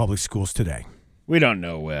Hadley Public Schools today. We don't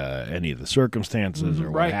know any of the circumstances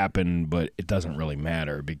or what Right. happened, but it doesn't really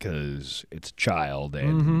matter because it's a child,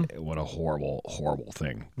 and what a horrible, horrible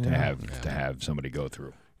thing to have somebody go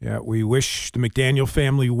through. Yeah, we wish the McDaniel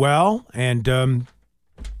family well, and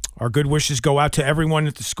our good wishes go out to everyone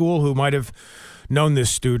at the school who might have known this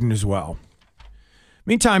student as well.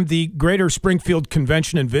 Meantime, the Greater Springfield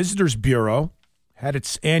Convention and Visitors Bureau had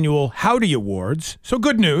its annual Howdy Awards. So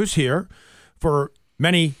good news here for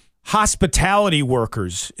many hospitality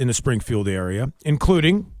workers in the Springfield area,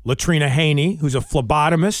 including Latrina Haney, who's a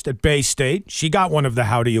phlebotomist at Bay State. She got one of the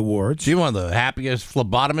Howdy Awards. She's one of the happiest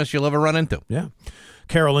phlebotomists you'll ever run into. Yeah.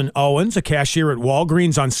 Carolyn Owens, a cashier at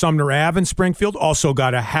Walgreens on Sumner Ave in Springfield, also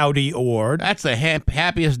got a Howdy Award. That's the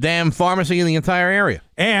happiest damn pharmacy in the entire area.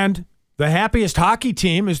 And the happiest hockey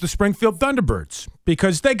team is the Springfield Thunderbirds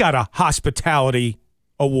because they got a hospitality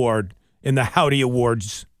award in the Howdy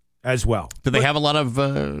Awards as well. Do they have a lot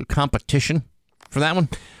of competition for that one?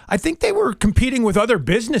 I think they were competing with other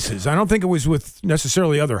businesses. I don't think it was with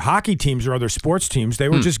necessarily other hockey teams or other sports teams. They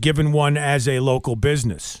were just given one as a local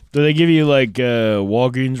business. Do they give you like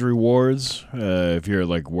Walgreens rewards if you're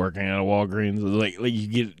like working at a Walgreens? Like you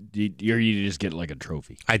get, or you just get like a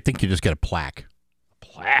trophy? I think you just get a plaque.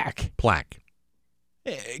 Plaque.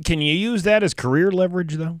 Can you use that as career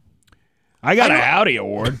leverage though? I got a Howdy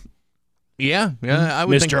Award. Yeah, I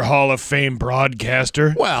would think. Mr. Hall of Fame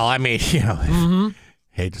broadcaster. Well, I mean, you know,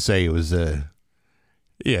 hate to say it was, that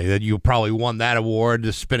you probably won that award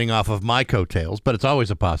just spinning off of my coattails, but it's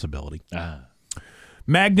always a possibility.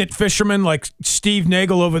 Magnet fishermen like Steve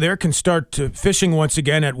Nagel over there can start fishing once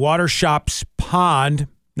again at Water Shops Pond.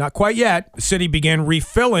 Not quite yet. The city began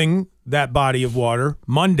refilling that body of water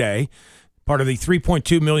Monday, part of the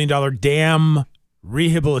 $3.2 million dam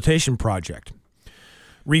rehabilitation project.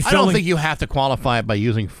 I don't think you have to qualify it by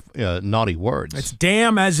using naughty words. It's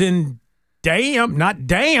dam as in dam, not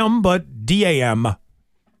dam, but D-A-M.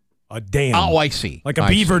 A dam. Oh, I see. Like a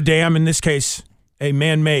beaver dam, in this case, a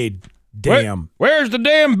man-made dam. Where's the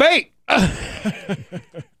damn bait?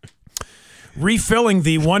 Refilling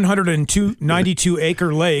the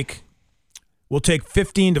 192-acre lake will take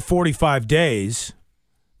 15 to 45 days.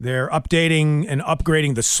 They're updating and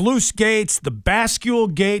upgrading the sluice gates, the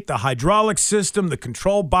bascule gate, the hydraulic system, the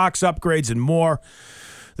control box upgrades, and more.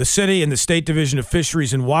 The city and the State Division of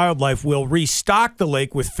Fisheries and Wildlife will restock the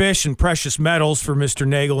lake with fish and precious metals for Mr.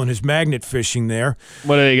 Nagel and his magnet fishing there.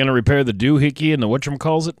 What, are they going to repair the doohickey and the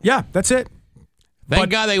whatchamacallit? Yeah, that's it.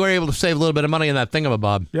 Thank God they were able to save a little bit of money in that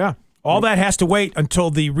thingamabob. Yeah. All that has to wait until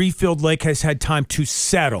the refilled lake has had time to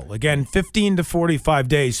settle. Again, 15 to 45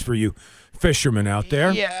 days for you fishermen out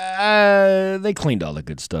there. Yeah, they cleaned all the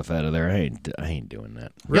good stuff out of there. I ain't doing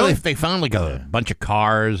that. Really? They found like a bunch of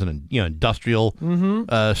cars and industrial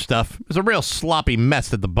stuff. It was a real sloppy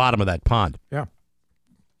mess at the bottom of that pond. Yeah.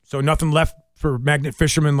 So nothing left for magnet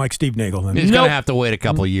fishermen like Steve Nagel. Then. He's going to have to wait a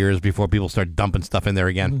couple of years before people start dumping stuff in there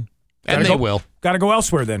again. And they will. Got to go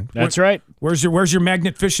elsewhere then. That's right. Where's your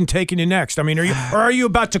magnet fishing taking you next? I mean, are you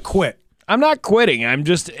about to quit? I'm not quitting. I'm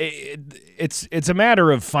just it's a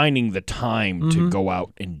matter of finding the time to go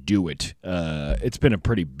out and do it. It's been a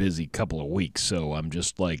pretty busy couple of weeks, so I'm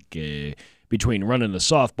just like between running the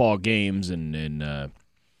softball games and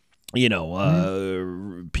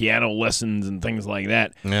piano lessons and things like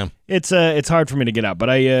that. Yeah, it's hard for me to get out. But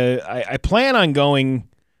I plan on going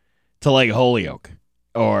to like Holyoke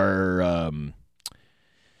or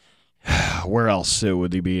where else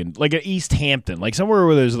would they be in? Like East Hampton, like somewhere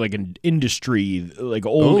where there's like an industry, like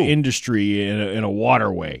old industry in a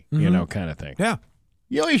waterway, kind of thing. Yeah.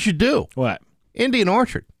 You know what you should do? What? Indian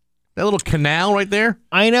Orchard. That little canal right there?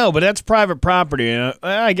 I know, but that's private property.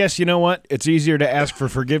 I guess you know what? It's easier to ask for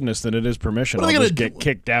forgiveness than it is permission. I'll just get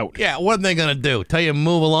kicked out. Yeah, what are they going to do? Tell you to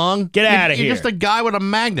move along? Get out of here. You're just a guy with a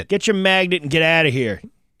magnet. Get your magnet and get out of here.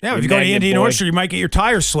 Yeah, if you go to Indian Orchard, you might get your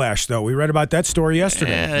tires slashed, though. We read about that story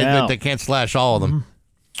yesterday. Yeah, they can't slash all of them.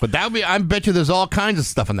 But that would be, I bet you there's all kinds of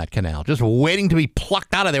stuff in that canal, just waiting to be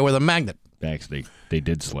plucked out of there with a magnet. Actually, they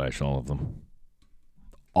did slash all of them.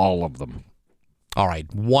 All of them. All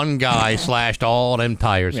right, one guy slashed all them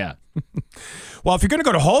tires. Yeah. Well, if you're going to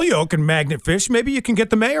go to Holyoke and magnet fish, maybe you can get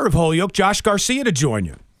the mayor of Holyoke, Josh Garcia, to join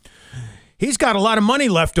you. He's got a lot of money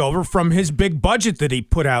left over from his big budget that he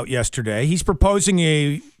put out yesterday. He's proposing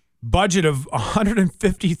a budget of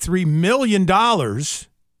 $153 million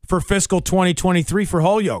for fiscal 2023 for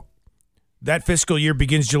Holyoke. That fiscal year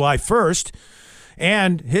begins July 1st,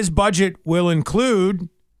 and his budget will include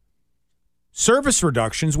service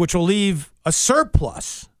reductions, which will leave a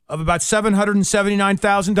surplus of about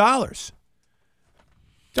 $779,000.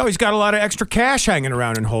 So he's got a lot of extra cash hanging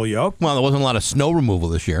around in Holyoke. Well, there wasn't a lot of snow removal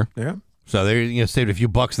this year. Yeah. So they saved a few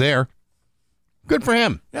bucks there. Good for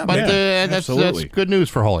him. Yeah, but that's absolutely. good news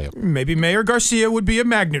for Holyoke. Maybe Mayor Garcia would be a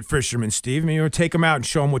magnet fisherman, Steve. Maybe you would take him out and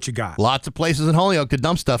show him what you got. Lots of places in Holyoke to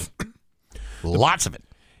dump stuff. Lots of it.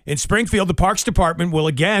 In Springfield, the Parks Department will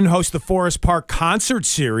again host the Forest Park Concert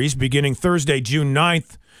Series beginning Thursday, June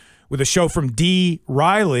 9th, with a show from Dee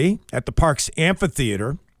Riley at the Parks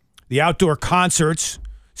Amphitheater. The outdoor concerts,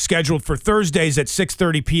 scheduled for Thursdays at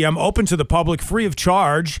 6:30 p.m., open to the public free of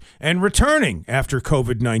charge and returning after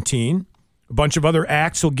COVID-19. A bunch of other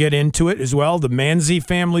acts will get into it as well. The Manzi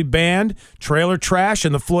Family Band, Trailer Trash,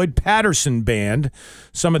 and the Floyd Patterson Band.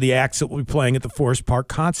 Some of the acts that will be playing at the Forest Park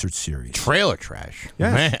Concert Series. Trailer Trash.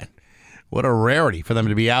 Yes. Man, what a rarity for them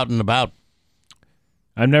to be out and about.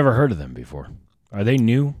 I've never heard of them before. Are they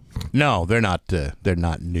new? No, they're not. They're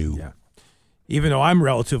not new. Yeah. Even though I'm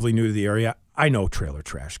relatively new to the area, I know Trailer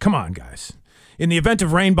Trash. Come on, guys. In the event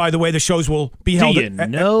of rain, by the way, the shows will be held. Do you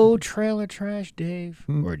know Trailer Trash, Dave?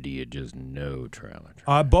 Or do you just know Trailer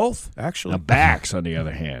Trash? Both, actually. Now, Bax, on the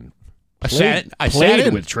other hand, I sat played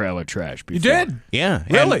in with Trailer Trash before. You did? Yeah.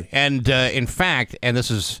 Really? And in fact, and this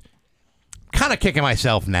is kind of kicking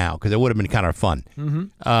myself now because it would have been kind of fun.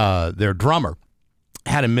 Their drummer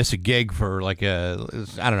had to miss a gig for like he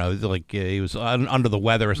was under the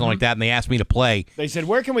weather or something like that, and they asked me to play. They said,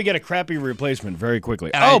 where can we get a crappy replacement very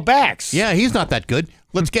quickly? And Bax. Yeah, he's not that good.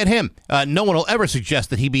 Let's get him. No one will ever suggest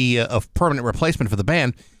that he be a permanent replacement for the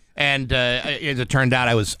band. And as it turned out,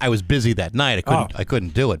 I was busy that night. I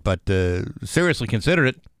couldn't do it, but seriously considered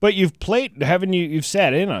it. But you've played, haven't you? You've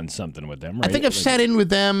sat in on something with them, right? I think I've sat in with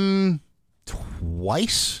them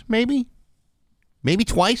twice, maybe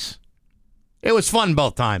twice. It was fun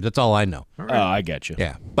both times. That's all I know. Oh, I get you.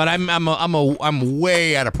 Yeah, but I'm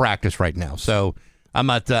way out of practice right now, so I'm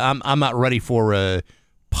not ready for a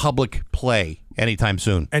public play anytime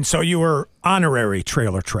soon. And so you were honorary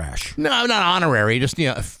Trailer Trash. No, I'm not honorary. Just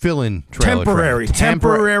a fill-in Trailer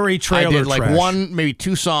Temporary Trailer I did like Trash. one, maybe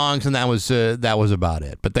two songs, and that was about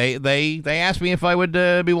it. But they asked me if I would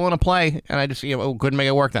be willing to play, and I just couldn't make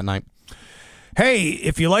it work that night. Hey,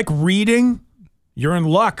 if you like reading, you're in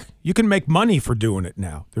luck. You can make money for doing it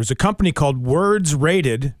now. There's a company called Words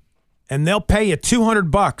Rated, and they'll pay you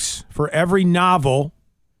 $200 for every novel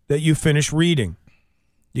that you finish reading.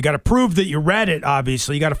 You got to prove that you read it,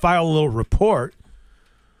 obviously. You got to file a little report.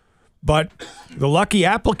 But the lucky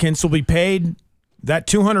applicants will be paid that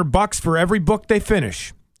 $200 for every book they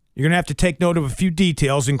finish. You're going to have to take note of a few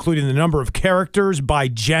details, including the number of characters by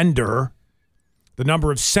gender, the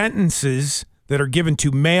number of sentences that are given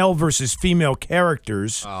to male versus female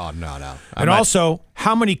characters. Oh, no. And also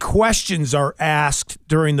how many questions are asked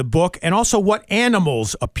during the book, and also what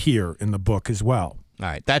animals appear in the book as well. All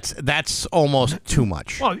right, that's almost too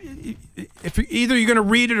much. Well, if either you're going to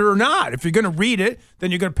read it or not. If you're going to read it, then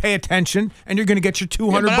you're going to pay attention, and you're going to get your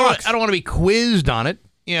 $200 bucks. I don't want to be quizzed on it.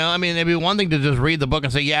 You know, I mean, it'd be one thing to just read the book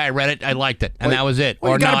and say, yeah, I read it, I liked it, and that was it.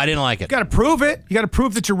 Or, no, I didn't like it. You got to prove it. You got to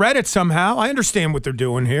prove that you read it somehow. I understand what they're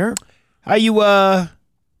doing here. How you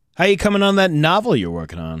coming on that novel you're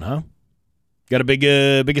working on, huh? Got a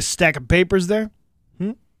big stack of papers there?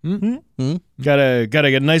 Got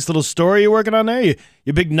a nice little story you're working on there?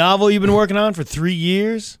 Your big novel you've been working on for 3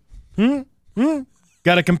 years?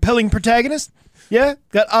 Got a compelling protagonist? Yeah?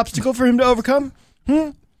 Got obstacle for him to overcome?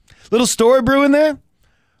 Little story brewing there?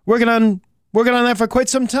 Working on that for quite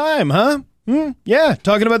some time, huh? Yeah,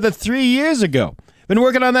 talking about that 3 years ago. Been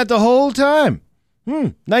working on that the whole time.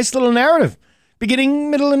 Nice little narrative. Beginning,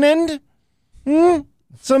 middle, and end.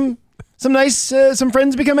 Some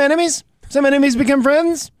friends become enemies. Some enemies become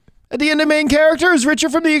friends. At the end, the main character is richer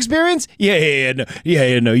from the experience.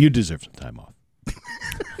 No, you deserve some time off.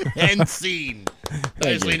 End scene.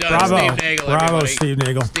 Nicely done, Bravo. Steve Nagel. Bravo, everybody. Steve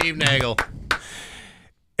Nagel. Steve Nagel.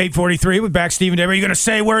 8:43 with back Steve and Dave. Are you going to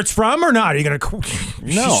say where it's from or not? Are you going to?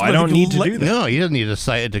 No, I don't need to do that. No, he doesn't need to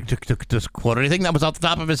say to quote anything. That was off the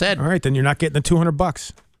top of his head. All right, then you're not getting the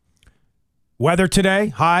 $200. Weather today,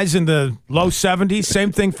 highs in the low 70s.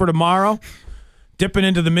 Same thing for tomorrow. Dipping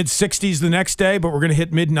into the mid-60s the next day, but we're going to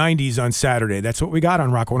hit mid-90s on Saturday. That's what we got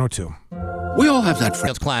on Rock 102. We all have that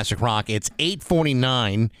friend. It's classic rock. It's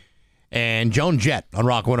 8:49, and Joan Jett on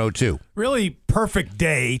Rock 102. Really perfect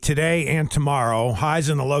day today and tomorrow. Highs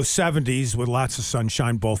in the low 70s with lots of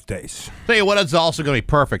sunshine both days. Tell you what, it's also going to be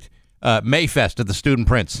perfect. Mayfest at the Student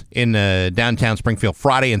Prince in downtown Springfield,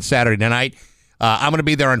 Friday and Saturday night. I'm going to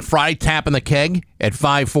be there on Friday, tapping the keg at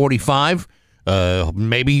 5:45.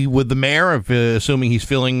 Maybe with the mayor, assuming he's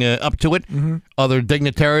feeling up to it. Other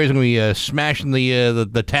dignitaries are going to be smashing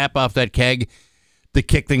the tap off that keg to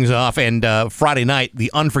kick things off. And Friday night, the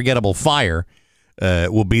Unforgettable Fire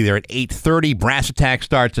will be there at 8:30. Brass Attack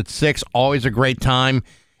starts at 6. Always a great time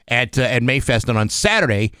at Mayfest. And on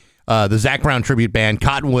Saturday, the Zac Brown Tribute Band,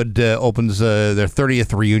 Cottonwood, opens their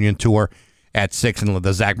 30th reunion tour at 6, and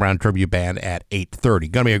the Zac Brown Tribute Band at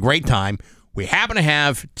 8:30. Going to be a great time. We happen to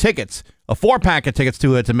have tickets, a 4-pack of tickets to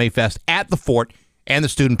Mayfest at the Fort and the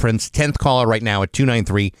Student Prince. 10th caller right now at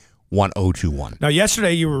 293-1021. Now,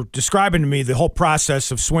 yesterday you were describing to me the whole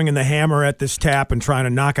process of swinging the hammer at this tap and trying to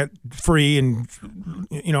knock it free and,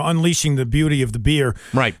 unleashing the beauty of the beer.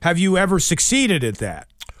 Right. Have you ever succeeded at that?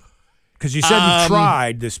 Because you said you've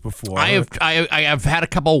tried this before. I have had a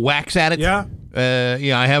couple whacks at it. Yeah?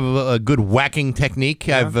 I have a good whacking technique.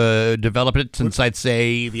 Yeah. I've developed it since, I'd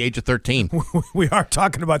say, the age of 13. We are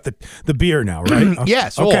talking about the beer now, right?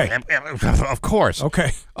 Yes. Okay. Of course.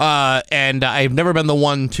 Okay. And I've never been the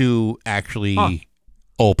one to actually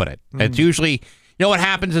open it. It's usually, what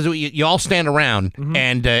happens is you all stand around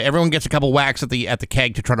and everyone gets a couple whacks at the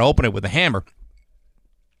keg to try to open it with a hammer.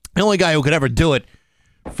 The only guy who could ever do it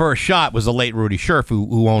first shot was the late Rudy Scherf,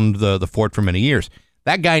 who owned the Fort for many years.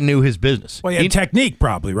 That guy knew his business. Well, he had technique,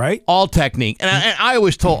 probably, right? All technique. And I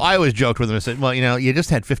always joked with him and said, well, you just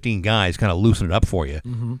had 15 guys kind of loosen it up for you.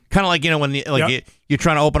 Kind of like, when you're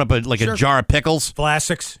trying to open up a jar of pickles.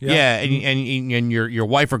 Classics. Yeah, and your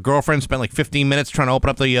wife or girlfriend spent like 15 minutes trying to open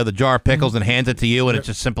up the jar of pickles and hands it to you, and it's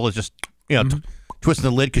as simple as just, twisting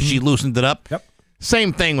the lid because she loosened it up. Yep.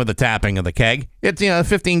 Same thing with the tapping of the keg. It's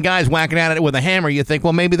 15 guys whacking at it with a hammer. You think,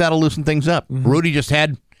 well, maybe that'll loosen things up. Rudy just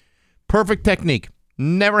had perfect technique.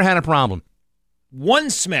 Never had a problem.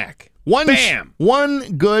 One smack. Bam.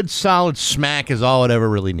 One good solid smack is all it ever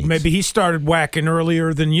really needs. Maybe he started whacking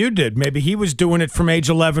earlier than you did. Maybe he was doing it from age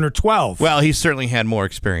 11 or 12. Well, he certainly had more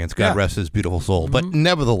experience. God rest his beautiful soul. But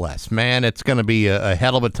nevertheless, man, it's going to be a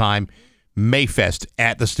hell of a time. Mayfest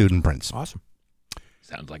at the Student Prince. Awesome.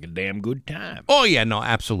 Sounds like a damn good time. Oh, yeah, no,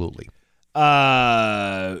 absolutely.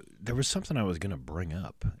 There was something I was going to bring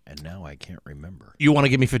up, and now I can't remember. You want to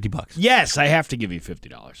give me $50? Yes, I have to give you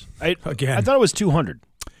 $50. Again. I thought it was $200.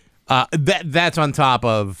 That's on top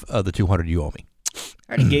of the $200 you owe me.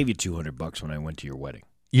 I already gave you $200 when I went to your wedding.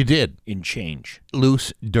 You did. In change.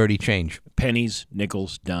 Loose, dirty change. Pennies,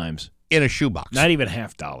 nickels, dimes. In a shoebox. Not even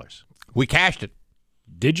 $half. We cashed it.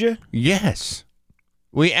 Did you? Yes.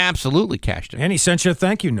 We absolutely cashed it. And he sent you a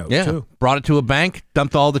thank you note, too. Brought it to a bank,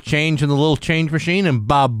 dumped all the change in the little change machine, and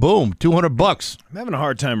boom, $200. I'm having a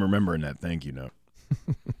hard time remembering that thank you note.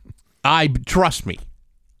 Trust me.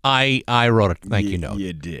 I wrote a thank you note.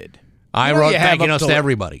 You did. I wrote thank you notes to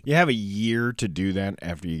everybody. You have a year to do that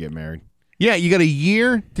after you get married. Yeah, you got a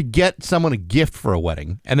year to get someone a gift for a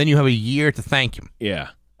wedding, and then you have a year to thank him. Yeah,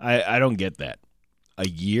 I don't get that. A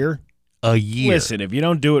year? A year. Listen, if you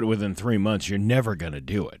don't do it within 3 months, you're never going to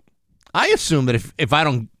do it. I assume that if I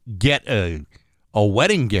don't get a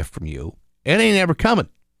wedding gift from you, it ain't ever coming.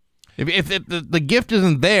 If the gift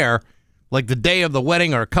isn't there, like the day of the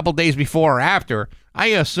wedding or a couple days before or after, I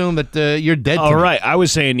assume that you're dead to All me. right, I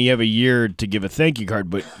was saying you have a year to give a thank you card,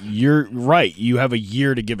 but you're right. You have a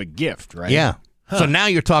year to give a gift, right? Yeah. So now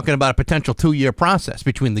you're talking about a potential 2-year process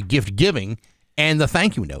between the gift giving and the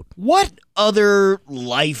thank you note. What other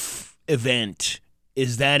life event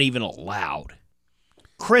is that even allowed?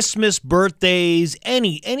 Christmas, birthdays,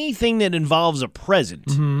 anything that involves a present.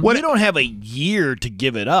 Mm-hmm. You don't have a year to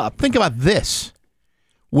give it up. Think about this.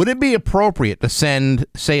 Would it be appropriate to send,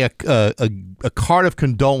 say, a card of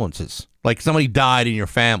condolences, like somebody died in your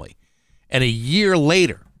family, and a year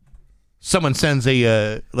later, someone sends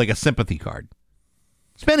a sympathy card?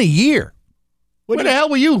 It's been a year. Where the hell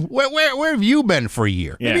were you? Where have you been for a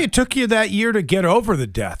year? Maybe it took you that year to get over the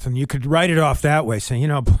death, and you could write it off that way, saying,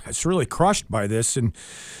 it's really crushed by this, and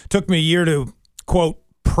took me a year to, quote,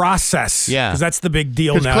 process. Yeah. Because that's the big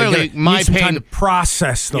deal now. Clearly, you need some time to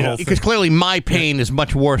process the whole thing. Because clearly my pain is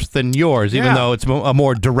much worse than yours, even though it's a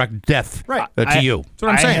more direct death to you. That's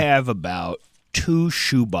what I'm saying. I have about 2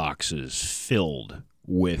 shoeboxes filled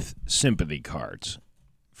with sympathy cards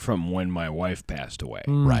from when my wife passed away.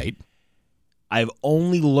 Right. I've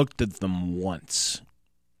only looked at them once,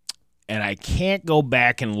 and I can't go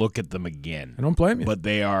back and look at them again. I don't blame you. But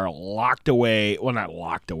they are locked away. Well, not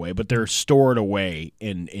locked away, but they're stored away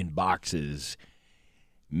in boxes.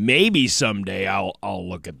 Maybe someday I'll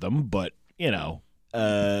look at them, but it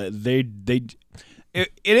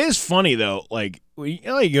is funny though. Like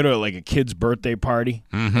you go to like a kid's birthday party,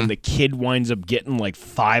 and the kid winds up getting like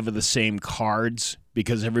 5 of the same cards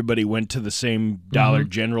because everybody went to the same Dollar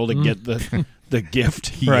General to get the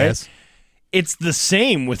gift. Right? Yes. It's the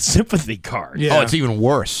same with sympathy cards. Oh, it's even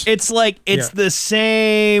worse. It's like the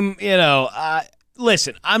same.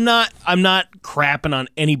 Listen, I'm not crapping on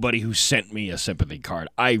anybody who sent me a sympathy card.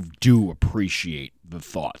 I do appreciate the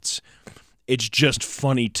thoughts. It's just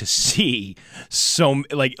funny to see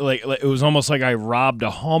like it was almost like I robbed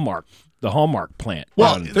the Hallmark plant.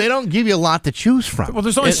 Well, they don't give you a lot to choose from. Well,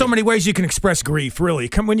 there's only so many ways you can express grief, really.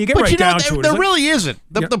 When you get right down to it. There really isn't.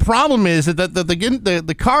 The problem is that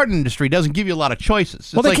the card industry doesn't give you a lot of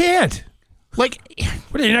choices. Well, they can't. Like,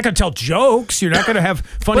 you're not going to tell jokes. You're not going to have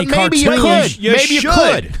funny but maybe cartoons. You could. Maybe you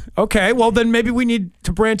could. Okay, well, then maybe we need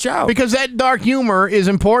to branch out. Because that dark humor is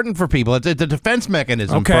important for people. It's a defense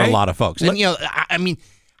mechanism for a lot of folks. And, I mean,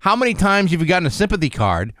 how many times have you gotten a sympathy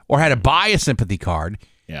card or had to buy a sympathy card?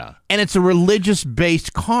 Yeah. And it's a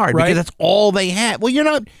religious-based card because that's all they have. Well,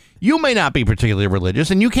 you may not be particularly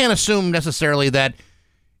religious, and you can't assume necessarily that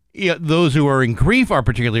those who are in grief are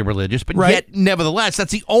particularly religious, but yet, nevertheless,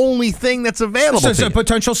 that's the only thing that's available. It's a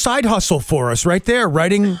potential side hustle for us right there,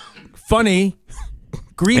 writing funny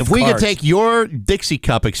grief If we cards. could take your Dixie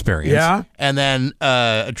Cup experience and then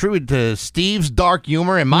attribute to Steve's dark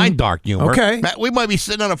humor and my dark humor, we might be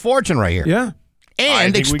sitting on a fortune right here. Yeah. And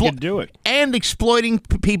I think we could do it. And exploiting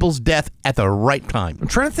people's death at the right time. I'm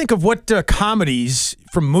trying to think of what comedies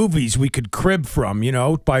from movies we could crib from,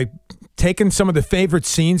 by taking some of the favorite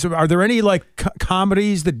scenes. Are there any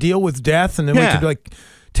comedies that deal with death, and then we could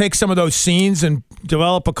take some of those scenes and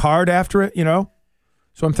develop a card after it? So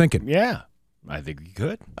I'm thinking. Yeah, I think we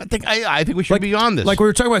could. I think we should be on this. Like we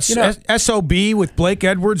were talking about SOB with Blake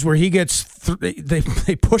Edwards, where he gets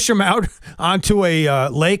they push him out onto a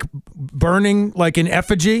lake burning like in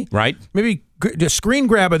effigy. Right. Maybe a screen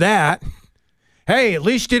grab of that. Hey, at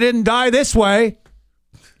least you didn't die this way.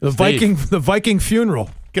 The Viking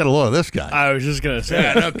funeral. Get a load of this guy. I was just gonna say.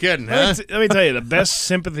 Yeah, no kidding. Huh? Let me tell you, the best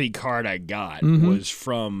sympathy card I got was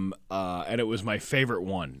from, and it was my favorite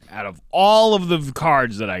one out of all of the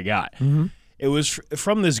cards that I got. It was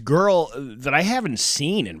from this girl that I haven't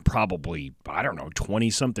seen in probably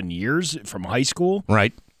 20-something years from high school.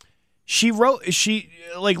 Right. She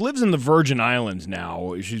lives in the Virgin Islands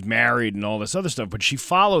now. She's married and all this other stuff, but she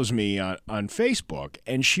follows me on Facebook,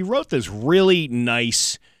 and she wrote this really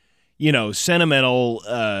nice, sentimental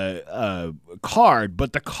card,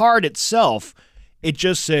 but the card itself, it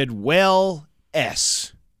just said, well,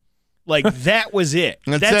 S. Like, that was it.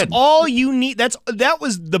 That's all you need. That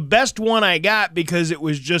was the best one I got because it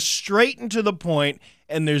was just straight and to the point,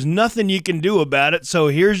 and there's nothing you can do about it, so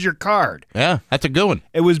here's your card. Yeah, that's a good one.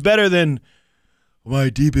 It was better than, My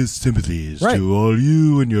deepest sympathies Right. to all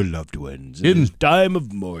you and your loved ones in this time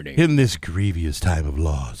of mourning. In this grievous time of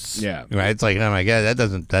loss. Yeah. Right? It's like, oh my God,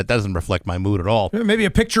 that doesn't reflect my mood at all. Maybe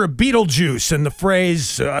a picture of Beetlejuice and the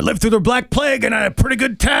phrase, I lived through the Black Plague and I had a pretty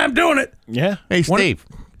good time doing it. Yeah. Hey, Steve,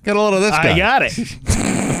 get a load of this guy. I got it.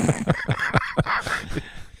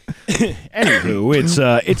 Anywho, it's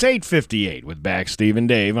 8:58 with Back Steve and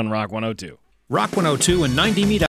Dave on Rock 102. Rock 102 and 90 meet